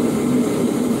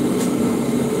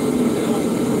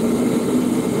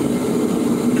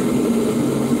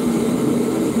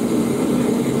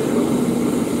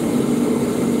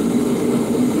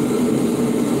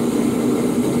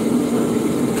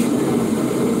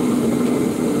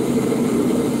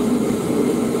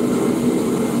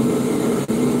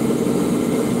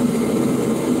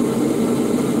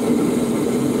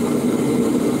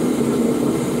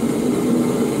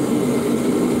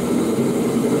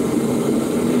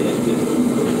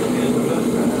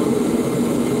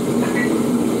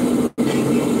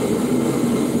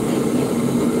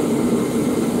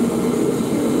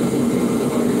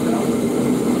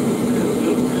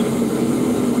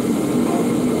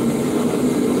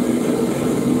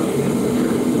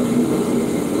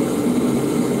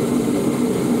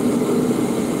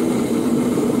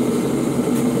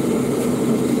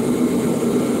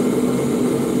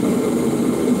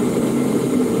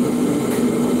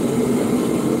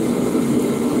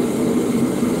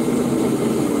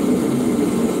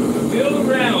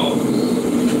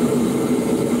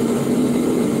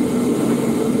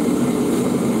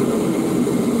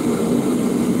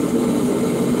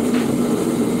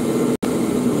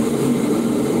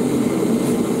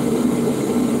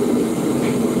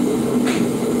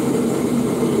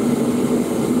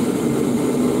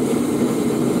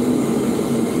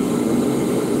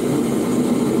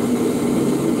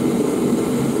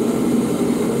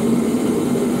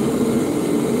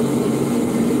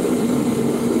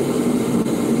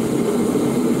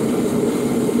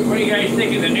 What do you guys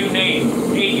think of the new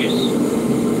name, Aegis?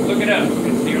 Look it up.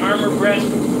 It's the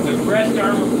breast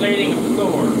armor plating of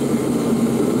Thor.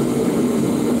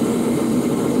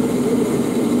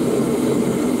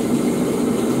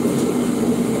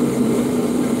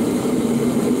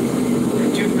 There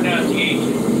are two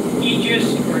pronunciations, Aegis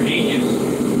or Aegis.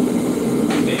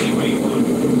 Any way you want.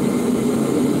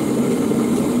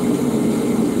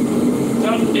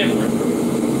 Something different.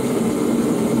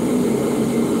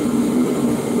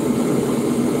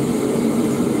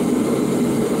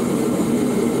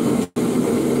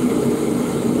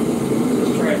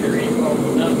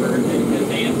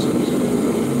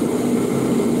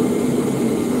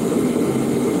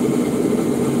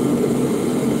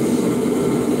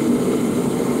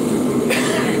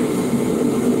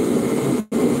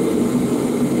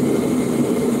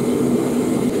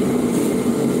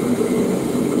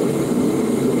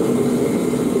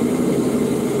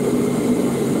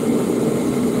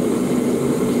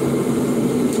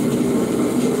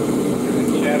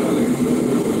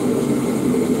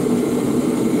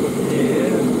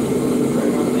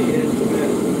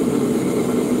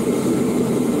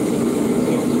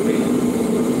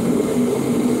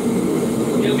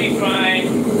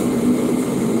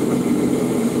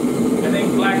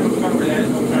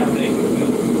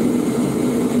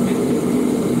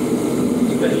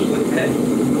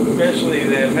 Especially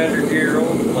that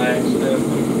 100-year-old black stuff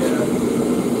we've got.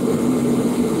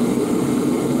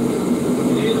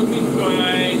 It'll be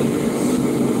fine.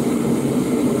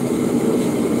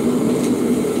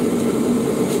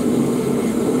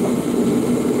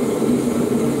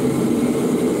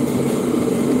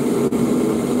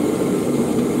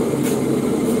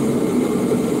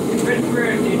 Christopher,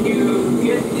 did you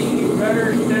get the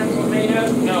rudder stencil made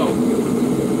up? No.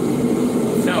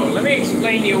 No, let me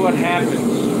explain to you what happens.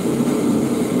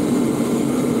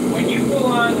 When you go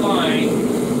online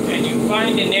and you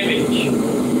find an image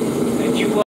that you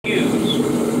want to use,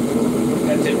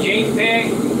 that's a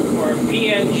JPEG or a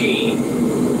PNG,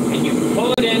 and you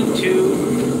pull it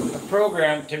into a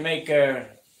program to make a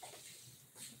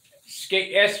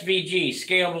SVG,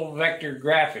 scalable vector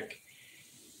graphic,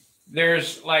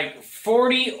 there's like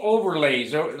 40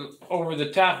 overlays over the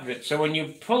top of it. So when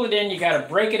you pull it in, you got to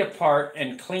break it apart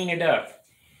and clean it up.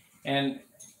 And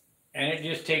it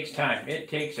just takes time. It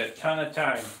takes a ton of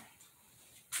time.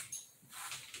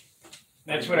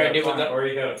 That's what I did with Or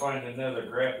you gotta find another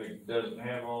graphic that doesn't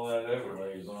have all that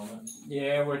overlays on it.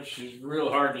 Yeah, which is real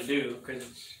hard to do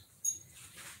because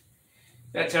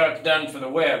that's how it's done for the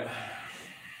web.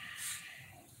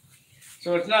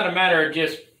 So it's not a matter of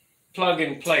just plug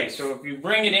and play. So if you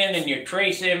bring it in and you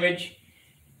trace image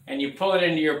and you pull it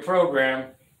into your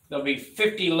program, there'll be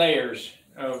 50 layers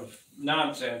of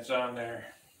nonsense on there.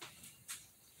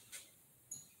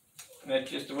 That's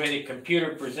just the way the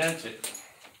computer presents it.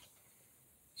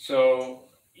 So,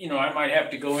 you know, I might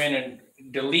have to go in and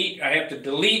delete. I have to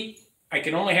delete. I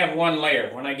can only have one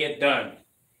layer when I get done.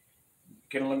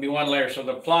 It can only be one layer. So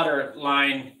the plotter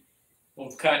line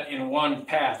will cut in one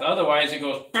path. Otherwise, it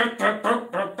goes and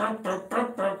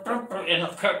it'll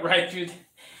cut right through,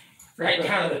 right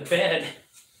down to the bed.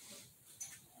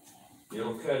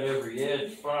 You'll cut every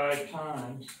edge 5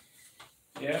 times.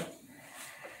 Yeah.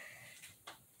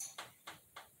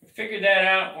 We figured that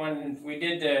out when we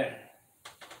did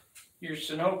your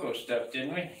Sunoco stuff,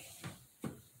 didn't we?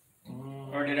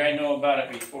 Or did I know about it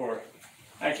before?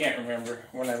 I can't remember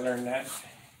when I learned that.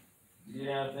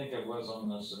 Yeah, I think it was on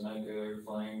the Sunoco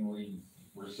airplane. We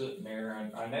were sitting there,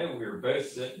 and I know we were both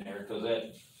sitting there because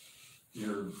that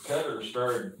your cutter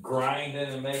started grinding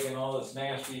and making all this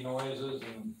nasty noises,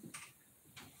 and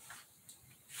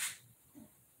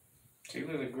See,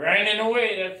 we were grinding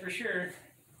away, that's for sure.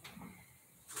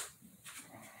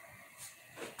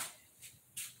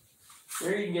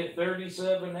 here you can get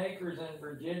 37 acres in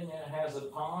Virginia, has a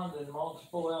pond and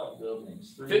multiple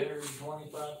outbuildings,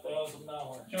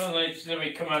 $325,000. Oh, let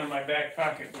me come out of my back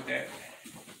pocket with that.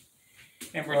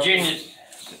 And Virginia's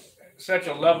such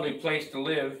a lovely place to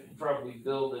live. Probably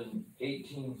built in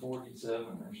 1847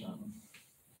 or something.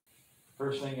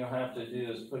 First thing you'll have to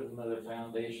do is put another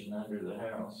foundation under the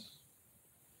house.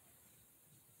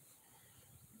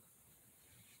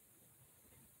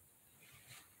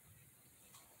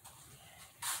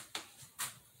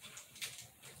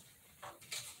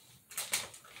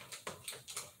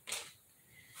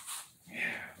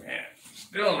 Man,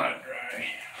 still not dry.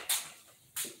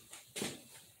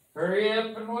 Hurry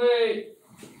up and wait.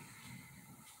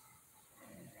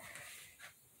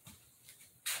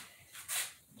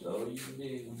 That's all you can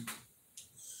do.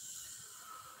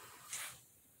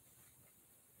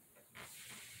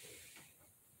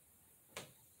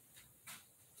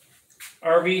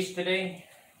 RVs today?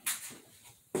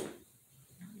 Yeah,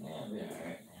 be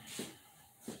alright.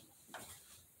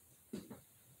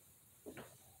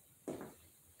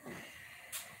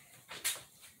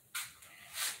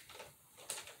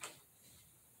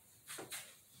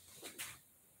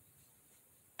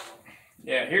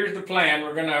 Yeah, here's the plan.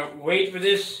 We're gonna wait for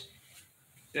this,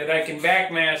 that I can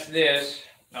backmask this.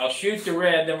 I'll shoot the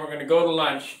red, then we're gonna go to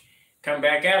lunch, come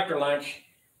back after lunch,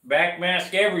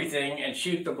 backmask everything and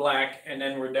shoot the black, and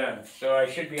then we're done. So I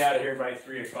should be out of here by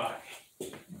 3 o'clock.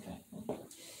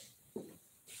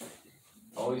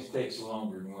 Always takes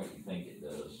longer than what you think it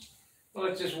does. Well,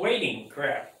 it's just waiting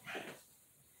crap.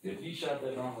 If you shot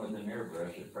that on with an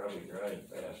airbrush, it'd probably dry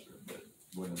faster, but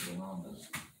wouldn't have been on as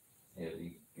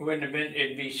heavy. It wouldn't have been,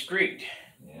 it'd be streaked.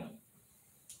 Yeah.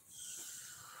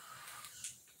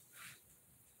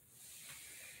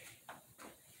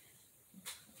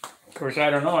 Of course, I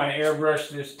don't know, I airbrushed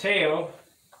this tail,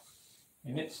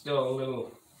 and it's still a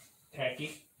little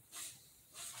tacky.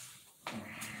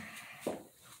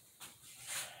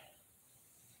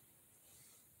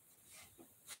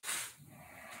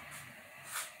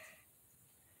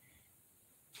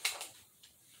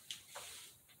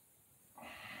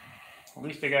 At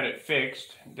least I got it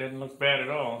fixed. It doesn't look bad at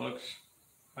all. It looks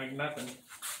like nothing.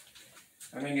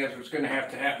 I think that's what's going to have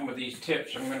to happen with these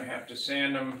tips. I'm going to have to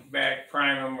sand them back,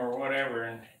 prime them, or whatever,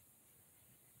 and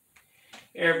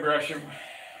airbrush them.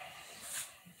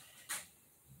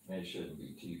 They shouldn't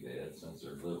be too bad since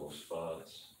they're little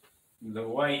spots. The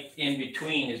white in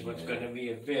between is what's going to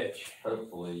be a bitch.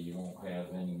 Hopefully you won't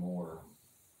have any more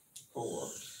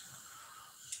pull-ups.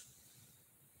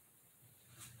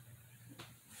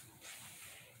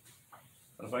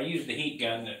 If I use the heat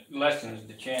gun, it lessens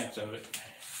the chance of it.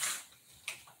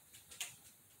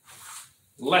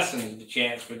 Lessens the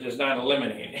chance, but does not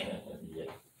eliminate it.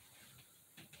 Yeah.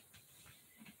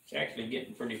 It's actually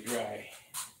getting pretty dry.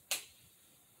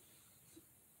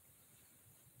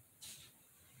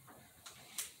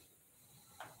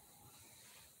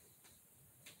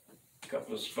 A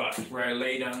couple of spots where I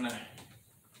laid on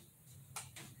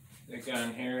the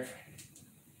gun here.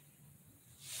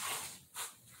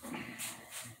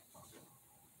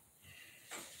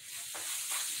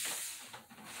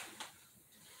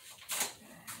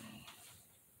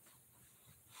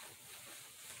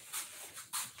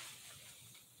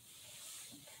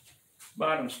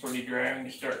 Bottom's pretty dry when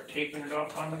you start taping it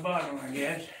off on the bottom, I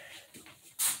guess.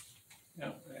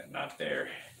 Nope, not there.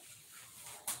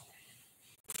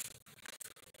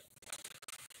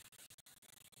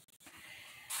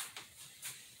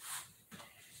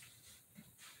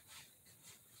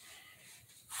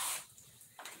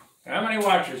 How many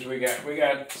watchers we got? We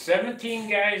got 17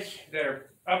 guys that are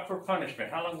up for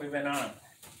punishment. How long we been on?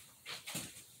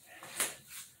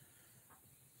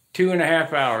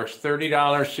 2.5 hours,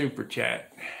 $30 super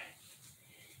chat.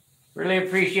 Really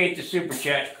appreciate the super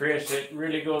chat, Chris. It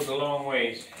really goes a long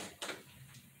ways.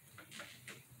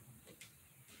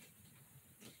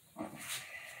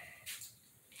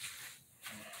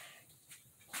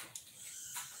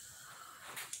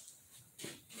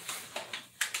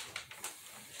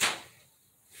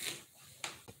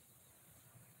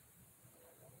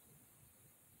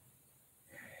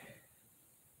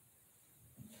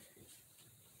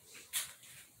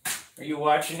 Are you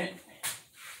watching it?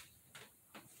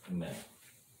 No.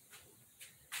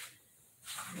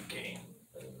 Okay.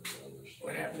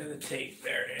 What happened to the tape?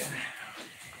 There it is.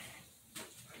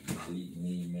 Deleting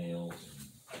emails.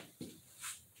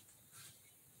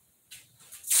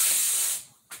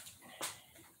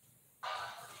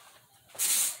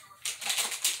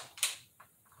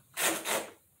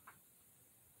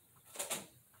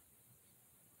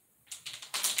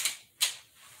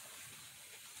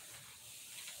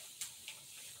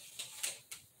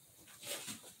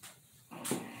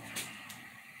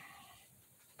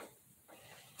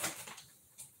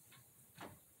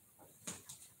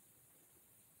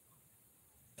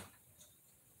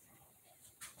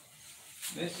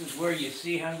 This is where you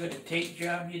see how good a tape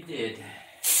job you did.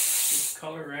 This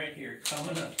color right here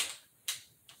coming up.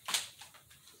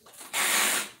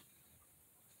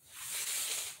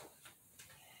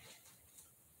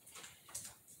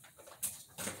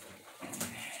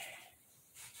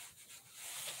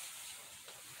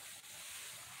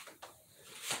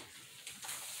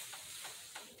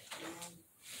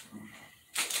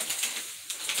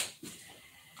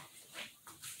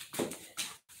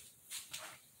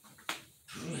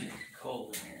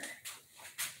 Cold in here.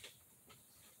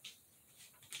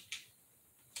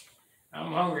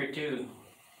 I'm hungry too.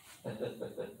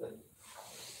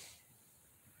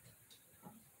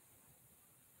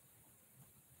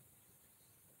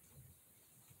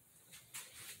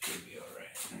 Should be all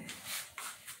right.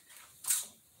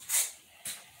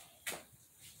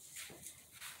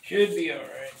 Should be all right.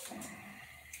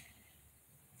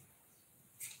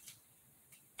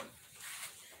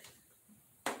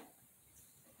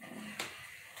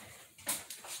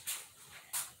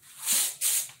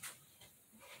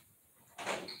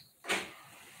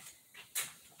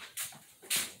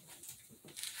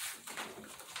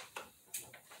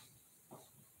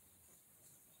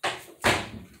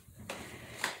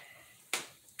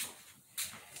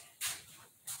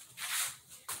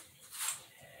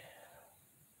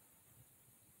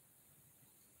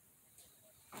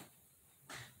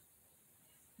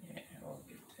 Yeah, I'll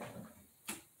get that.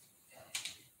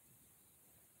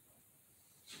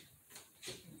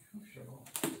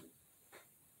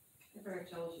 I've already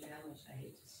told you how much I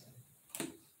hate to say.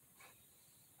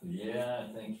 Yeah,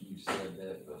 I think you've said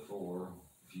that before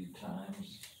a few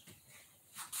times.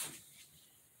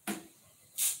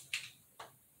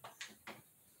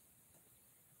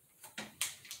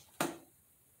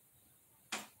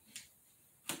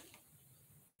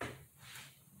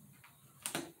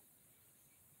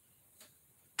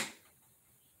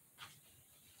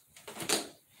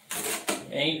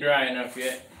 Ain't dry enough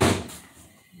yet.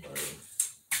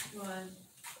 One.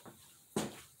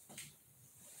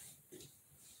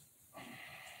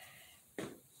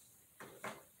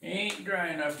 Ain't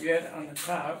dry enough yet on the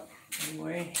top.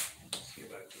 Anyway, let's see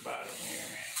about the bottom here.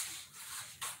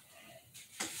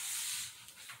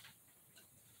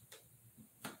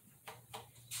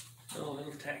 A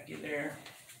little tacky there.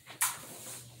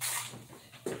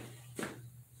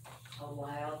 A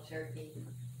wild turkey.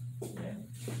 Yeah.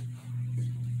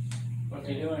 What's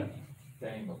he doing?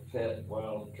 Became a pet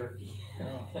wild turkey.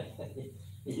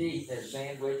 He'd eat their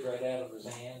sandwich right out of his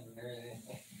hand and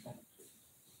everything.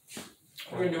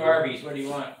 We're gonna do Arby's. What do you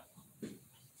want? Do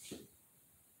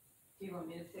you want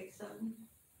me to fix something?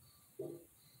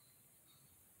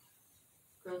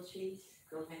 Grilled cheese,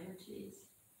 grilled hammer cheese.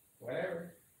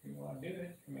 Whatever. If you wanna do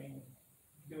it. I mean,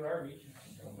 do Arby's.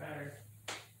 It don't matter.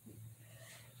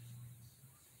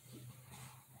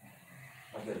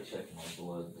 I gotta check my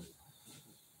blood.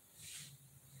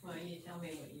 Why don't you tell me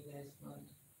what you guys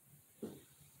want?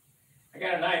 I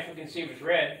got a knife. We can see if it's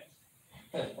red.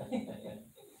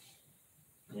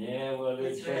 Yeah, well, I did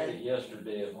It's check red. it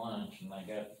yesterday at lunch and I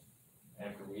got,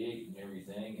 after we ate and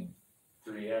everything, and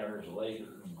 3 hours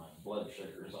later, my blood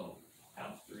sugar's all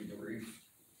out through the roof.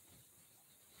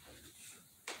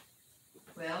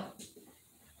 Well,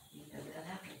 you know that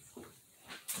happens.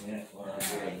 Yeah, well,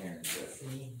 I'll go in there and check.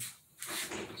 See.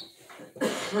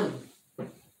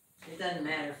 It doesn't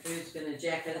matter, food's gonna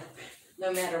jack it up,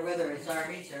 no matter whether it's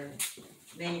Arby's or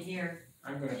made here.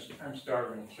 I'm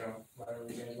starving, so whatever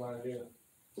you guys wanna do.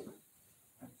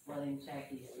 Let him check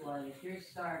his blood. If you're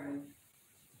starving,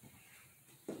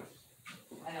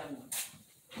 I don't know.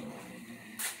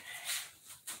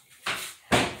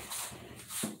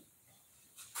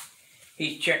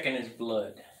 He's checking his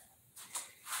blood.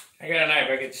 I got a knife,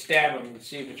 I could stab him and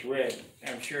see if it's red.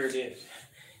 I'm sure it is.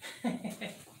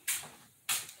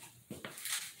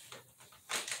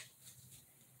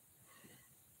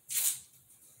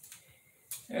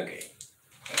 Okay,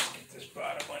 let's get this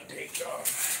bottom one taped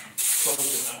off.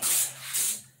 Close enough.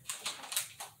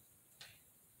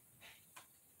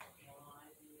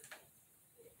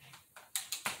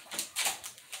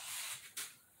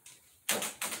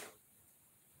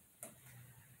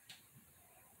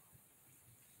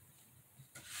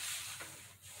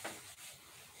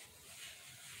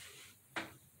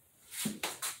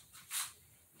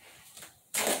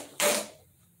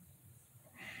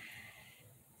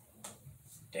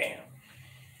 Damn.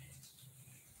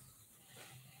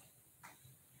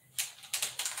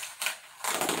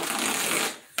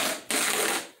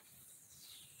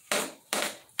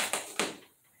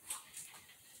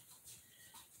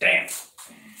 Damn. At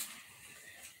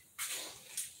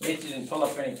least it didn't pull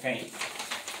up any paint.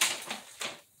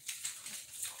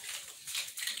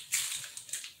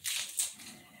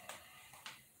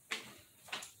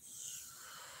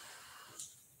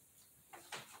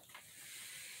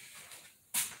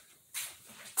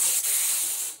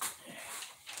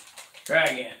 Try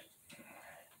again.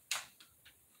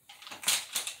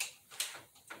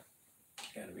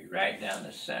 Gotta be right down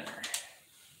the center.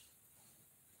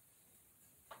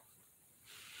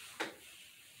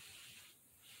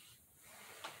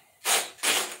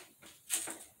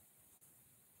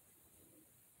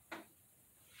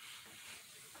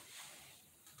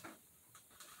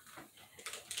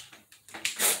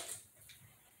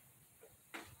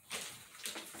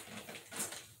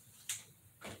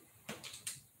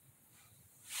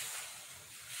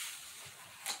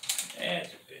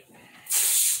 That's a bit.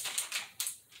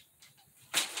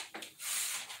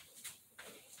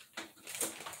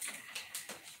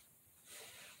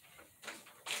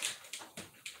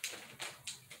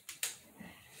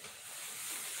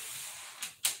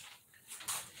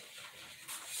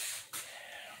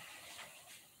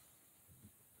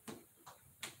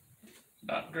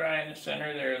 Not dry in the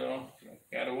center there though.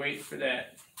 Gotta wait for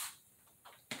that.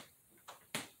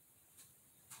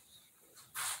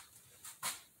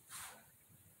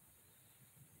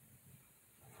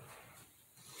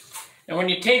 And when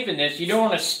you're taping this, you don't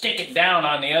want to stick it down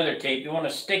on the other tape. You want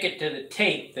to stick it to the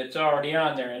tape that's already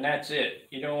on there, and that's it.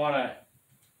 You don't want to.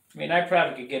 I mean, I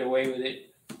probably could get away with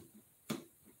it. Yeah,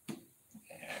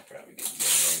 I probably could get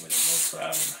away with it, no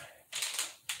problem.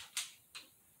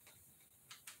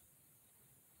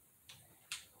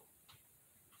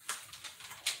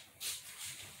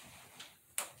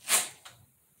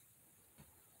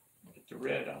 Get the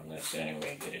red on this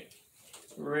anyway, get it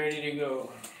ready to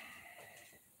go.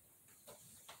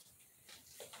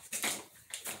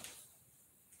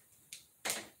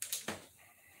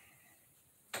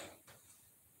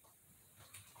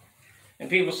 And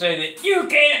people say that you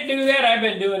can't do that. I've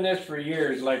been doing this for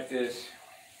years like this.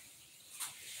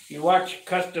 You watch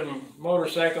custom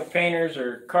motorcycle painters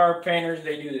or car painters,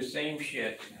 they do the same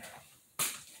shit.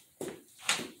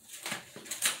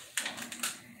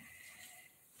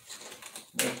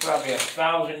 There's probably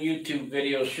 1,000 YouTube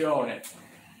videos showing it.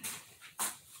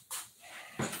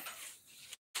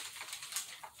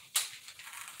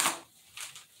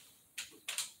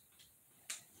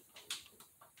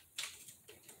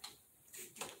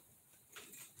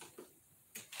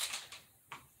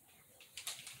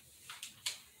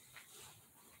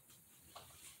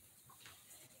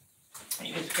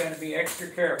 You just gotta be extra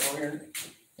careful.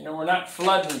 You know, we're not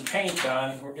flooding paint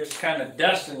on, we're just kind of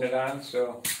dusting it on,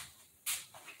 so.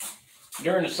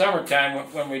 During the summertime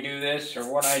when we do this,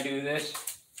 or when I do this,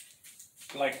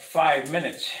 it's like 5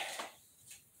 minutes.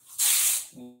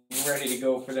 I'm ready to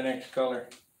go for the next color.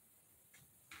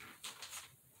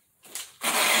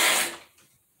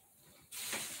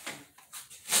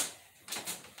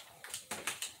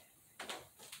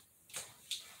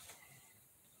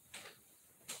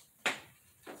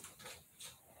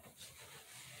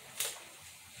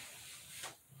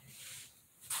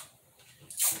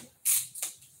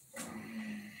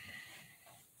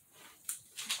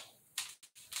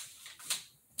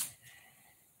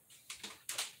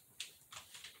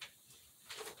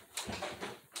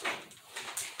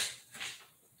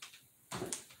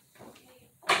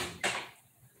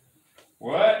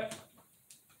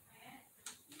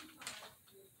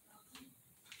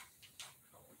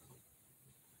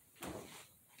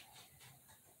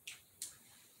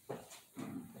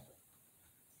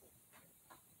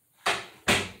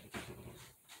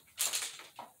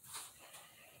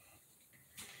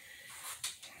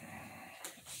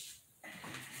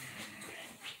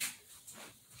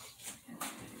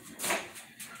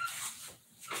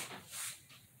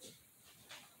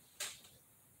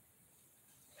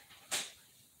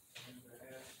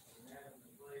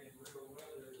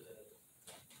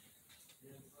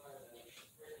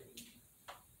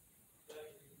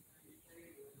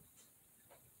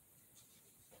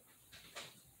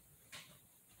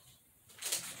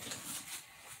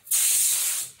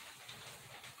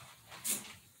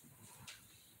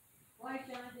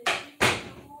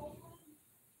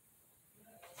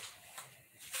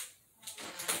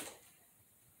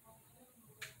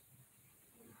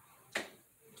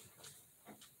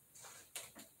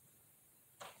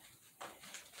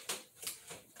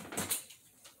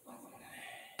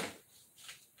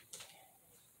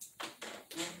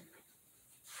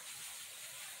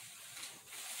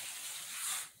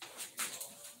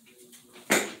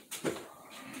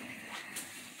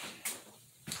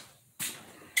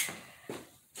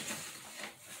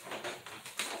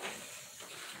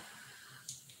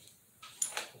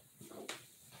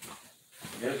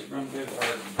 Guess we're gonna do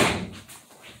hard.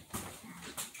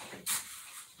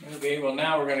 Okay, well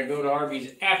now we're gonna go to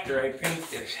Arby's after I paint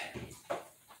this.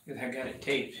 Cause I got it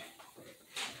taped.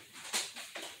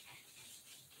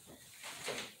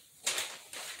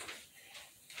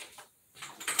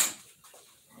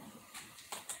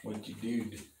 What you do?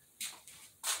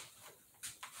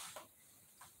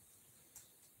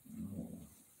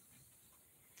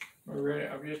 We're ready,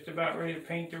 I'm just about ready to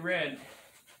paint the red.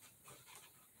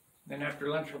 Then after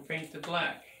lunch we'll paint the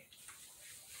black.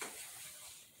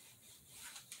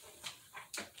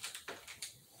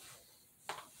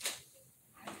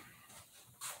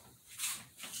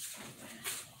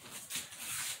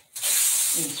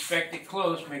 Inspect it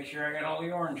close, make sure I got all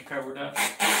the orange covered up.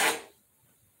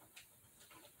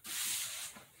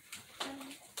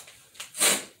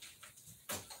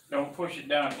 Don't push it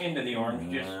down into the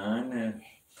orange,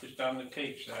 just on the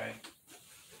tape side.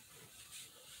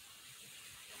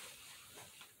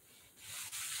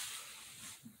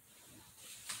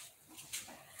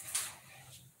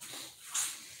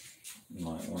 You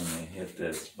might want to hit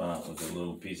that spot with a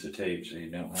little piece of tape so you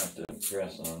don't have to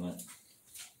press on it.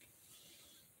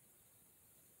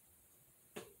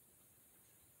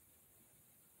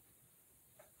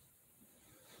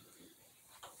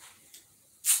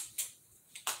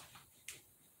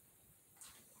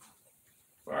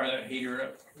 Fire that heater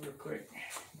up real quick.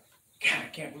 God, I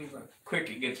can't believe how quick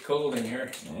it gets cold in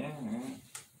here. Yeah,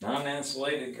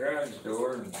 non-insulated garage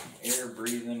door and air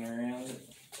breathing around it.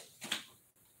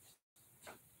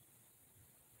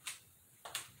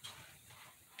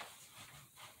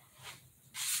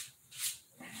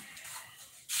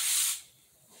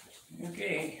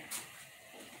 Okay,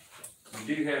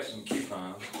 We do have some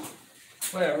coupons.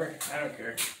 whatever, I don't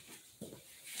care.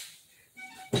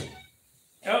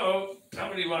 Uh-oh,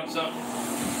 somebody wants something.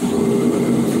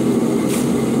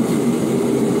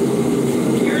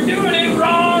 You're doing it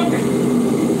wrong!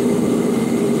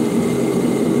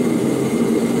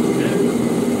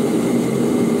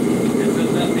 This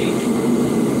is nothing.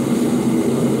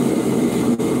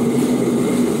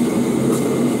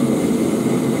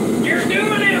 You're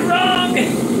doing it wrong!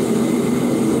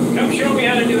 Come show me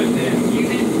how to do it then. You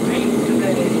didn't paint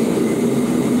today.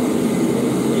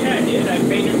 Yeah, I did, I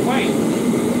painted white.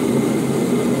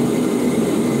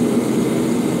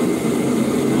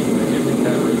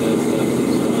 Cover that stuff.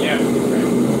 Yeah, right.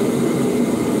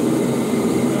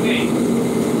 Okay.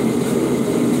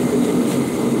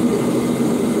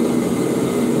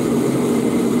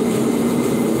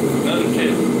 Another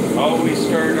tip, always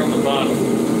start on the bottom.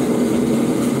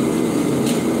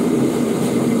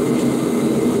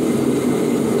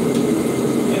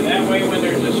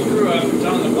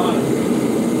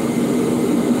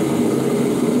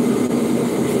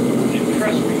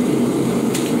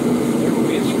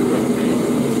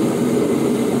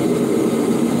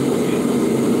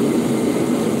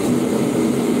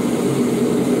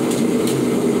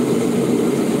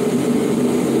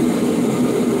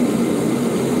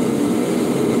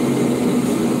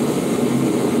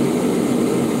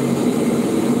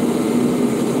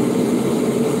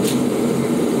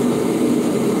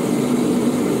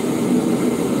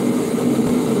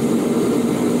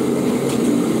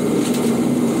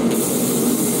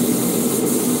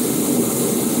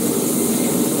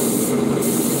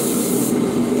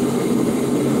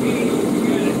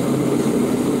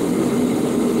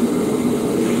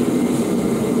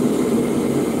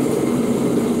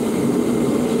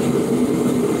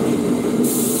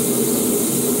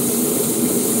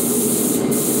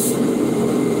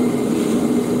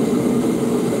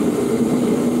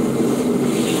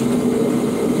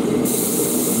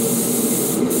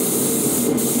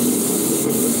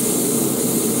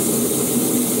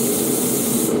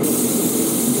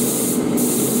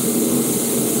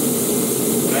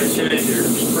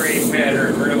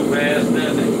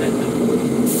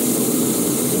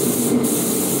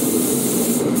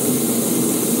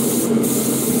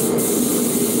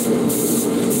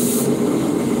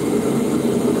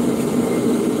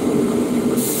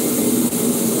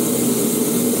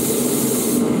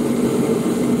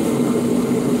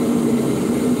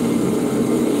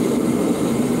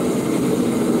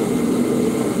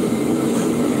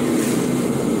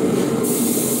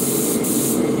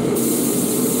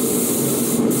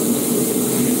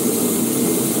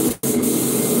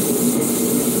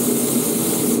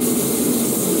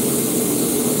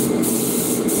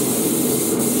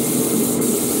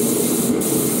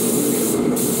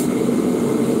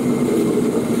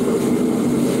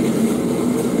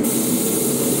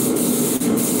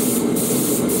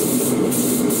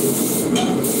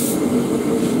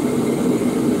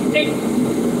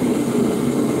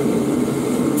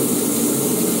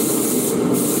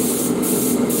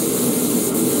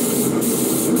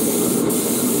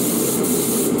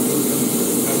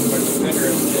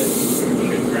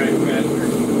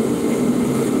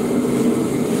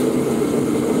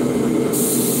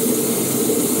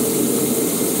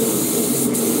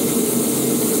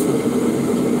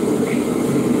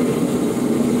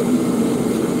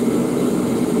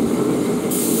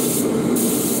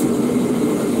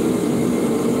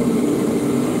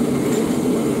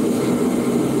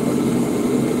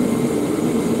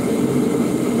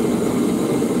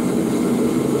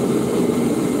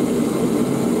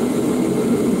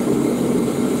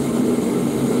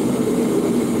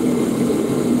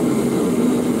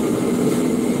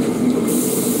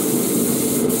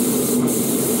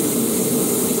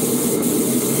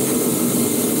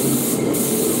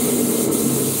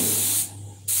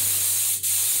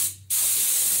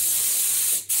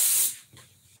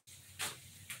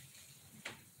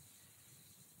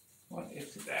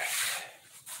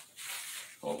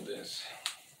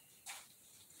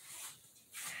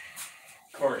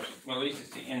 at least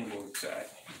it's the inboard side.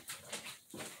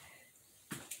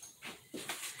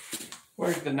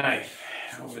 Where's the knife?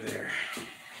 Over there.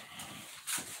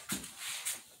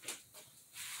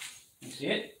 You see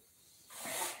it?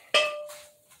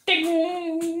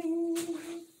 Ding!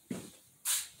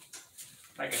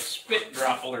 Like a spit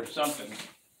dropple or something.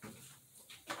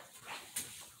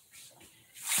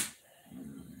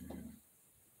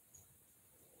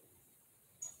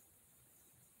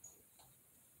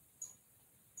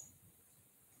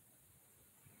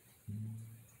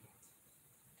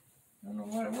 I don't know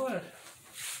what it was.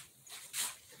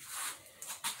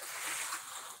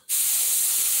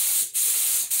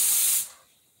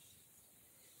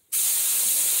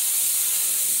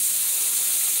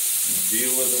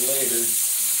 Deal with it later.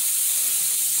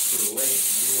 Too late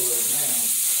to deal with it now.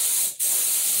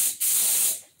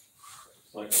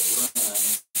 It's like a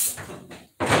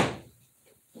run.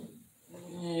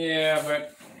 Yeah,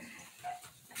 but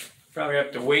probably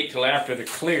have to wait till after the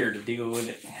clear to deal with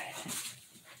it.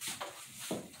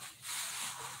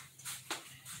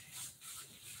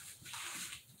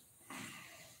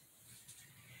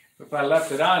 If I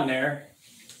left it on there,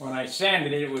 when I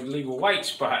sanded it, it would leave a white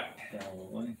spot.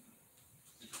 Probably.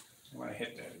 I want to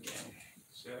hit that again.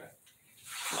 It's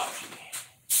floppy.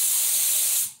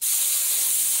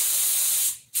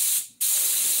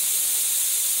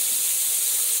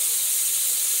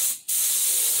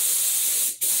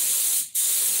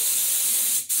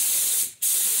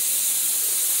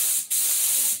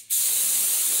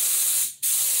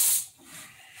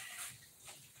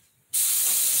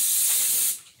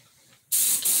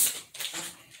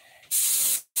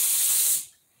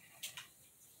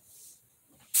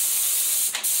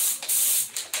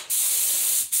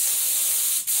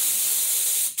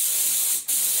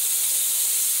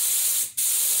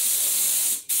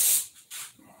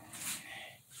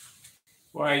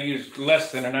 Well, I used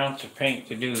less than an ounce of paint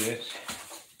to do this.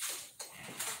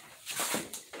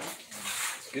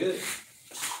 It's good.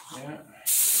 Yeah.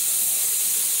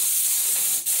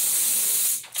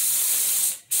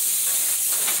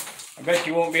 I bet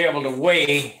you won't be able to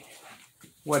weigh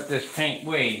what this paint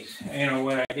weighs. You know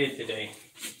what I did today.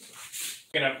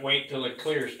 Gonna wait till the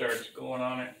clear starts going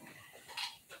on it.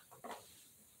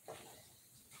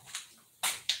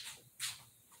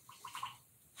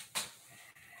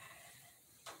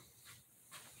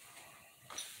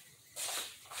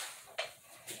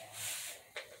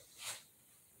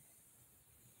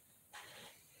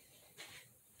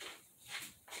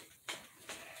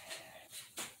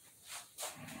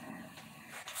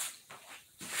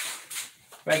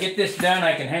 If I get this done,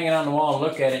 I can hang it on the wall and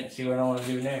look at it and see what I want to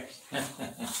do next. That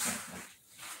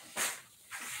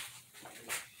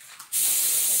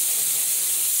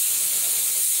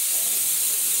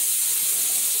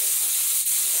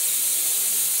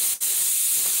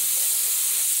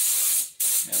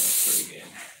looks pretty good.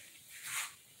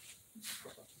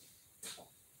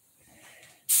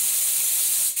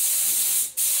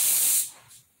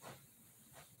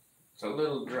 It's a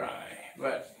little dry,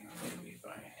 but it'll be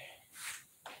fine.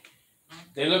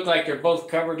 They look like they're both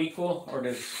covered equal, or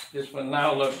does this one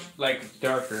now look like it's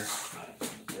darker?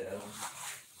 Yeah.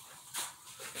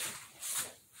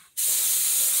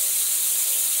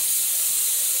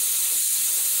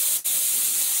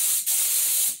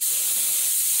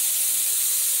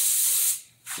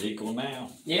 It's equal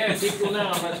now. Yeah, it's equal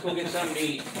now. Let's go get something to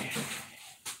eat.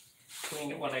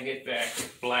 Clean it when I get back. It's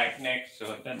black next,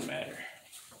 so it doesn't matter.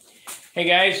 Hey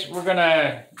guys, we're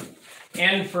gonna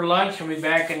end for lunch. We'll be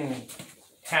back in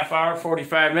half hour,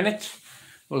 45 minutes.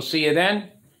 We'll see you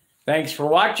then. Thanks for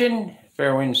watching.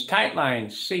 Fair winds, tight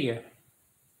lines. See ya.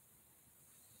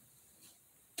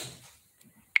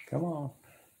 Come on.